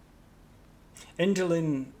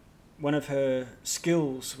 Enderlin, one of her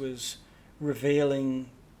skills was revealing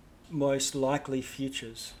most likely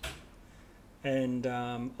futures. And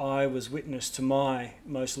I was witness to my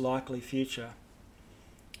most likely future,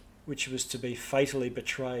 which was to be fatally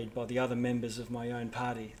betrayed by the other members of my own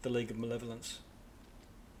party, the League of Malevolence.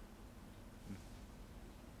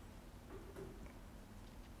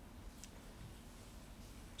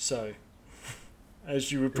 So,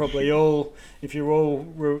 as you were probably all, if you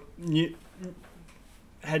all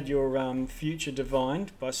had your future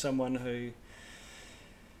divined by someone who,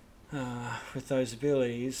 with those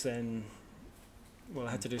abilities, then, well,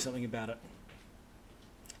 I had to do something about it.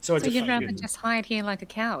 So you'd rather just hide here like a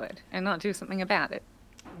coward and not do something about it?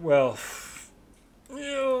 Well,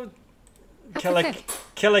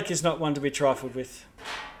 Kellic is not one to be trifled with.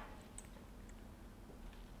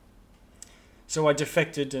 So I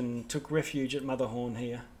defected and took refuge at Motherhorn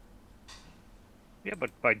here. Yeah, but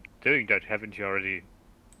by doing that, haven't you already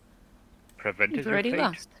prevented You've your already fate?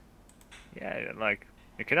 lost. Yeah, like,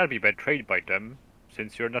 you cannot be betrayed by them,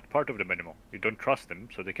 since you're not part of them anymore. You don't trust them,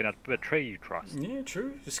 so they cannot betray you trust. Yeah,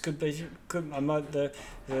 true. This could be.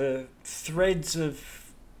 The threads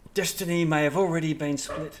of destiny may have already been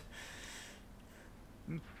split.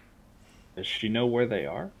 Does she know where they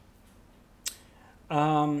are?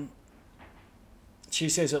 She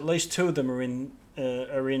says at least two of them are in.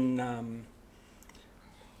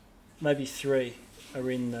 Maybe three are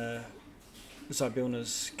in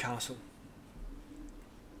Zybilna's castle.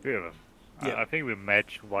 Three of them. Yeah. I think we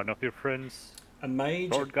met one of your friends. A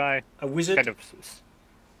mage, Short guy. a wizard. Kind of.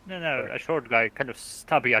 No, a short guy, kind of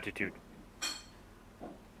stubby attitude.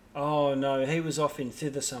 Oh no, he was off in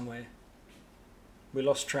thither somewhere. We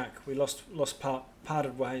lost track. We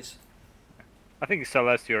parted ways. I think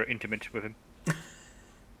Celeste, you're intimate with him.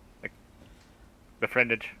 Like,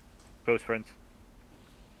 befriended, close friends.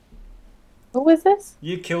 Who was this?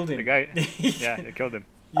 You killed him. The guy. Yeah, you killed him.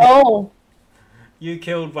 Oh, You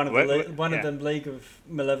killed one of Yeah. the League of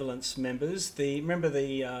Malevolence members. Remember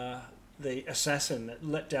the assassin that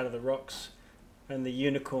leapt out of the rocks, and the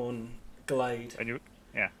unicorn glade. And you,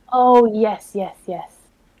 oh, yes.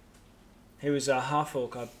 He was a half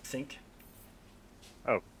orc, I think.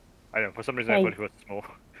 I don't know, for some reason I Hey. thought he was small.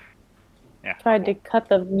 Yeah. Tried to cut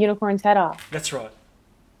the unicorn's head off. That's right.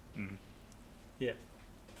 Mhm. Yeah,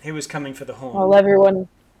 he was coming for the horn. While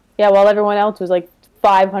everyone else was like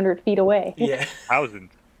 500 feet away. Yeah.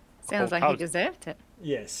 1,000. Sounds like he deserved it.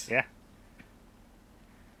 Yes. Yeah.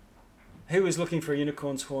 He was looking for a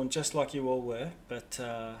unicorn's horn, just like you all were, but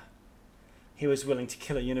he was willing to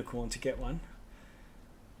kill a unicorn to get one.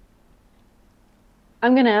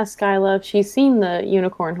 I'm gonna ask Skyla if she's seen the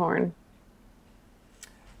unicorn horn.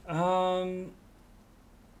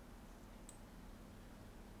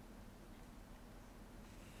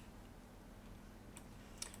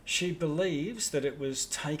 She believes that it was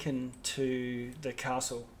taken to the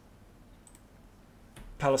castle,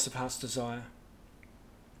 Palace of Heart's Desire.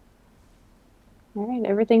 All right,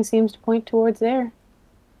 everything seems to point towards there.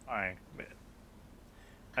 I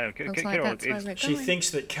don't Looks like that's where we're She going. thinks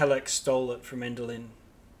that Kelek stole it from Enderlin.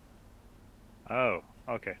 Oh,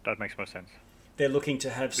 okay, that makes more sense. They're looking to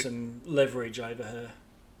have some leverage over her.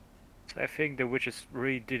 I think the witches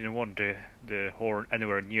really didn't want the horn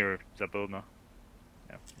anywhere near Zybilna.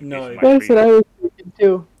 Yeah, No. these might be- I was thinking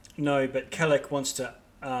too. No, but Kelek wants to.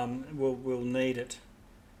 Will need it.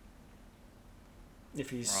 If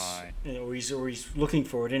he's, Right. or he's looking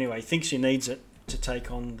for it anyway. He thinks he needs it. to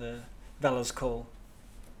take on the Valor's Call.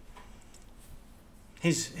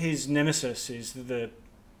 His nemesis is the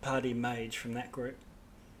party mage from that group.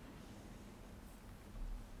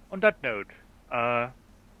 On that note, have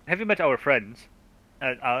you met our friends?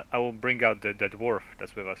 And I will bring out the dwarf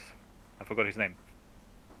that's with us. I forgot his name.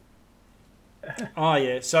 Oh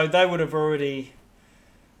yeah, so they would have already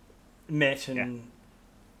met and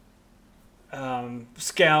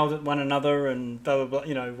scowled at one another and blah blah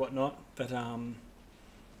blah, whatnot. But I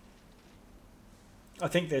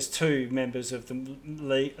think there's two members of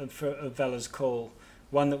the of Valor's Call.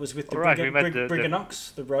 One that was with the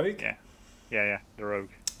Briganox, the rogue. Yeah, the rogue.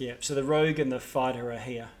 Yeah, so the rogue and the fighter are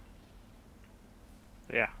here.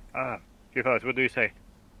 Yeah. You fellas, what do you say?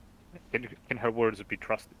 Can her words be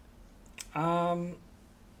trusted?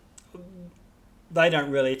 They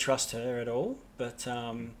don't really trust her at all, but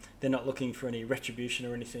they're not looking for any retribution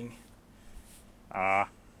or anything. I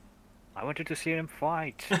wanted to see him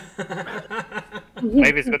fight.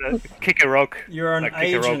 Maybe he's gonna kick a rock. You're an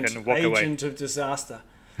agent, and walk away. agent of disaster.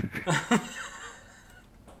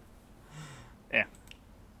 Yeah.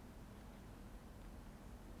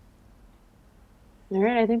 All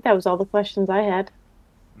right, I think that was all the questions I had.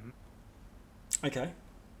 Okay.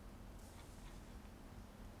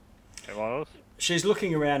 Anyone else? She's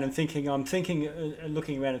looking around and thinking.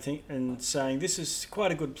 Looking around and saying, "This is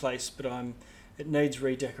quite a good place, but it needs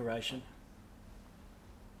redecoration."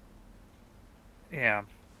 Yeah.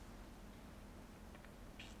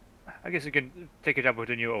 I guess you can take it up with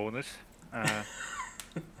the new owners.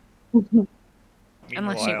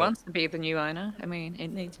 Unless she wants to be the new owner. I mean, it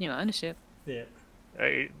needs new ownership. Yeah.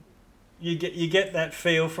 You get that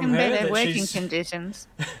feel from and her better that working she's conditions.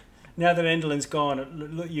 now that Enderlin's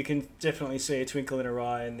gone, you can definitely see a twinkle in her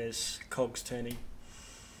eye, and there's cogs turning.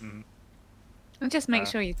 Mm-hmm. And just make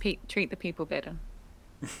sure you treat the people better.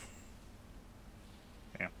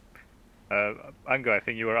 Yeah. Ango, I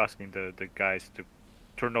think you were asking the guys to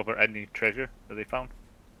turn over any treasure that they found.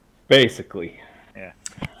 Basically. Yeah.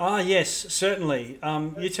 Ah, yes, certainly.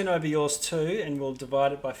 You turn over yours too, and we'll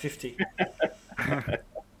divide it by 50.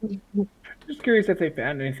 Just curious if they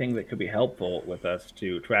found anything that could be helpful with us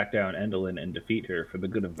to track down Endelyn and defeat her for the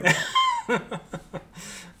good of the world.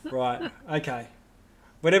 Right, okay.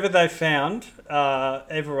 Whatever they found,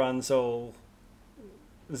 everyone's all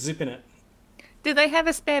zipping it. Do they have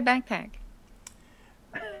a spare backpack?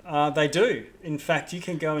 They do. In fact, you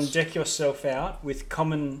can go and deck yourself out with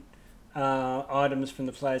common items from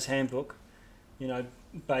the player's handbook,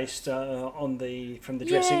 based from the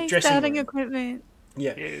dressing starting room. equipment.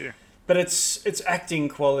 Yeah. But it's acting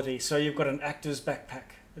quality, so you've got an actor's backpack.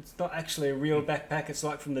 It's not actually a real backpack. It's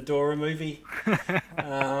like from the Dora movie.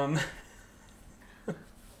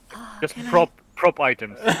 Just prop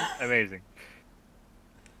items. Amazing.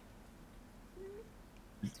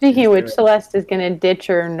 Speaking of which, Celeste is going to ditch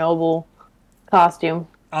her noble costume.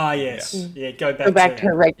 Ah, yes. Yeah, go back to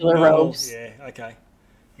her regular normal robes. Yeah, okay.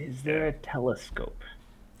 Is there a telescope?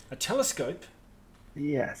 A telescope?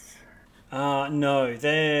 Yes. No,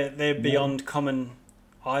 they're beyond common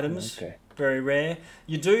items. Okay. Very rare.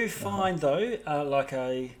 You do find though, like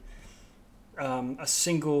a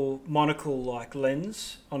single monocle-like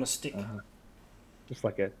lens on a stick. Just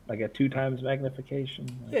like a 2 times magnification.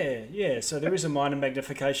 Yeah. So there is a minor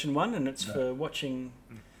magnification one, and it's for watching.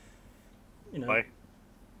 Bye.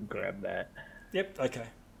 Grab that. Yep. Okay.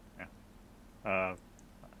 Yeah.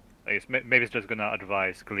 I guess maybe it's just gonna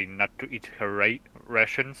advise Glean not to eat her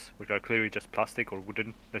rations, which are clearly just plastic or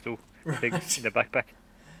wooden little things in the backpack.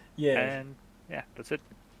 Yeah. And yeah, that's it.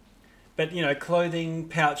 But clothing,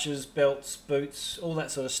 pouches, belts, boots, all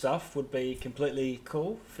that sort of stuff would be completely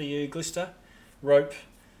cool for you, Glister. Rope,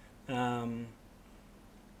 even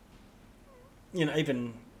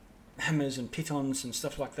hammers and pitons and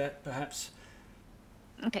stuff like that, perhaps.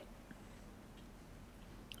 Okay.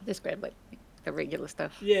 Just grab the regular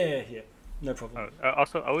stuff. Yeah, no problem.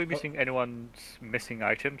 Also, are we missing anyone's missing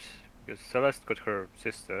items? Because Celeste got her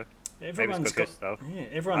sister. Everyone's got his stuff. Yeah,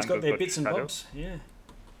 everyone's Ango got their got bits and Shadow. bobs. Yeah.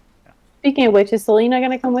 Speaking of which, is Selena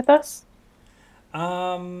going to come with us?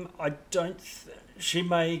 I don't. She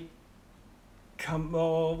may come.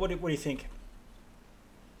 Or what do you think?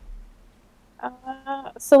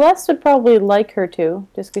 Celeste would probably like her to,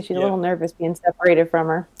 just because she's a little nervous being separated from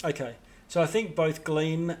her. Okay. So I think both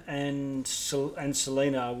Gleam and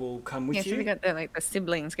Selena will come with you. So we got the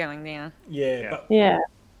siblings going now. Yeah, but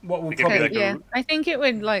what will It could be probably like I think it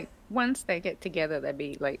would once they get together, they'd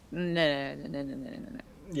be like, no.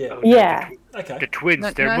 Yeah. Oh, Yeah. Okay. The twins,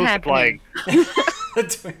 Not they're multiplying. The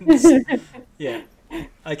twins. Yeah.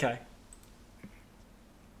 Okay.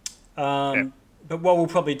 But But what we'll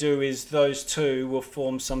probably do is those two will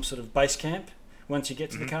form some sort of base camp once you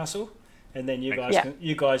get to the castle, and then you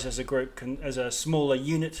guys as a group can, as a smaller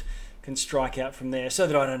unit, can strike out from there, so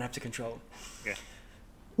that I don't have to control them.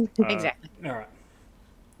 Yeah. Exactly. All right.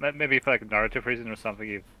 Maybe for like a narrative reason or something,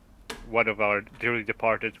 if one of our dearly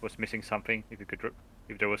departed was missing something, if it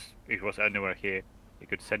was anywhere here, you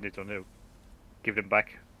could send it on the, give them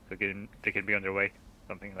back, so they can be on their way.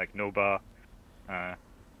 Something like Nova,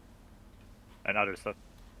 and other stuff.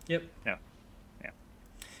 Yep. Yeah.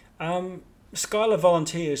 Skylar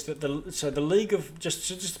volunteers that the League of,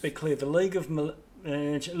 just to be clear, the League of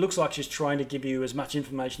it looks like she's trying to give you as much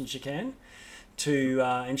information as she can to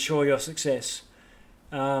ensure your success.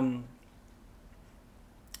 The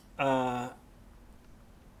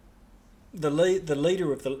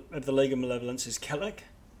leader of the League of Malevolence is Kelek.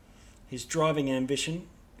 His driving ambition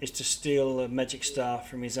is to steal a magic star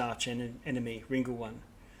from his arch enemy, Ringelwan.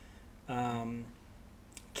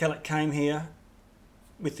 Kelek came here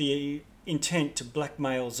with the intent to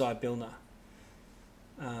blackmail Zybilna.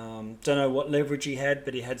 Don't know what leverage he had,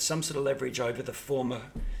 but he had some sort of leverage over the former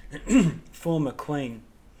queen.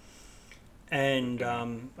 And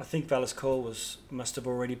I think Valis Call must have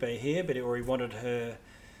already been here, but he wanted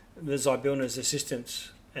the Zybilna's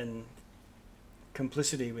assistance and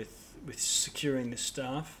complicity with securing the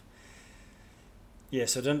staff.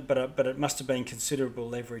 Yes, I don't. But it must have been considerable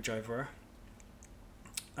leverage over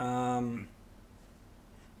her.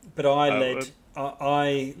 But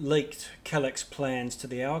I leaked Kelek's plans to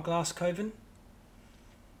the Hourglass Coven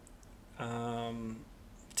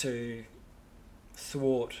to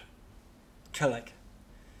thwart Kelek.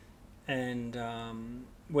 And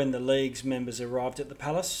when the League's members arrived at the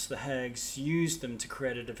palace, the hags used them to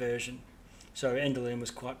create a diversion. So Endelyn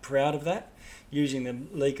was quite proud of that, using the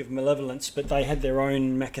League of Malevolence, but they had their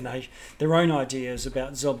own their own ideas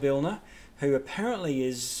about Zybilna, who apparently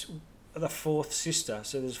is the fourth sister,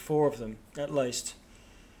 so there's 4 of them at least.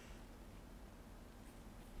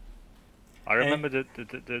 I remember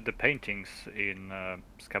the paintings in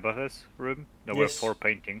Skabatha's room. There were 4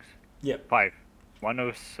 paintings. Yep. 5.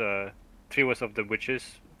 3 was of the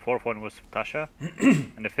witches. 4th one was Tasha,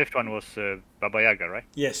 and the 5th one was Baba Yaga, right?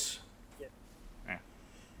 Yes. Yeah.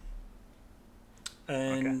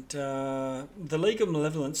 And the League of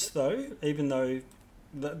Malevolence, though, even though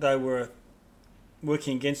they were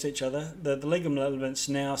working against each other, the League of Malevolence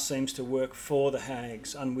now seems to work for the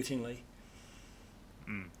hags unwittingly.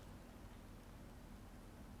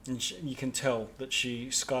 And you can tell that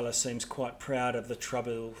Skylar seems quite proud of the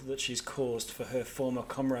trouble that she's caused for her former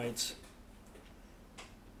comrades.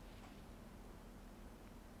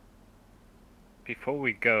 Before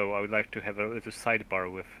we go, I would like to have a little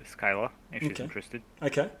sidebar with Skylar, if she's interested.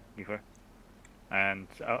 Okay. Before. And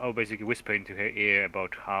I'll basically whisper into her ear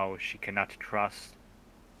about how she cannot trust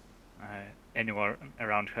anyone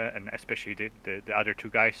around her, and especially the other 2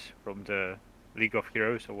 guys from the League of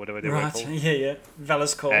Heroes or whatever they were called. Yeah.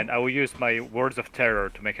 Valis Call. And I will use my words of terror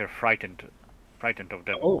to make her frightened of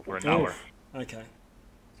them for an hour. Okay.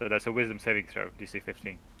 So that's a wisdom saving throw, DC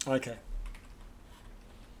 15. Okay.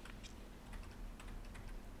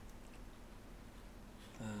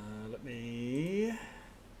 Let me...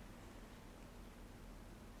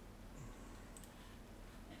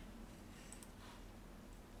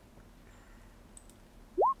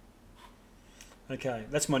 Okay,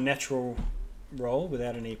 that's my natural roll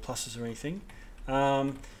without any pluses or anything.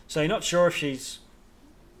 So you're not sure if she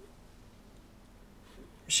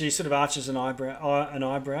sort of arches an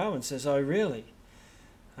eyebrow and says, "Oh, really?"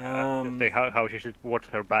 How she should watch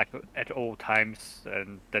her back at all times,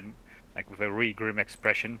 and then like with a really grim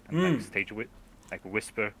expression, and like stage like a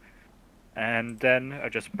whisper, and then I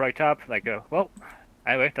just bright up like, well,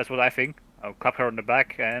 anyway, that's what I think. I'll clap her on the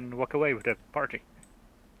back and walk away with the party.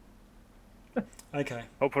 Okay.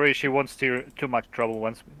 Hopefully she won't steer too much trouble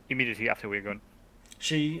immediately after we're gone.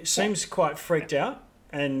 She seems quite freaked out,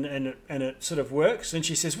 and it sort of works. And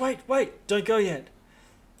she says, "Wait, don't go yet."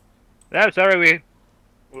 No, sorry, we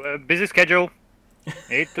busy schedule.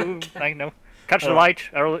 Need to catch the light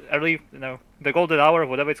early, the golden hour,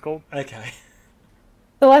 whatever it's called. Okay.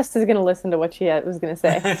 Celeste is going to listen to what she was going to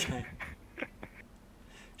say. Okay.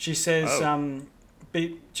 She says,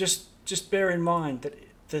 just bear in mind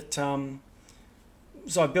that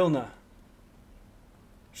Zybilna,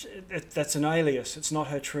 that's an alias. It's not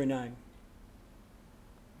her true name.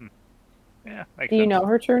 Yeah. Do you know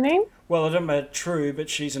her true name? Well, I don't know true, but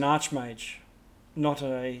she's an archmage, not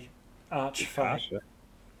a archfey.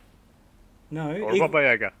 No. Or Baba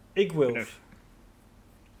Yaga. Igwilf.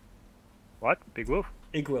 What? Big Wolf?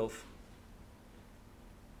 Igwilf.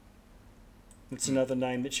 It's another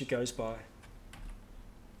name that she goes by.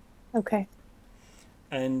 Okay.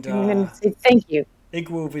 And I'm going to say thank you.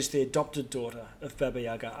 Igwilv is the adopted daughter of Baba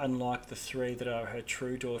Yaga, unlike the three that are her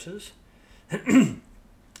true daughters. And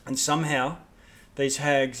somehow, these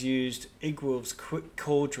hags used Igwilv's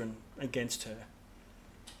cauldron against her.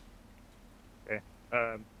 Okay.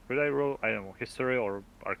 Could I roll, I don't know, history or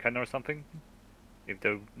arcana or something? If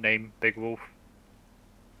the name Big Wolf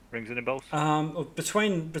rings any bells?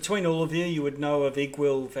 Between all of you, you would know of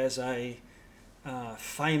Igwilv as a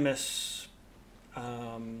famous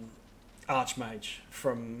archmage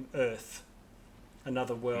from Earth,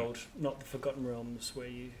 another world, not the Forgotten Realms where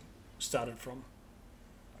you started from.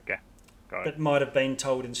 Okay, got it. That might have been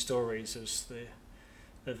told in stories as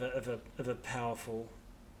of a powerful,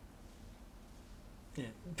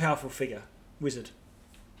 powerful figure, wizard.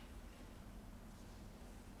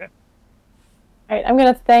 All right, I'm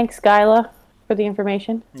going to thank Skyla for the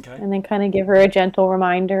information. Okay. And then kind of give her a gentle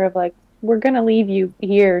reminder of like, we're going to leave you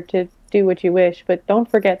here to do what you wish, but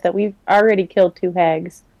don't forget that we've already killed 2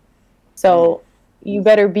 hags. So you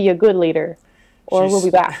better be a good leader or we'll be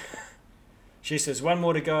back. She says, 1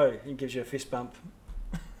 more to go, and gives you a fist bump.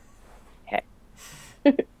 Okay.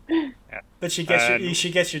 Yeah. But she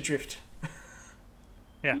gets your drift.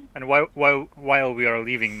 Yeah, and while we are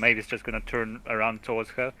leaving, Mavis just gonna turn around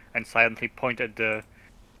towards her and silently point at the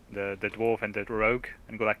dwarf and the rogue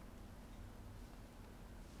and go like,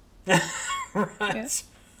 Right.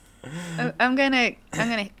 Yeah. I'm gonna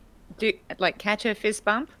do like catch her fist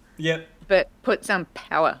bump, Yep. but put some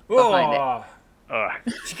power behind it, Oh.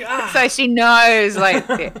 so she knows. Like,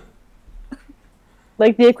 yeah.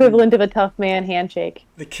 Like the equivalent of a tough man handshake.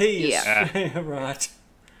 The key is Yeah. right.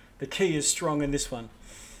 The key is strong in this one.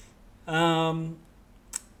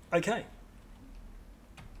 Okay.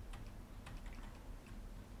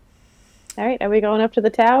 All right, are we going up to the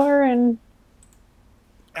tower and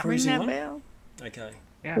Ring Cruising that on. bell. Okay.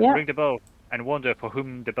 yeah, Yeah. ring the bell and wonder for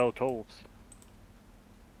whom the bell tolls.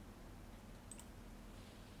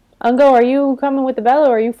 Ungo, are you coming with the bell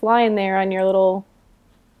or are you flying there on your little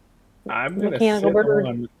I'm going to mechanical sit bird?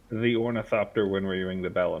 on the ornithopter when we ring the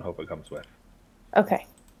bell and hope it comes with. Okay.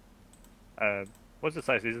 What's the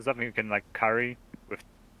size? Is it something you can like carry with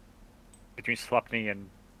between Slapney and,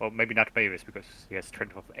 well, maybe not Mavis because he has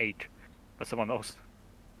strength of 8, but someone else.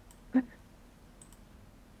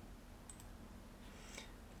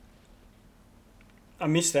 I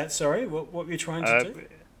missed that. Sorry. What were you trying to do?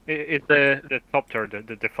 It's the Topter,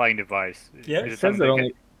 the flying device. Yeah. Is It says something it that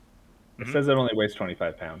only. It says it only weighs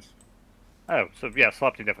 25 pounds. Oh, so yeah,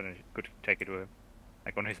 Slapney definitely could take it with him,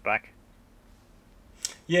 like on his back.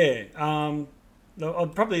 Yeah.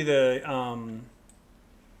 Probably the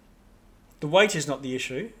weight is not the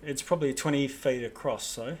issue. It's probably 20 feet across.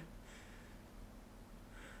 So.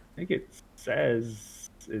 I think it says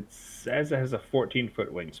it has a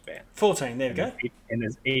 14-foot wingspan. 14. There we go. And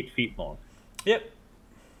is 8 feet long. Yep.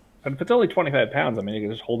 And if it's only 25 pounds, I mean, you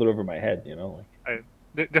can just hold it over my head, you know? Like,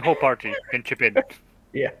 The whole party can chip in,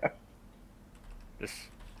 yeah. just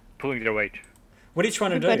pulling their weight. What are you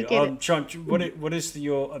trying to Everybody do? get What is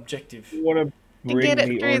your objective? You want To get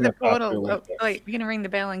it through the portal. Like, you're gonna ring the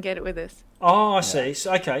bell and get it with us. Oh, I see.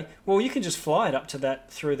 So, okay. Well, you can just fly it up to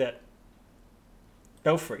through that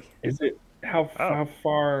belfry. Is it how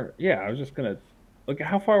far? Yeah, I was just gonna look at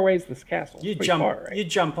how far away is this castle. You It's pretty jump. far, right? You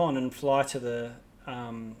jump on and fly to the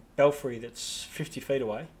belfry that's 50 feet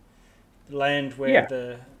away. The land where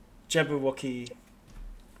the Jabberwocky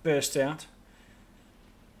burst out,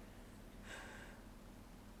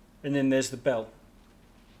 and then there's the bell.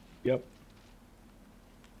 Yep.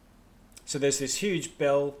 So there's this huge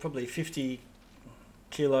bell, probably 50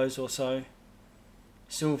 kilos or so,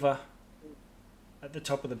 silver, at the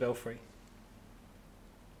top of the belfry.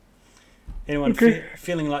 Anyone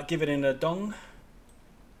feeling like give it in a dong?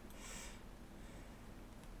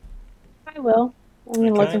 I will. I'm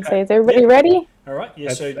going to look Okay. and say, is everybody ready? All right.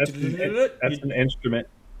 Yeah. That's an instrument.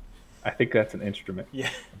 I think that's an instrument. Yeah.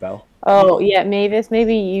 A bell. Oh, yeah, Mavis,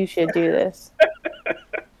 maybe you should do this.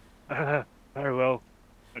 Very well.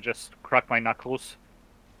 I just crack my knuckles,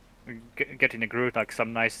 get in a groove, like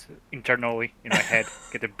some nice internally in my head,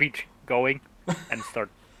 get a beat going, and start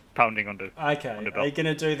pounding on the Okay. on the Are bell. you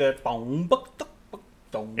gonna do the bong buck duck buck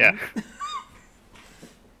dong? Yeah.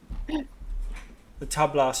 The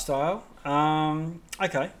tabla style.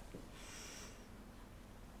 Okay.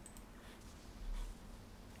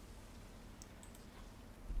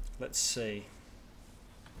 Let's see.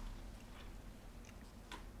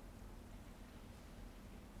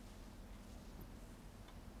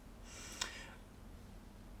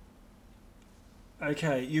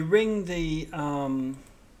 Okay, you ring the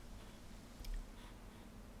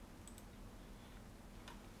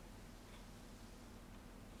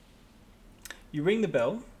You ring the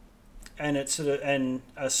bell, and and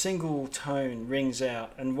a single tone rings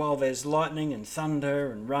out. And while there's lightning and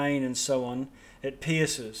thunder and rain and so on, it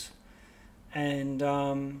pierces. And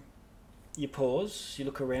you pause. You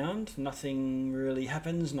look around. Nothing really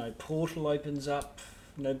happens. No portal opens up.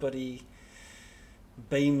 Nobody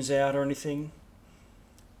beams out or anything.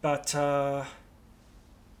 But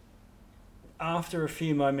after a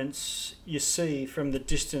few moments, you see from the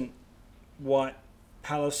distant white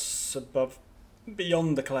palace above,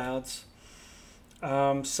 beyond the clouds,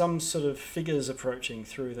 some sort of figures approaching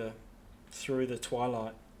through the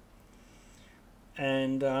twilight.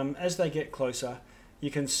 And as they get closer, you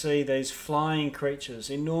can see these flying creatures,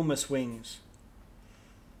 enormous wings.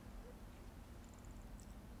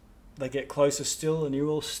 They get closer still, and you're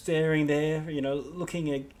all staring there, looking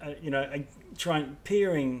at,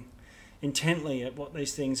 peering intently at what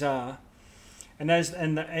these things are. And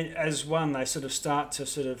as one, they sort of start to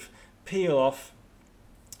sort of peel off,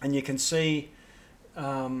 and you can see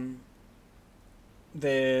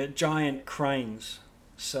they're giant cranes.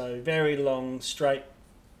 So very long, straight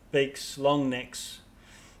beaks, long necks,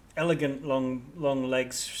 elegant long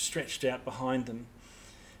legs stretched out behind them.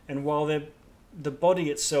 And while the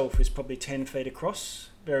body itself is probably 10 feet across,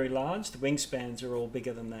 very large, the wingspans are all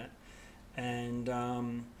bigger than that. And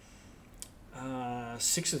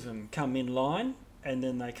 6 of them come in line, and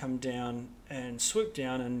then they come down and swoop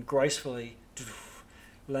down and gracefully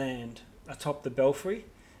land atop the belfry,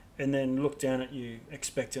 and then look down at you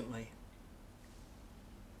expectantly.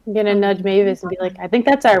 I'm gonna nudge Mavis and be like, I think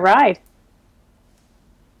that's our ride.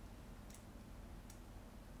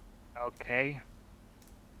 Okay.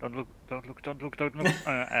 Don't look.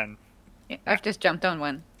 And Yeah, I've just jumped on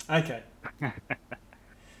one. Okay.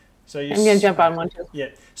 So I'm gonna jump on one too. Yeah.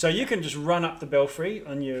 So you can just run up the belfry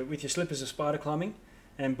with your slippers of spider climbing,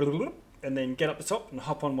 and then get up the top and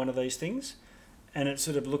hop on one of these things, and it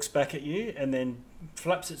sort of looks back at you and then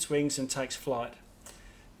flaps its wings and takes flight.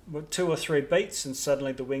 2 or 3 beats, and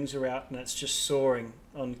suddenly the wings are out and it's just soaring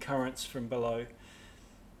on currents from below.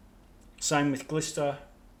 Same with Glister.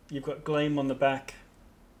 You've got Gleam on the back.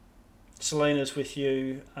 Selena's with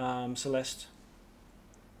you, Celeste.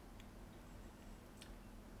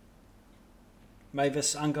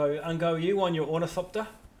 Mavis, Ungo, are you on your ornithopter,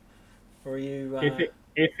 or are you?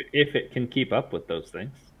 If it can keep up with those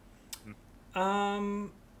things.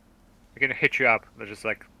 we're gonna hitch you up, just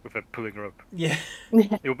like with a pulling rope. Yeah.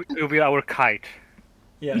 It'll be our kite.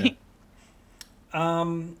 Yeah.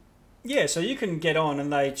 Yeah. So you can get on,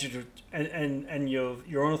 and and your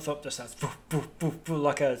ornithopter starts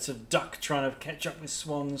like a sort of duck trying to catch up with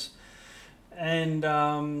swans, and they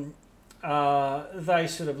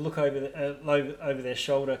sort of look over their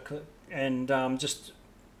shoulder and just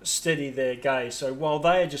steady their gaze. So while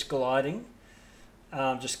they are just gliding,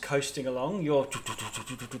 just coasting along, you're...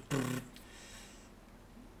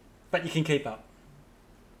 But you can keep up.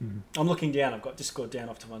 Mm-hmm. I'm looking down. I've got Discord down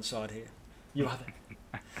off to one side here. You are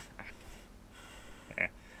there. Yeah.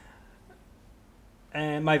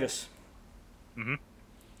 And Mavis. Mm-hmm.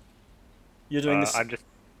 You're doing this... I'm just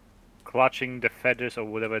clutching the feathers or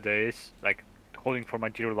whatever there is, like holding for my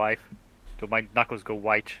dear life, till my knuckles go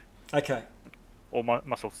white. Okay. All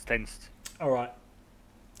muscles tensed. All right.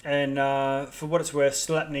 And for what it's worth,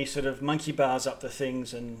 Slapney sort of monkey bars up the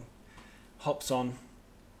things and hops on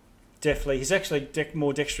deftly. He's actually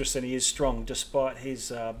more dexterous than he is strong, despite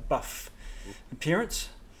his buff appearance.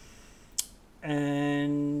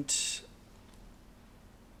 And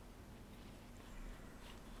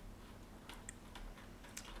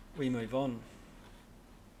we move on.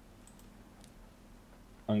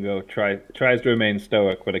 Ungo tries to remain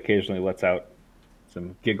stoic, but occasionally lets out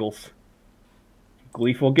some giggles.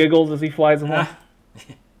 Gleeful giggles as he flies along.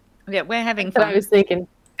 Yeah, we're having That's what fun. I was thinking.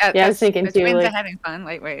 Yeah, I was thinking the too. twins Like, are having fun.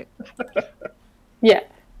 Like, wait. yeah.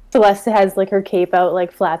 Celeste has like her cape out,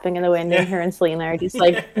 like flapping in the wind, and her and Selena are just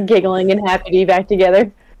like giggling and happy to be back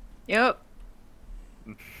together. Yep.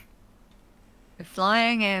 We're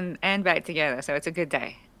flying and back together, so it's a good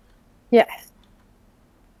day. Yeah.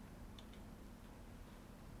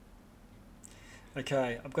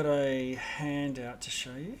 Okay, I've got a handout to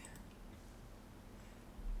show you.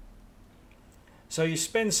 So you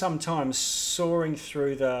spend some time soaring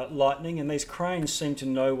through the lightning, and these cranes seem to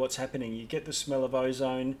know what's happening. You get the smell of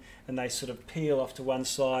ozone, and they sort of peel off to one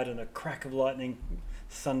side, and a crack of lightning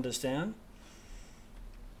thunders down.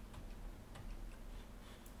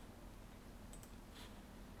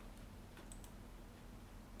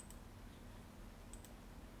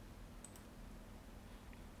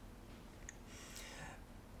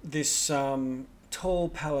 This tall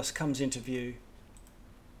palace comes into view.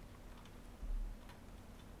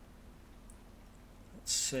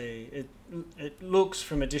 see. It looks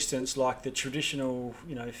from a distance like the traditional,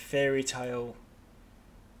 fairy tale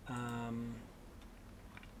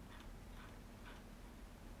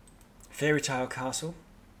castle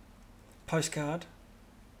postcard.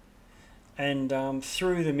 And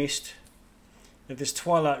through the mist of this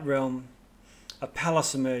twilight realm, a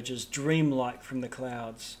palace emerges dreamlike from the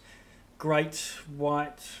clouds. Great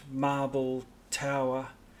white marble tower,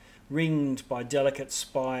 ringed by delicate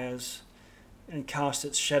spires, and cast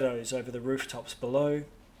its shadows over the rooftops below.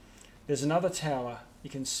 There's another tower. You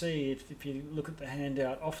can see, if you look at the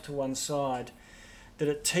handout off to one side, that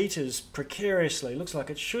it teeters precariously. Looks like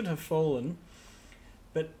it should have fallen,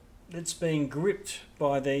 but it's being gripped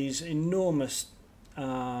by these enormous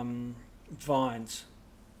vines.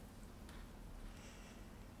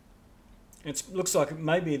 It looks like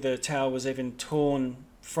maybe the tower was even torn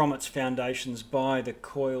from its foundations by the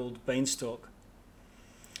coiled beanstalk.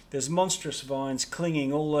 There's monstrous vines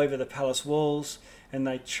clinging all over the palace walls, and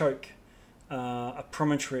they choke a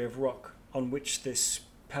promontory of rock on which this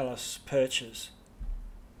palace perches.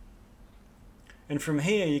 And from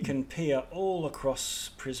here you can peer all across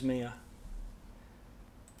Prismea.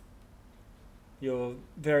 You're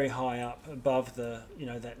very high up above the,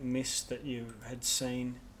 that mist that you had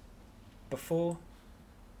seen before.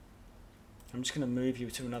 I'm just going to move you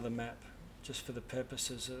to another map just for the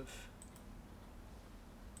purposes of...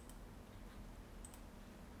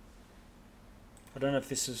 I don't know if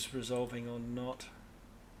this is resolving or not.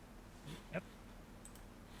 Yep.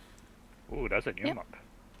 Ooh, that's a new map.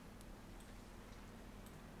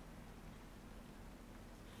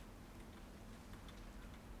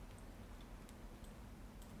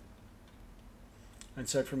 And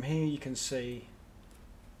so from here you can see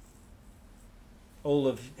all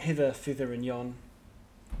of hither, thither and yon.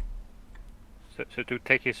 So to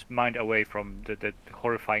take his mind away from the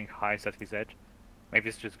horrifying heights that he's at, maybe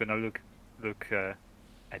he's just gonna look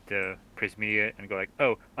at the Prismea and go like,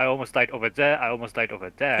 oh, I almost died over there, I almost died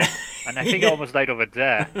over there, and I think I almost died over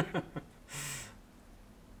there.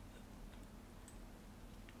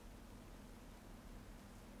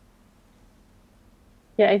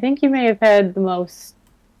 Yeah, I think you may have had the most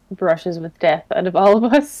brushes with death out of all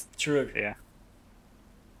of us. True. Yeah.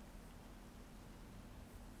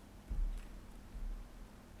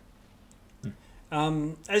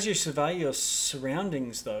 As you survey your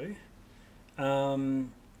surroundings, though,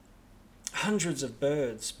 hundreds of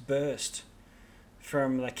birds burst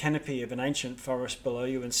from the canopy of an ancient forest below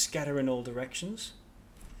you and scatter in all directions.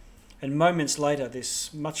 And moments later,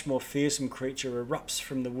 this much more fearsome creature erupts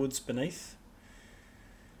from the woods beneath.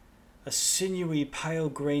 A sinewy, pale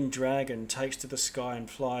green dragon takes to the sky and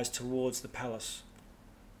flies towards the palace.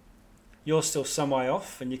 You're still some way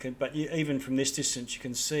off, but even from this distance, you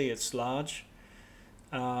can see it's large.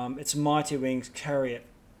 Its mighty wings carry it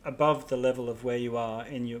above the level of where you are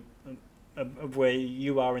in your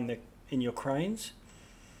cranes.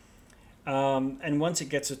 And once it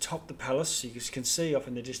gets atop the palace, you can see off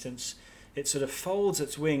in the distance, it sort of folds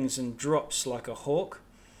its wings and drops like a hawk,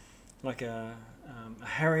 like a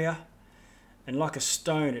harrier, and like a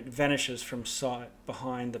stone it vanishes from sight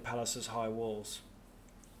behind the palace's high walls.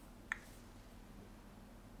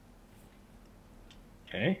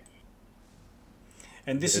 Okay.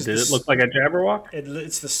 And this Did it look like a Jabberwock?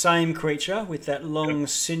 It's the same creature with that long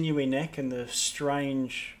sinewy neck and the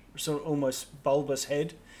strange, sort of almost bulbous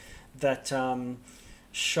head that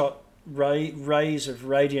shot rays of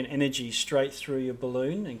radiant energy straight through your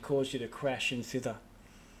balloon and caused you to crash in thither.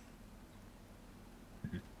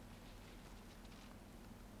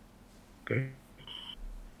 Okay.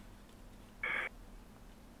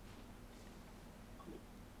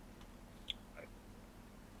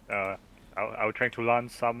 I would try to land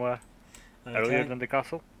somewhere earlier than the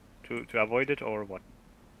castle to avoid it, or what?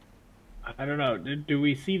 I don't know. Do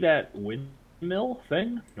we see that windmill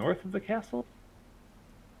thing north of the castle?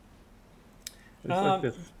 It's like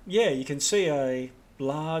this. Yeah, you can see a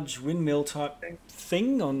large windmill type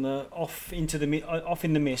thing on the off in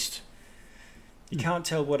the mist. You can't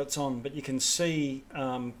tell what it's on, but you can see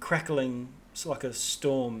crackling. It's like a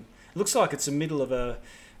storm. It looks like it's the middle of a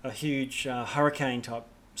huge hurricane type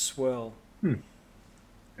swirl.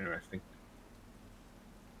 Interesting.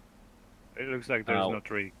 It looks like there's not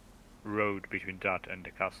really road between that and the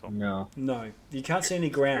castle. No, you can't see any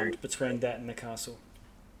ground between that and the castle.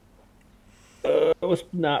 let's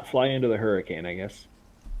not fly into the hurricane, I guess.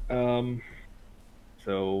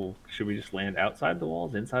 So should we just land outside the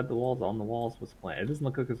walls, inside the walls, on the walls? What's the plan? It doesn't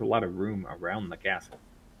look like there's a lot of room around the castle.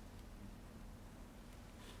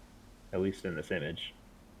 At least in this image.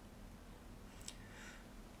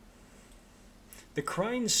 The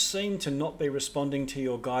cranes seem to not be responding to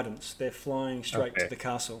your guidance. They're flying straight to Okay. the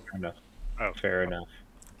castle. Fair enough. Oh, Fair enough.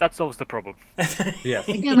 that solves the problem. Yes.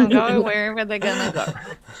 They're gonna go wherever they're gonna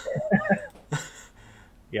go.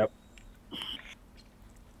 Yep.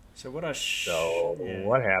 So what I So yeah.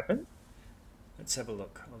 what happened? Let's have a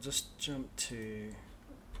look. I'll just jump to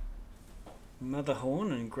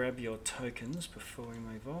Motherhorn and grab your tokens before we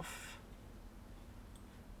move off.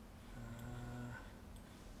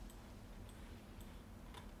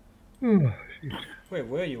 Where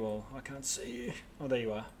were you all? I can't see you. Oh, there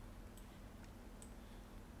you are.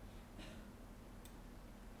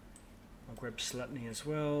 I'll grab Slatney as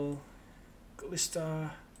well.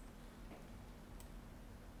 Glista.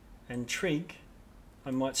 And Trig. I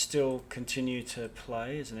might still continue to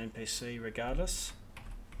play as an NPC regardless.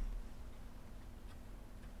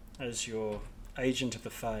 As your agent of the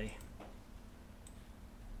Fae.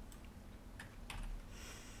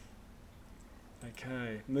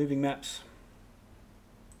 Okay, moving maps.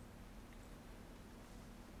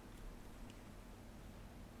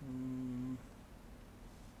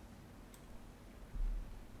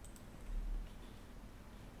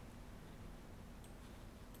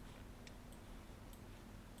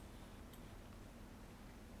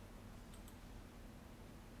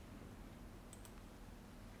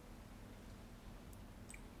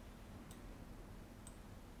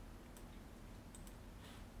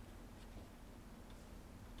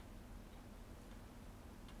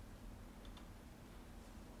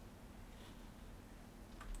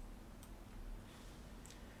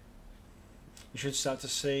 You should start to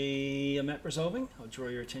see a map resolving. I'll draw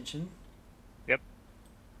your attention. Yep.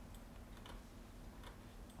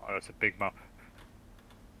 Oh, that's a big map.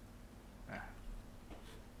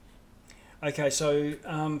 Okay, so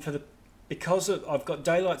because I've got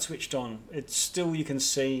daylight switched on, it's still, you can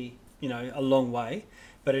see, you know, a long way,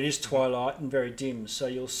 but it is twilight and very dim. So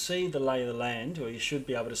you'll see the lay of the land, or you should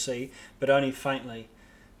be able to see, but only faintly.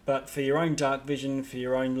 But for your own dark vision, for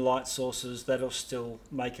your own light sources, that'll still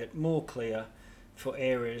make it more clear for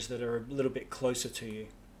areas that are a little bit closer to you,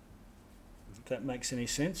 if that makes any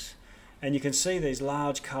sense. And you can see these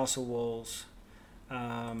large castle walls.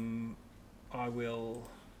 I will,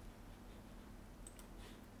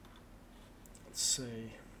 let's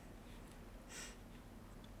see.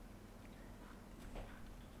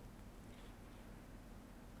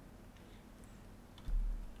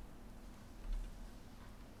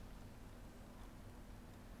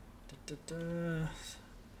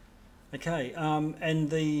 Okay, and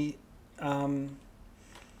the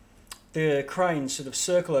cranes sort of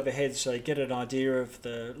circle overhead, so you get an idea of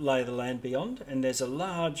the lay of the land beyond. And there's a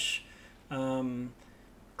large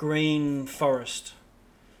green forest,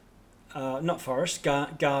 not forest,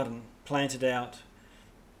 garden planted out,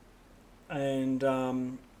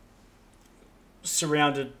 and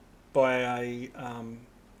surrounded by a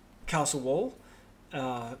castle wall.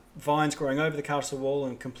 Vines growing over the castle wall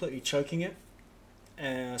and completely choking it.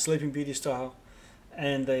 Sleeping Beauty style,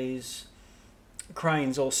 and these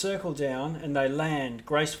cranes all circle down and they land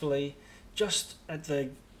gracefully just at the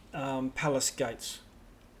palace gates.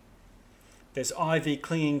 There's ivy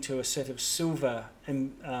clinging to a set of silvery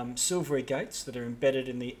gates that are embedded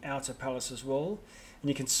in the outer palace's wall, and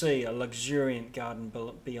you can see a luxuriant garden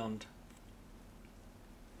beyond.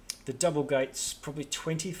 The double gate's probably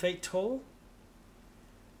 20 feet tall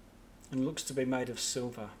and looks to be made of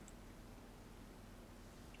silver.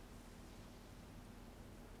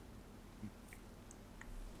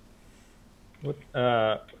 What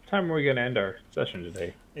time are we going to end our session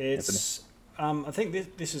today? It's I think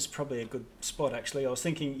this is probably a good spot actually. I was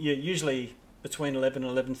thinking usually between 11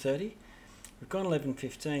 and 11:30. We've gone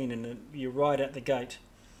 11:15 and you're right at the gate.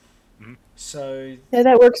 Mm-hmm. So Yeah,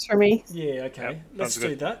 that works for me. yeah, okay, Yep, let's sounds do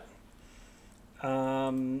good. that.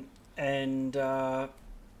 And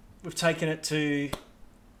we've taken it to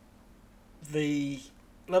the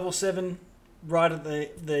level 7, right at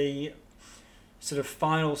the sort of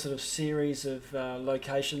final sort of series of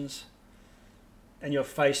locations, and you're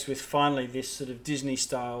faced with finally this sort of Disney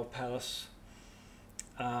style palace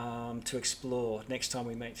to explore next time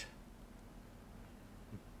we meet.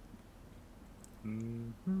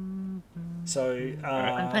 So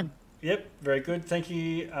Fun. yep, very good, thank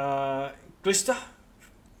you, Glister.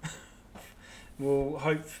 We'll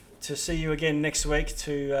hope to see you again next week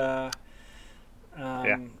to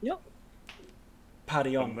Yep.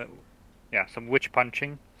 party on. Some witch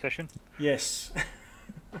punching session. Yes.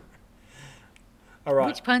 All right.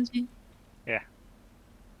 Which punching? Yeah.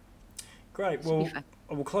 Great. Should be Well, fun.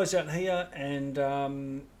 I will close out here, and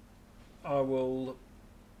I will.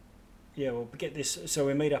 Yeah, we'll get this. So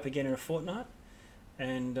we meet up again in a fortnight,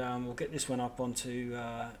 and we'll get this one up onto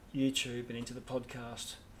YouTube and into the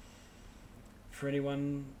podcast for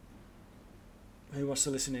anyone who wants to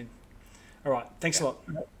listen in. All right, thanks a lot.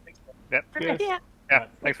 Yep. Perfect. Yeah. Right.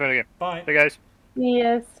 Thanks for the game. Bye. Hey guys.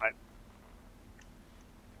 Yes. Bye.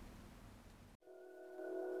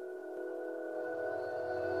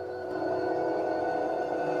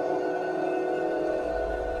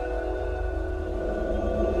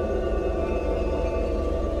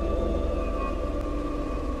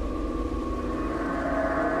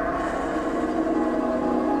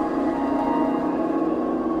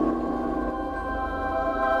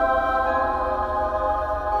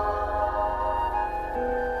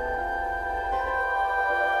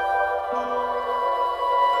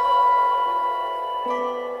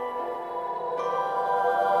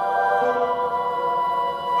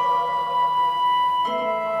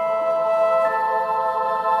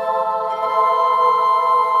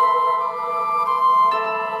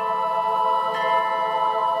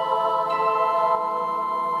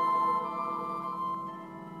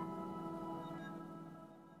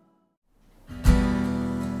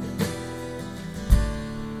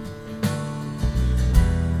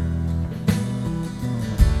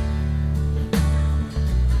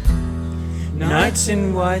 Nights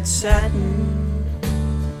in white satin,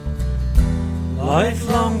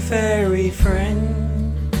 lifelong fairy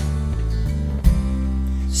friend.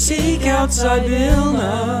 Seek outside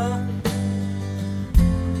Vilna,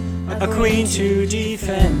 a queen to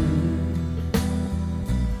defend.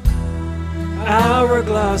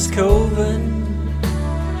 Hourglass coven,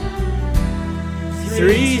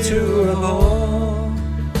 3 to abhor.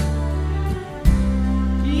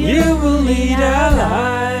 You will lead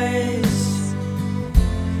allies,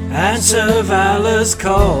 answer valor's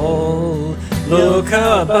call, look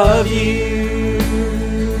above you.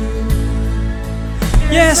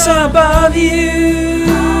 Yes, above you.